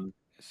 yeah.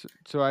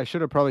 So I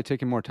should have probably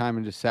taken more time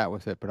and just sat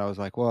with it, but I was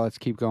like, well, let's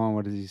keep going.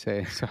 What does he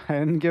say? So I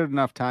didn't give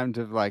enough time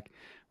to like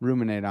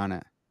ruminate on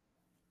it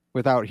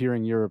without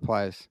hearing your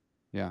replies.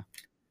 Yeah,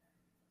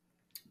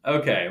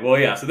 Okay, well,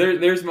 yeah. So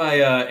there's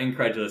my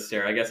incredulous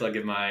stare. I guess I'll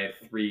give my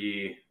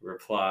 3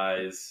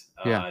 replies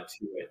yeah,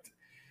 to it.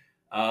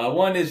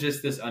 One is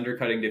just this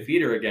undercutting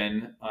defeater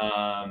again.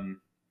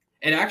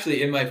 And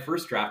actually, in my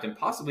first draft, and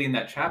possibly in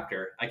that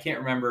chapter, I can't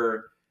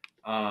remember,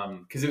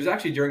 because it was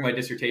actually during my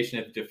dissertation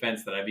of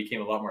defense that I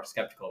became a lot more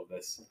skeptical of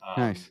this.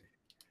 nice.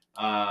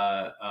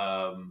 Uh,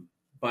 um,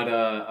 but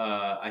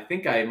I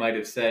think I might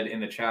have said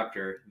in the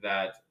chapter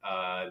that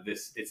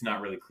it's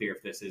not really clear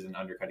if this is an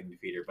undercutting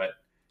defeater, but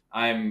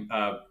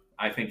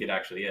I think it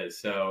actually is.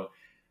 So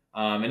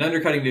an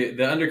undercutting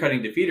the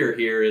undercutting defeater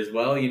here is,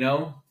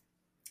 well,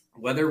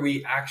 whether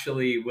we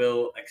actually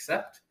will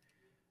accept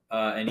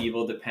an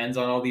evil depends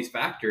on all these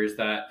factors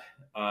that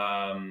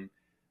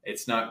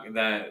it's not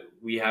that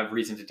we have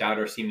reason to doubt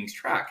our seeming's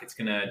track. It's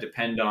going to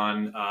depend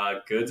on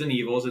goods and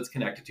evils it's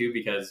connected to,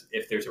 because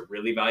if there's a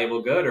really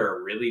valuable good or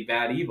a really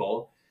bad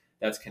evil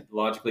that's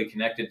logically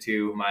connected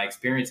to my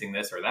experiencing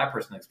this or that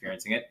person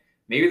experiencing it,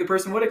 maybe the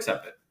person would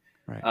accept it.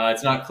 Right.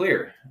 It's not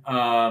clear.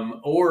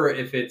 Or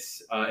if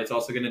it's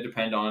also going to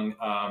depend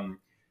on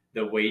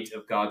the weight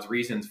of God's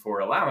reasons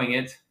for allowing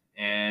it.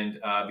 And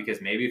because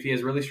maybe if he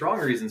has really strong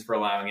reasons for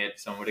allowing it,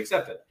 someone would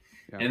accept it.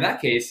 Yeah. And in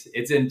that case,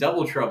 it's in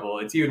double trouble.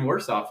 It's even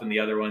worse off than the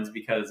other ones,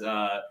 because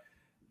the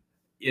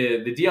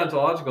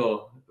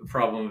deontological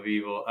problem of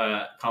evil,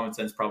 common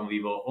sense problem of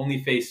evil,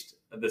 only faced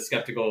the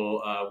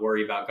skeptical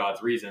worry about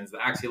God's reasons. The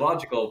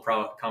axiological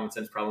common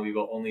sense problem of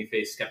evil only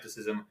faced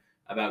skepticism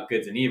about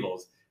goods and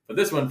evils. But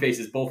this one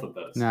faces both of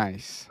those.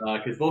 Nice.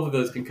 Because both of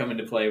those can come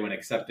into play when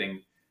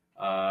accepting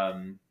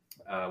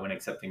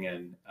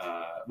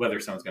whether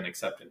someone's going to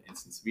accept an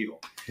instance of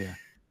evil. Yeah.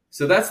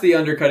 So that's the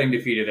undercutting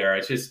defeater there.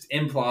 It's just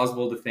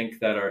implausible to think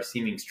that our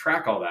seemings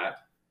track all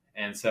that.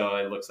 And so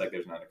it looks like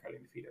there's an undercutting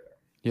defeater there.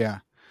 Yeah.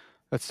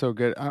 That's so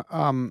good. I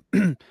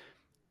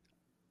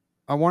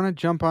want to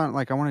jump to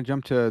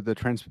the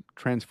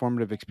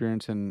transformative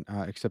experience and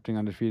accepting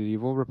undefeated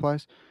evil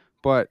replies,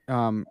 but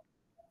I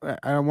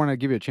want to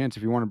give you a chance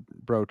if you want to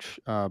broach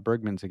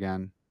Bergman's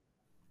again.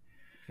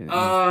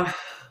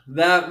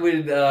 That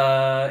would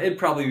it'd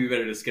probably be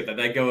better to skip it.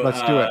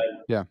 Let's do it.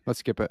 Yeah, let's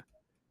skip it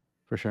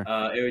for sure.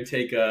 It would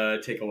take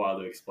a while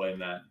to explain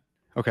that.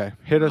 Okay,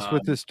 hit us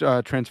with this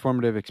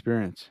transformative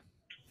experience.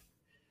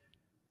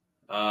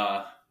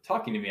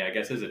 Talking to me, I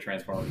guess, is a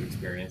transformative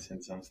experience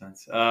in some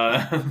sense.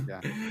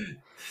 Yeah.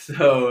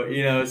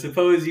 So,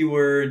 suppose you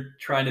were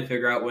trying to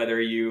figure out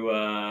whether you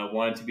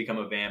wanted to become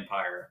a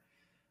vampire.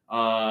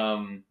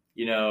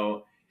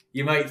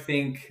 You might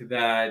think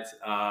that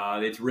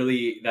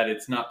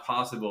it's not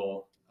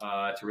possible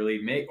to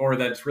really make, or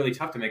that it's really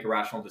tough to make a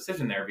rational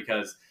decision there,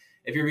 because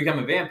if you become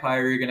a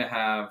vampire, you're going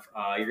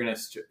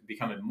to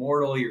become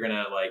immortal. You're going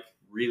to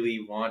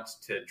really want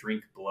to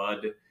drink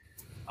blood.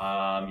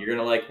 You're going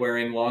to like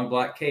wearing long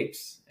black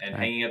capes and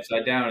hanging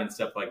upside down and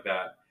stuff like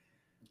that.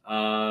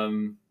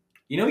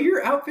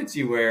 Your outfits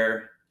you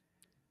wear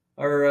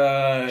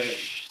are...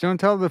 Shh, don't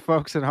tell the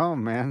folks at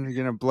home, man. You're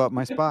going to blow up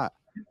my spot.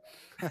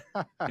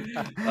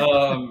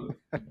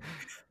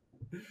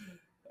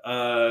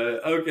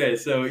 Okay,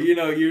 so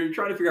you're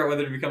trying to figure out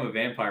whether to become a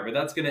vampire, but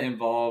that's going to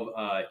involve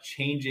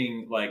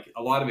changing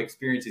a lot of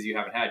experiences you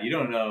haven't had. You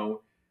don't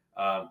know,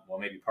 well,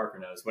 maybe Parker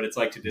knows what it's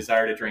like to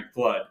desire to drink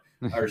blood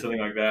or something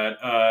like that.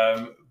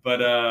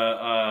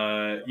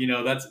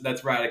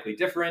 That's radically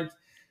different.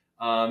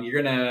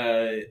 You're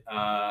gonna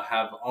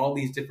have all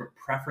these different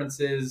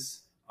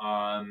preferences.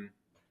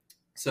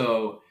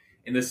 So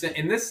in this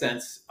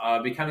sense,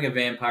 becoming a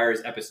vampire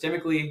is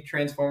epistemically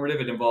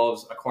transformative. It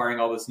involves acquiring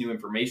all this new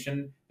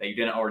information that you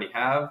didn't already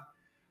have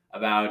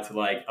about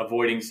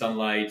avoiding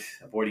sunlight,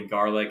 avoiding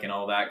garlic, and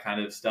all that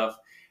kind of stuff.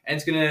 And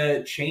it's going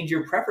to change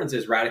your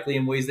preferences radically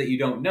in ways that you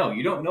don't know.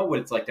 You don't know what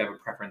it's like to have a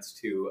preference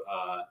to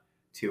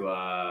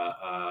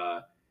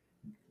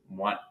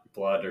want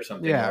blood or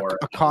something. Yeah, or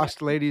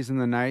accost ladies in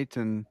the night,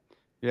 and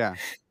yeah.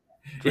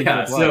 drink their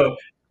Yeah. blood. So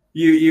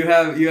you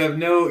have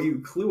no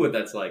clue what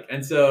that's like,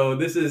 and so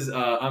this is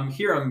I'm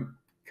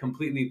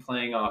completely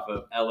playing off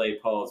of L.A.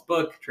 Paul's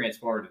book,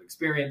 Transformative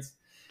Experience,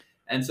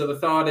 and so the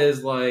thought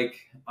is like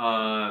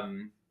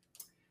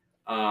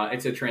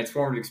it's a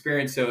transformative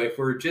experience. So if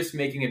we're just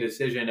making a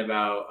decision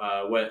about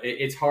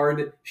it's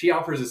hard. She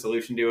offers a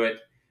solution to it,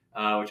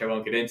 which I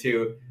won't get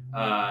into.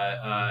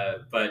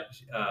 But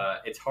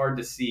it's hard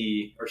to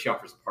see, or she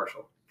offers a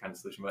partial kind of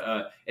solution.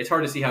 But it's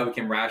hard to see how we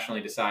can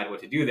rationally decide what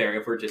to do there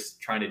if we're just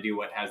trying to do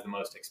what has the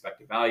most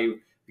expected value,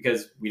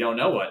 because we don't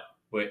know what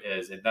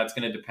is. That's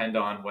going to depend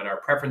on what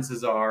our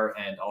preferences are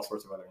and all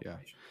sorts of other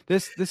information.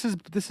 This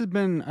has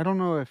been, I don't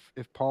know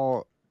if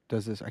Paul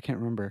does this, I can't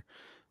remember.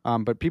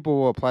 But people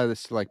will apply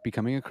this to like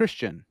becoming a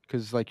Christian,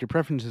 because like your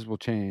preferences will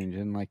change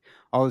and like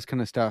all this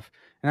kind of stuff.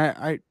 And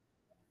I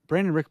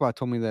Brandon Rickbot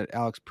told me that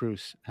Alex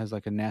Proust has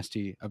like a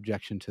nasty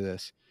objection to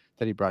this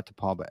that he brought to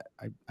Paul, but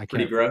I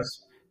Pretty can't.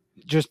 gross.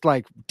 Just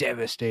like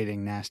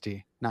devastating,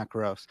 nasty, not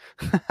gross.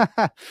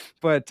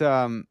 But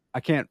I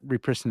can't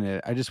represent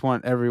it. I just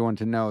want everyone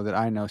to know that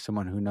I know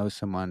someone who knows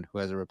someone who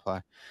has a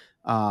reply.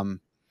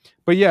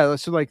 But yeah,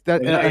 so like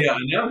that. Well, yeah,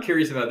 now I'm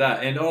curious about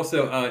that. And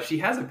also, she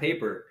has a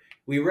paper.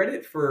 We read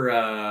it for.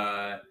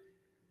 I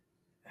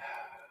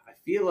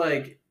feel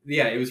like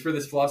it was for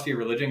this philosophy of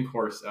religion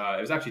course.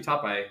 It was actually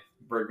taught by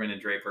Bergman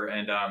and Draper,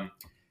 and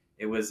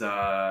it was.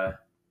 I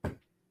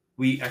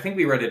think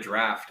we read a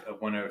draft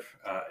of one of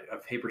a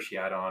paper she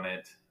had on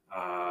it.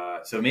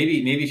 So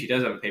maybe she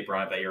does have a paper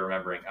on it that you're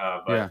remembering.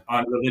 But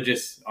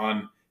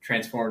on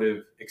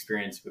transformative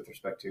experience with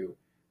respect to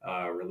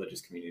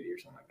religious community or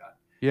something like that.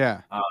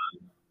 Yeah.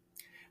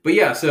 But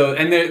yeah, so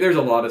and there's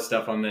a lot of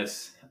stuff on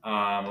this,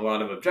 a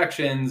lot of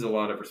objections, a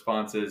lot of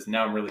responses.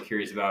 Now I'm really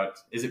curious about,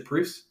 is it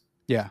Proust?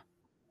 Yeah.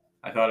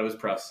 I thought it was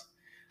Proust.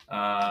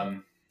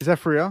 Is that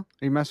for real? Are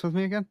you messing with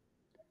me again?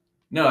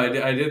 No, I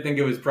did think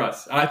it was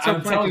Proust.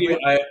 I'm telling you,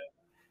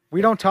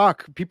 we don't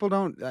talk. People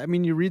don't. I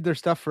mean, you read their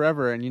stuff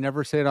forever and you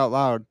never say it out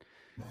loud.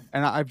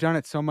 And I've done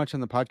it so much on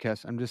the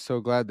podcast. I'm just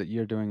so glad that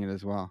you're doing it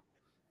as well.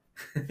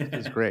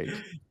 It's great.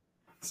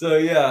 So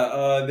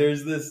yeah,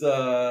 there's this.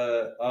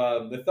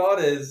 The thought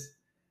is,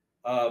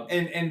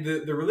 and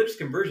the religious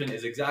conversion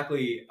is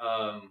exactly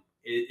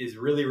is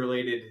really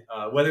related.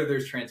 Whether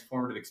there's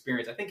transformative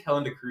experience, I think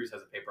Helen de Cruz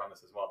has a paper on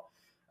this as well,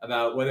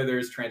 about whether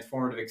there's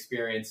transformative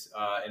experience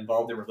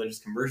involved in religious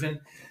conversion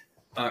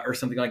or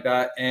something like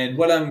that. And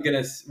what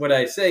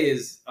I say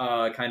is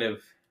kind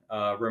of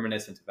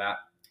reminiscent of that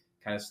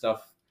kind of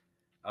stuff,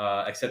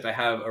 except I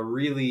have a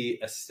really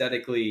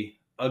aesthetically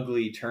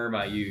ugly term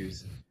I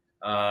use.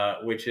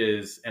 Which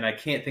is, and I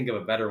can't think of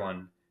a better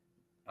one,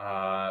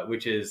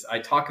 which is, I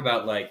talk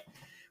about like,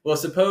 well,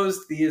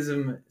 suppose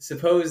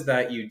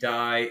that you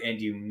die and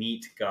you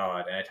meet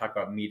God, and I talk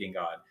about meeting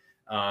God,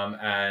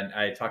 and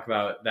I talk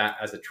about that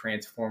as a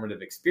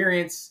transformative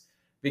experience,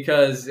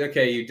 because,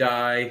 okay, you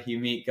die, you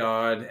meet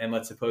God, and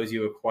let's suppose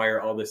you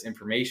acquire all this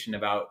information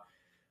about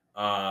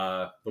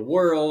the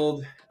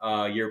world,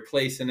 your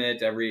place in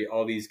it,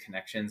 all these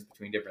connections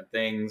between different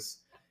things,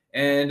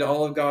 and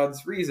all of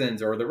God's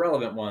reasons, or the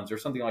relevant ones, or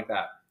something like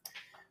that.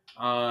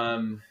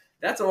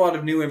 That's a lot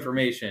of new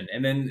information.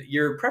 And then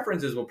your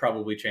preferences will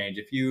probably change.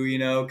 If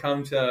you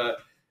come to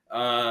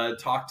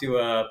talk to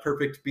a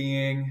perfect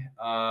being,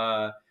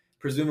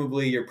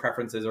 presumably your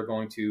preferences are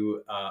going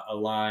to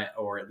align,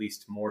 or at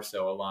least more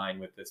so align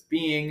with this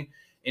being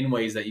in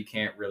ways that you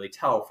can't really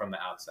tell from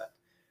the outset.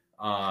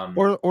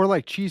 Or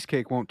like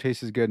cheesecake won't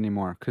taste as good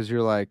anymore, because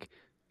you're like,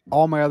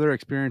 all my other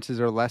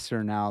experiences are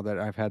lesser now that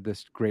I've had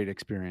this great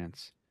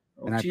experience.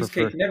 And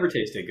cheesecake never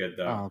tasted good,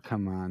 though. Oh,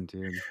 come on,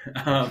 dude.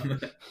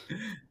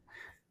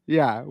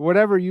 Yeah,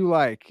 whatever you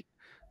like.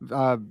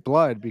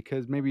 Blood,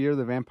 because maybe you're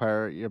the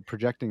vampire you're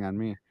projecting on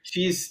me.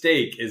 Cheese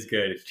steak is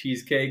good.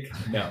 Cheesecake,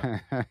 no.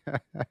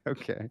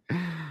 Okay.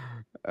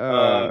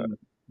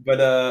 But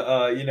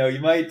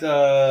you might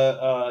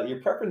your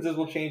preferences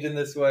will change in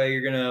this way.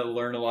 You're gonna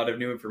learn a lot of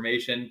new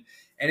information,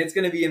 and it's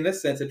gonna be, in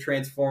this sense, a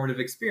transformative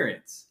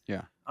experience.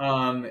 Yeah.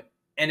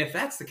 And if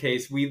that's the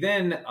case, we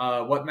then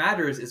what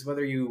matters is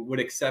whether you would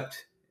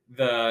accept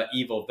the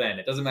evil. Then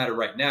it doesn't matter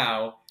right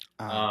now.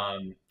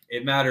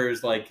 It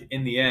matters like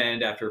in the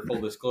end, after full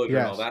disclosure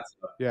and all that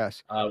stuff.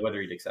 Yes.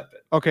 Whether you'd accept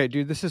it. Okay,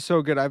 dude, this is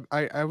so good.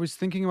 I was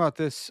thinking about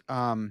this.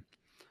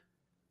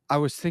 I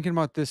was thinking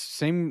about this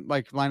same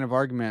like line of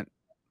argument.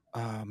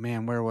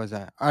 Man, where was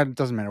that? It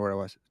doesn't matter where it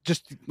was.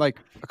 Just like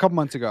a couple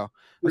months ago. I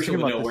was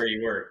thinking about where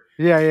you were.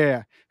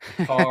 Yeah.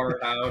 Car,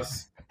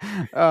 house.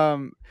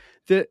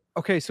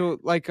 Okay, so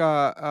like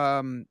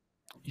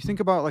you think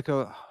about like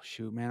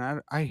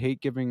I hate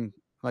giving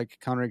like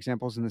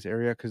counterexamples in this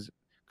area because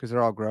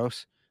they're all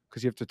gross,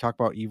 because you have to talk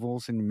about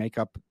evils and make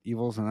up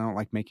evils, and I don't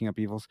like making up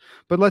evils.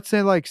 But let's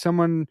say like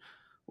someone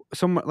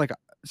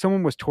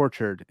was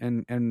tortured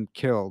and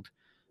killed,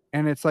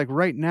 and it's like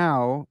right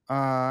now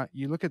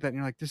you look at that and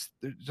you're like, this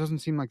doesn't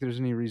seem like there's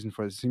any reason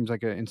for this. It seems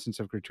like an instance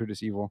of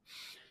gratuitous evil.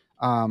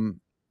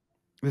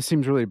 This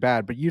seems really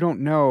bad, but you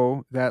don't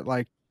know that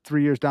like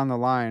 3 years down the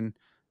line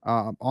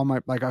all my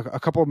like a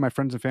couple of my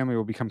friends and family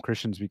will become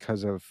Christians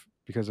because of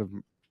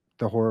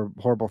the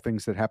horrible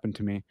things that happened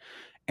to me.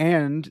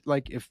 And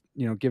like, if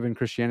given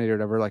Christianity or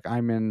whatever, like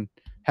I'm in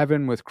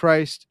heaven with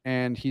Christ,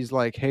 and he's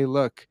like, hey,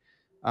 look,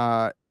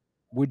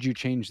 would you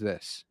change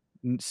this?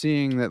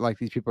 Seeing that like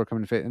these people are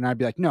coming to faith, and I'd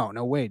be like, no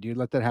way, dude,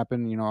 let that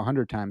happen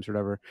 100 times or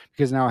whatever,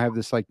 because now I have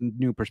this like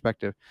new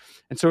perspective.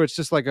 And so it's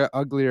just like a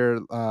uglier,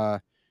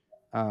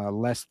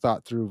 less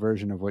thought through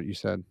version of what you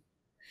said.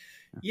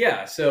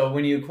 Yeah. So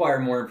when you acquire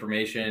more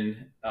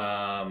information,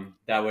 that's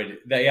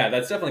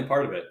definitely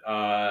part of it.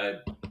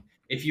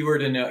 If you were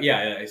to know,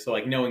 so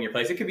like knowing your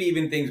place, it could be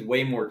even things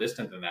way more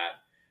distant than that.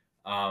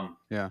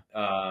 Yeah.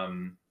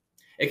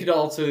 It could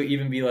also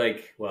even be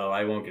like, well,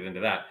 I won't get into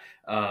that.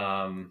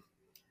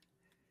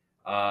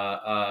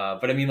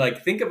 But I mean,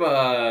 like, think of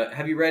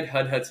have you read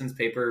Hud Hudson's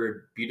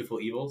paper, Beautiful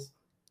Evils?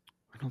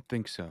 I don't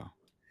think so.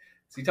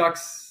 So he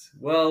talks,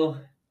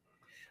 well,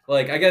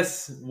 like, I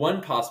guess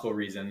one possible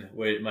reason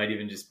might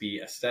even just be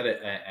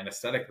an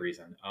aesthetic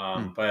reason.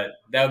 But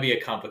that would be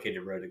a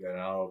complicated road to go, and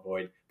I'll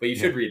avoid. But you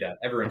should read that.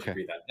 Everyone should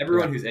read that.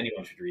 Everyone who's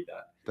anyone should read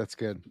that. That's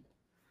good.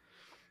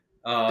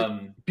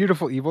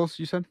 Beautiful Evils,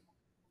 you said?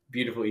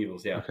 Beautiful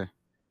Evils, yeah. Okay.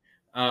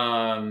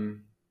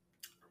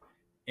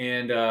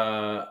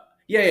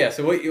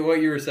 So what you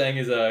were saying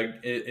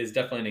is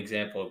definitely an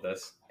example of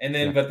this. And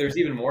then, but there's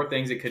even more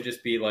things. It could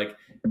just be like,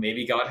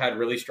 maybe God had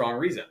really strong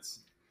reasons.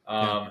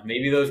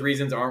 Maybe those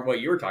reasons aren't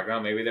what you were talking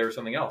about. Maybe there was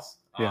something else.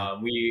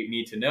 We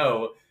need to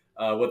know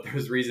what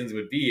those reasons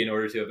would be in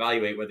order to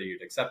evaluate whether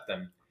you'd accept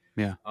them.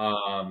 But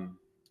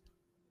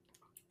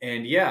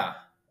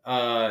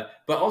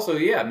also,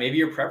 maybe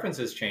your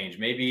preferences change.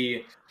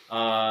 Maybe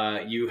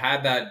you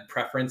had that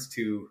preference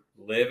to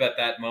live at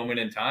that moment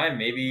in time.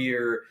 Maybe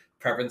your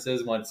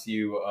preferences, once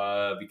you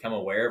become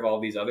aware of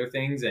all these other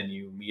things and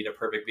you meet a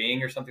perfect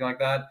being or something like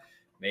that,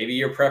 maybe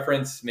your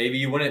preference, maybe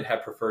you wouldn't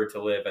have preferred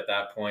to live at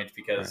that point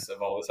because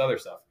of all this other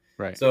stuff.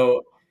 Right.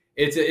 So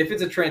if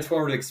it's a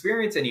transformative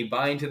experience and you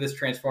buy into this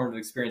transformative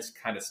experience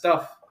kind of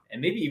stuff,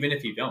 and maybe even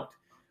if you don't,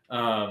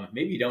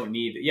 maybe you don't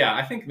need,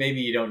 I think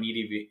maybe you don't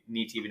need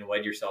to even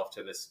wed yourself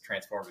to this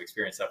transformative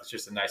experience stuff. It's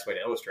just a nice way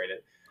to illustrate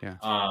it.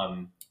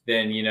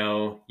 Then,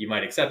 you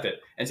might accept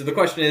it. And so the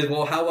question is,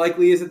 well, how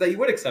likely is it that you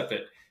would accept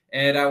it?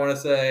 And I want to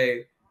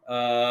say,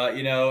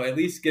 at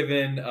least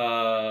given,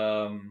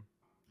 at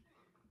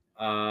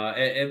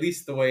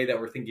least the way that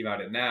we're thinking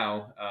about it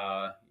now,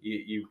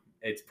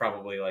 it's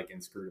probably like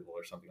inscrutable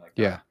or something like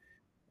that.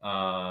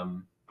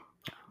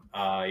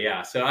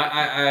 So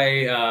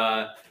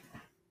I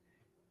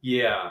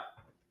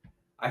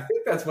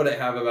think that's what I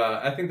have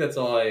about. I think that's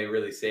all I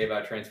really say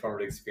about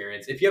transformative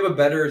experience. If you have a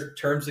better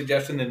term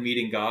suggestion than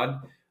meeting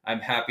God, I'm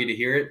happy to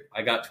hear it.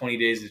 I got 20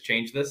 days to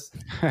change this.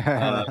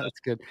 That's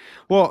good.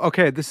 Well,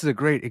 okay, this is a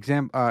great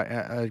example,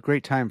 a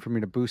great time for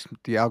me to boost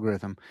the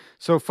algorithm.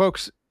 So,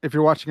 folks, if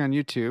you're watching on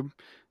YouTube,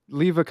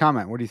 leave a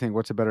comment. What do you think?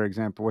 What's a better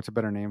example? What's a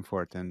better name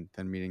for it than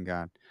meeting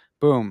God?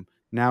 Boom!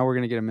 Now we're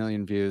gonna get 1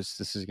 million views.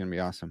 This is gonna be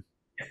awesome.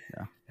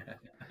 Yeah.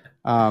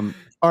 All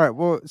right.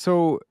 Well,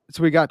 so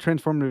we got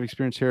transformative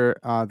experience here.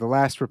 The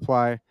last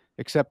reply: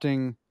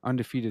 accepting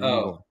undefeated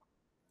evil.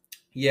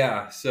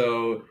 Yeah.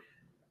 So.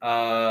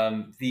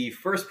 The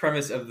first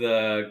premise of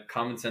the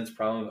common sense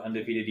problem of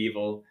undefeated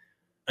evil,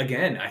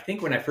 again, I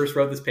think when I first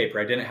wrote this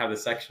paper, I didn't have the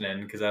section in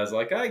because I was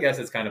like, I guess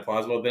it's kind of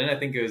plausible. But then I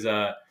think it was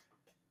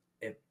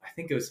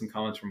some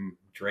comments from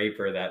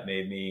Draper that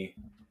made me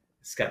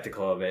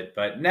skeptical of it.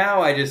 But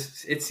now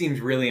it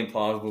seems really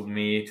implausible to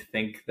me to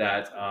think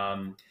that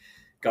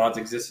God's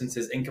existence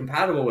is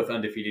incompatible with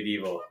undefeated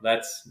evil.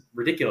 That's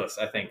ridiculous,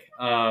 I think.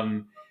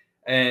 And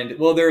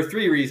well, there are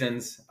 3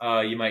 reasons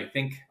you might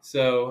think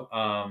so.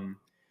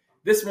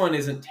 This one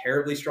isn't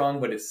terribly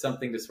strong, but it's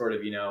something to sort of,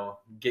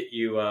 get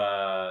you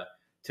to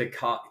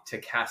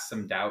cast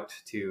some doubt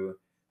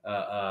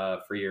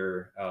for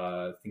your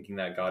thinking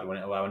that God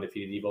wouldn't allow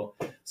undefeated evil.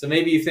 So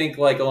maybe you think,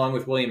 like, along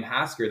with William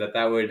Hasker, that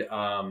would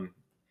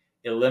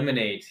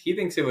eliminate. He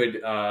thinks it would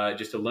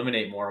just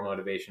eliminate moral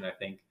motivation, I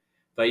think.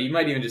 But you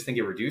might even just think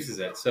it reduces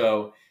it.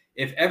 So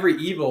if every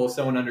evil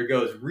someone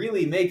undergoes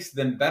really makes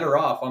them better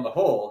off on the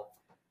whole,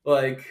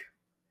 like.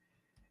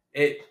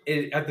 It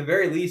at the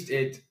very least,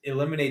 it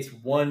eliminates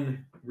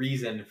one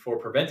reason for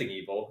preventing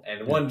evil,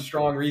 and one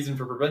strong reason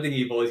for preventing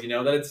evil is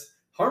that it's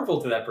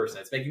harmful to that person.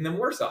 It's making them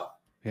worse off.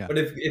 But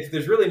if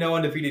there's really no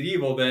undefeated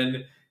evil,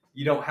 then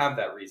you don't have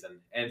that reason,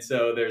 and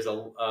so there's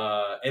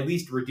at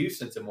least reduced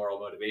sense of moral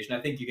motivation.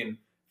 I think you can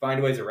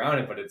find ways around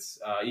it, but it's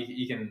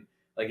you can,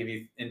 like, if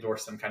you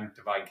endorse some kind of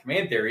divine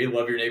command theory,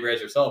 love your neighbor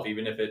as yourself,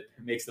 even if it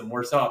makes them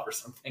worse off or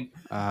something.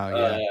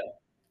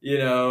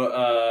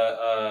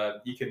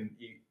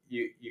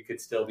 You could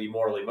still be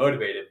morally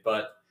motivated,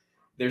 but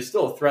there's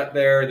still a threat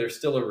there. There's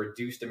still a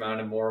reduced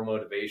amount of moral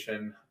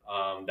motivation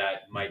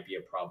that might be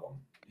a problem.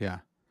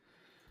 Yeah.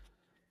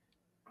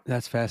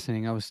 That's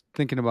fascinating. I was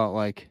thinking about,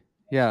 like,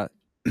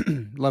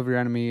 love your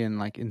enemy, and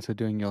like, in so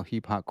doing, you'll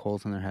heap hot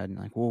coals on their head, and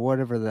like, well,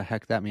 whatever the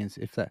heck that means.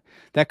 If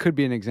that could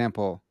be an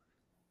example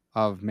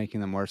of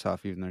making them worse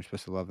off, even though you're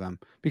supposed to love them,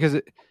 because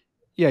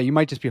yeah, you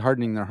might just be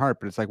hardening their heart,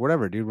 but it's like,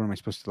 whatever, dude. What am I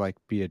supposed to like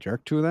be a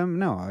jerk to them?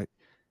 No,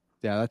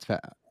 yeah,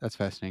 that's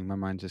fascinating. My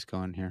mind's just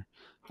going here.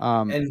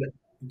 And Yeah,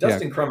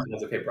 Dustin Crumpton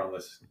has a paper on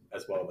this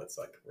as well that's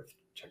like worth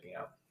checking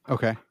out.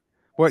 okay.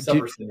 What do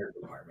Suffer-centered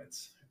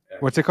requirements. I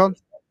what's think it that's what called?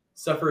 it's called.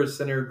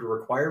 Suffer-centered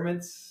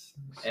requirements,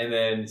 and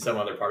then some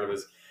other part of it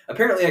is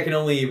apparently I can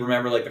only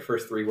remember like the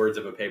first 3 words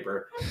of a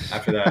paper.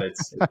 After that,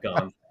 it's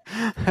gone.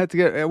 That's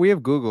good. We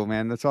have Google,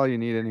 man. That's all you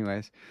need,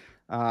 anyways.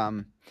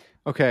 Um,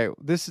 okay,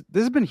 this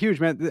has been huge,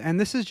 man. And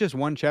this is just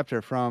one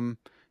chapter from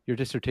your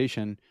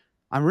dissertation.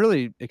 I'm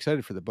really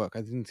excited for the book.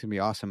 I think it's gonna be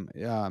awesome.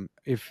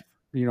 If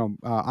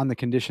on the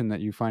condition that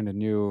you find a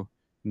new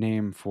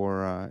name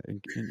for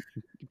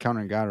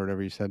encountering God or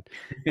whatever you said,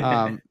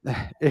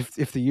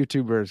 if the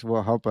YouTubers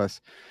will help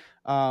us.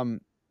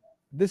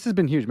 This has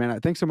been huge, man.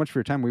 Thanks so much for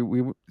your time.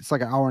 We it's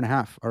like an hour and a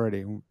half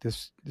already.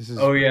 This is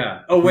Oh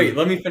yeah. Oh wait,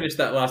 let me finish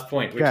that last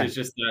point, which Okay. is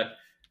just that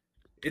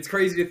it's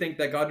crazy to think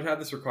that God would have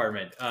this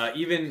requirement.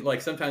 Even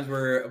like sometimes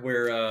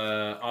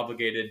we're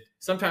obligated.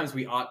 Sometimes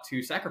we ought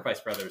to sacrifice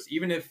for others,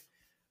 even if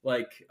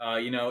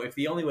if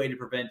the only way to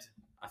prevent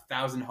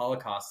 1,000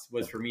 Holocausts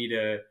was for me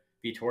to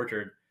be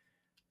tortured,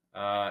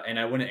 and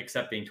I wouldn't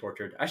accept being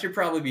tortured. I should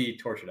probably be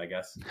tortured, I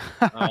guess.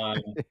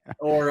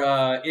 Or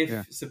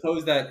if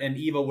suppose that an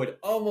evil would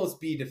almost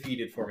be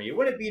defeated for me, it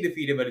wouldn't be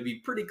defeated, but it'd be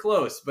pretty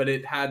close. But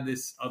it had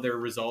this other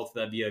result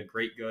that'd be a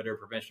great good or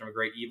prevention of a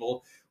great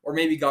evil, or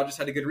maybe God just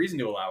had a good reason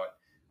to allow it.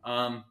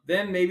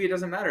 Then maybe it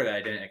doesn't matter that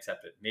I didn't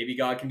accept it. Maybe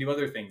God can do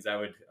other things that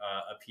would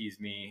appease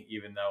me,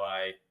 even though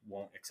I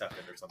won't accept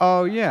it or something.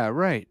 Oh like that. yeah,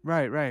 right.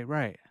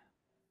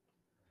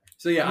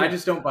 So yeah, I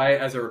just don't buy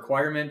it as a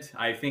requirement.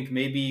 I think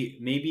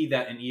maybe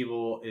that an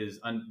evil is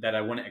that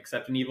I wouldn't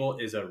accept an evil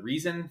is a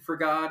reason for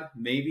God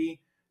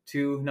maybe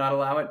to not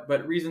allow it.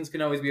 But reasons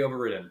can always be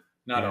overridden.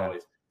 Not Yeah.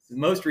 always.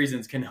 Most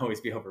reasons can always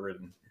be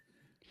overridden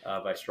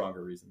by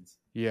stronger reasons.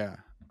 Yeah.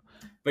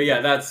 But yeah,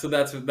 that was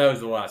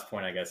the last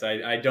point. I guess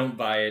I don't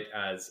buy it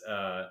as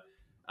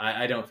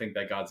I don't think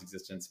that God's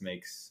existence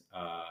means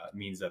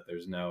that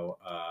there's no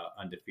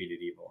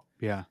undefeated evil.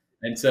 Yeah.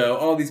 And so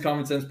all these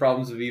common sense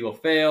problems of evil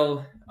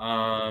fail.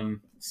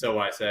 So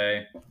I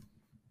say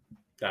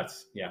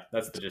that's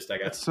the gist, I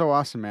guess. That's so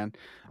awesome, man.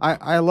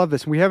 I love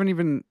this.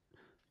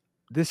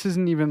 This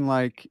isn't even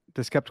like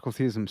the skeptical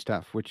theism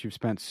stuff, which you've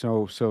spent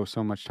so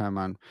much time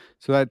on.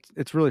 So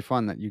it's really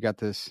fun that you got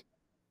this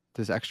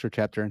extra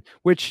chapter in,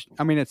 which,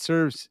 I mean, it's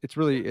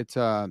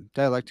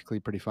dialectically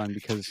pretty fun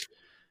because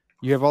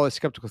you have all this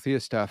skeptical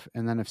theist stuff,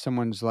 and then if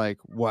someone's like,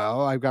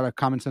 well, I've got a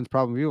common sense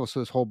problem of evil, so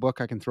this whole book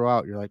I can throw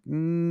out, you're like,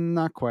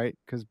 not quite,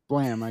 because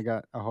blam, I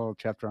got a whole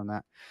chapter on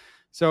that.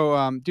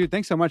 So dude,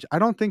 thanks so much. I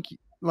don't think,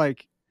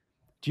 like,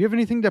 do you have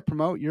anything to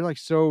promote? You're like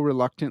so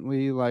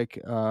reluctantly like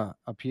a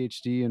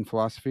PhD in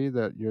philosophy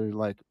that you're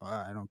like,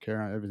 I don't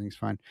care, everything's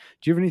fine.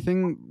 Do you have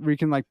anything where you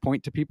can like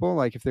point to people,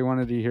 like if they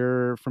wanted to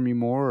hear from you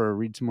more or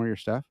read some more of your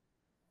stuff?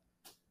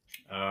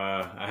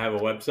 I have a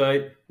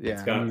website. Yeah,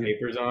 It's got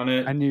papers on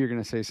it. I knew you were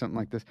going to say something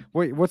like this.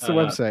 Wait, what's the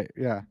website?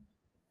 Yeah.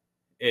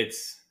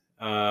 It's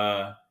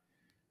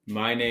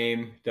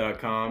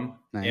myname.com.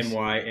 Nice.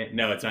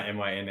 No, it's not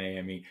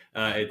MYNAME.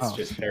 It's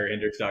just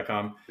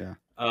Hendricks.com. Yeah.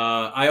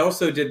 I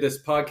also did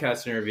this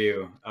podcast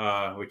interview,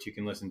 which you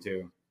can listen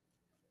to.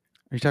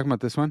 Are you talking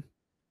about this one?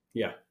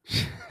 Yeah.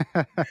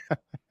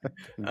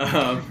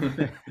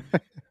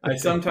 I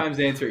sometimes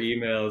answer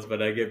emails,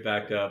 but I get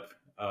backed up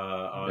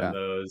on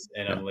those,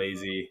 and I'm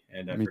lazy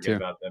and I forget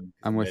about them.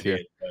 I'm with you.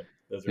 But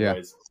those are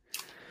always.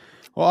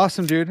 Well,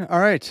 awesome, dude. All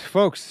right,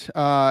 folks.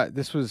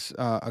 This was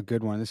a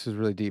good one. This is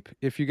really deep.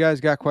 If you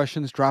guys got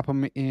questions, drop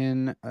them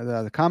in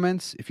the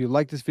comments. If you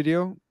like this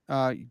video,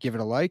 give it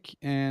a like.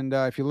 And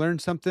if you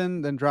learned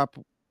something, then drop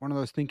one of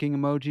those thinking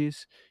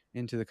emojis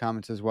into the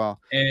comments as well.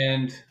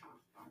 And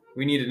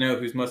we need to know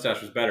whose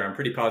mustache was better. I'm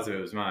pretty positive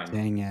it was mine.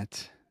 Dang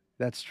it.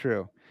 That's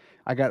true.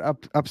 I got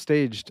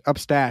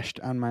upstashed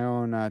on my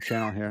own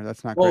channel here.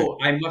 That's not great. Oh,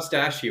 I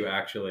mustache you,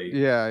 actually.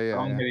 Yeah. How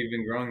long have you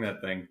been growing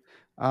that thing?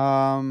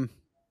 5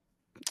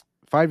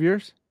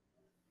 years.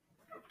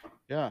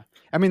 Yeah.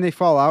 I mean, they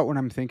fall out when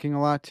I'm thinking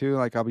a lot too.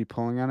 Like I'll be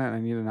pulling on it. And I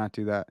need to not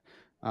do that.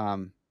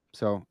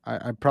 So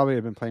I probably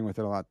have been playing with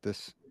it a lot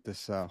this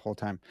whole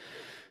time.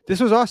 This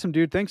was awesome,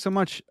 dude. Thanks so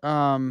much.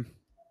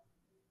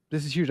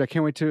 This is huge. I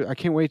can't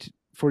wait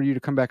for you to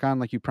come back on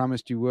like you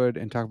promised you would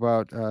and talk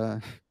about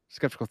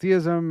skeptical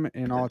theism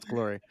in all its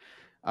glory.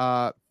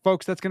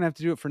 Folks, that's going to have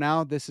to do it for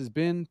now. This has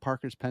been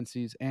Parker's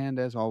Pensies, and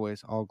as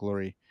always, all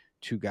glory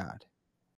to God.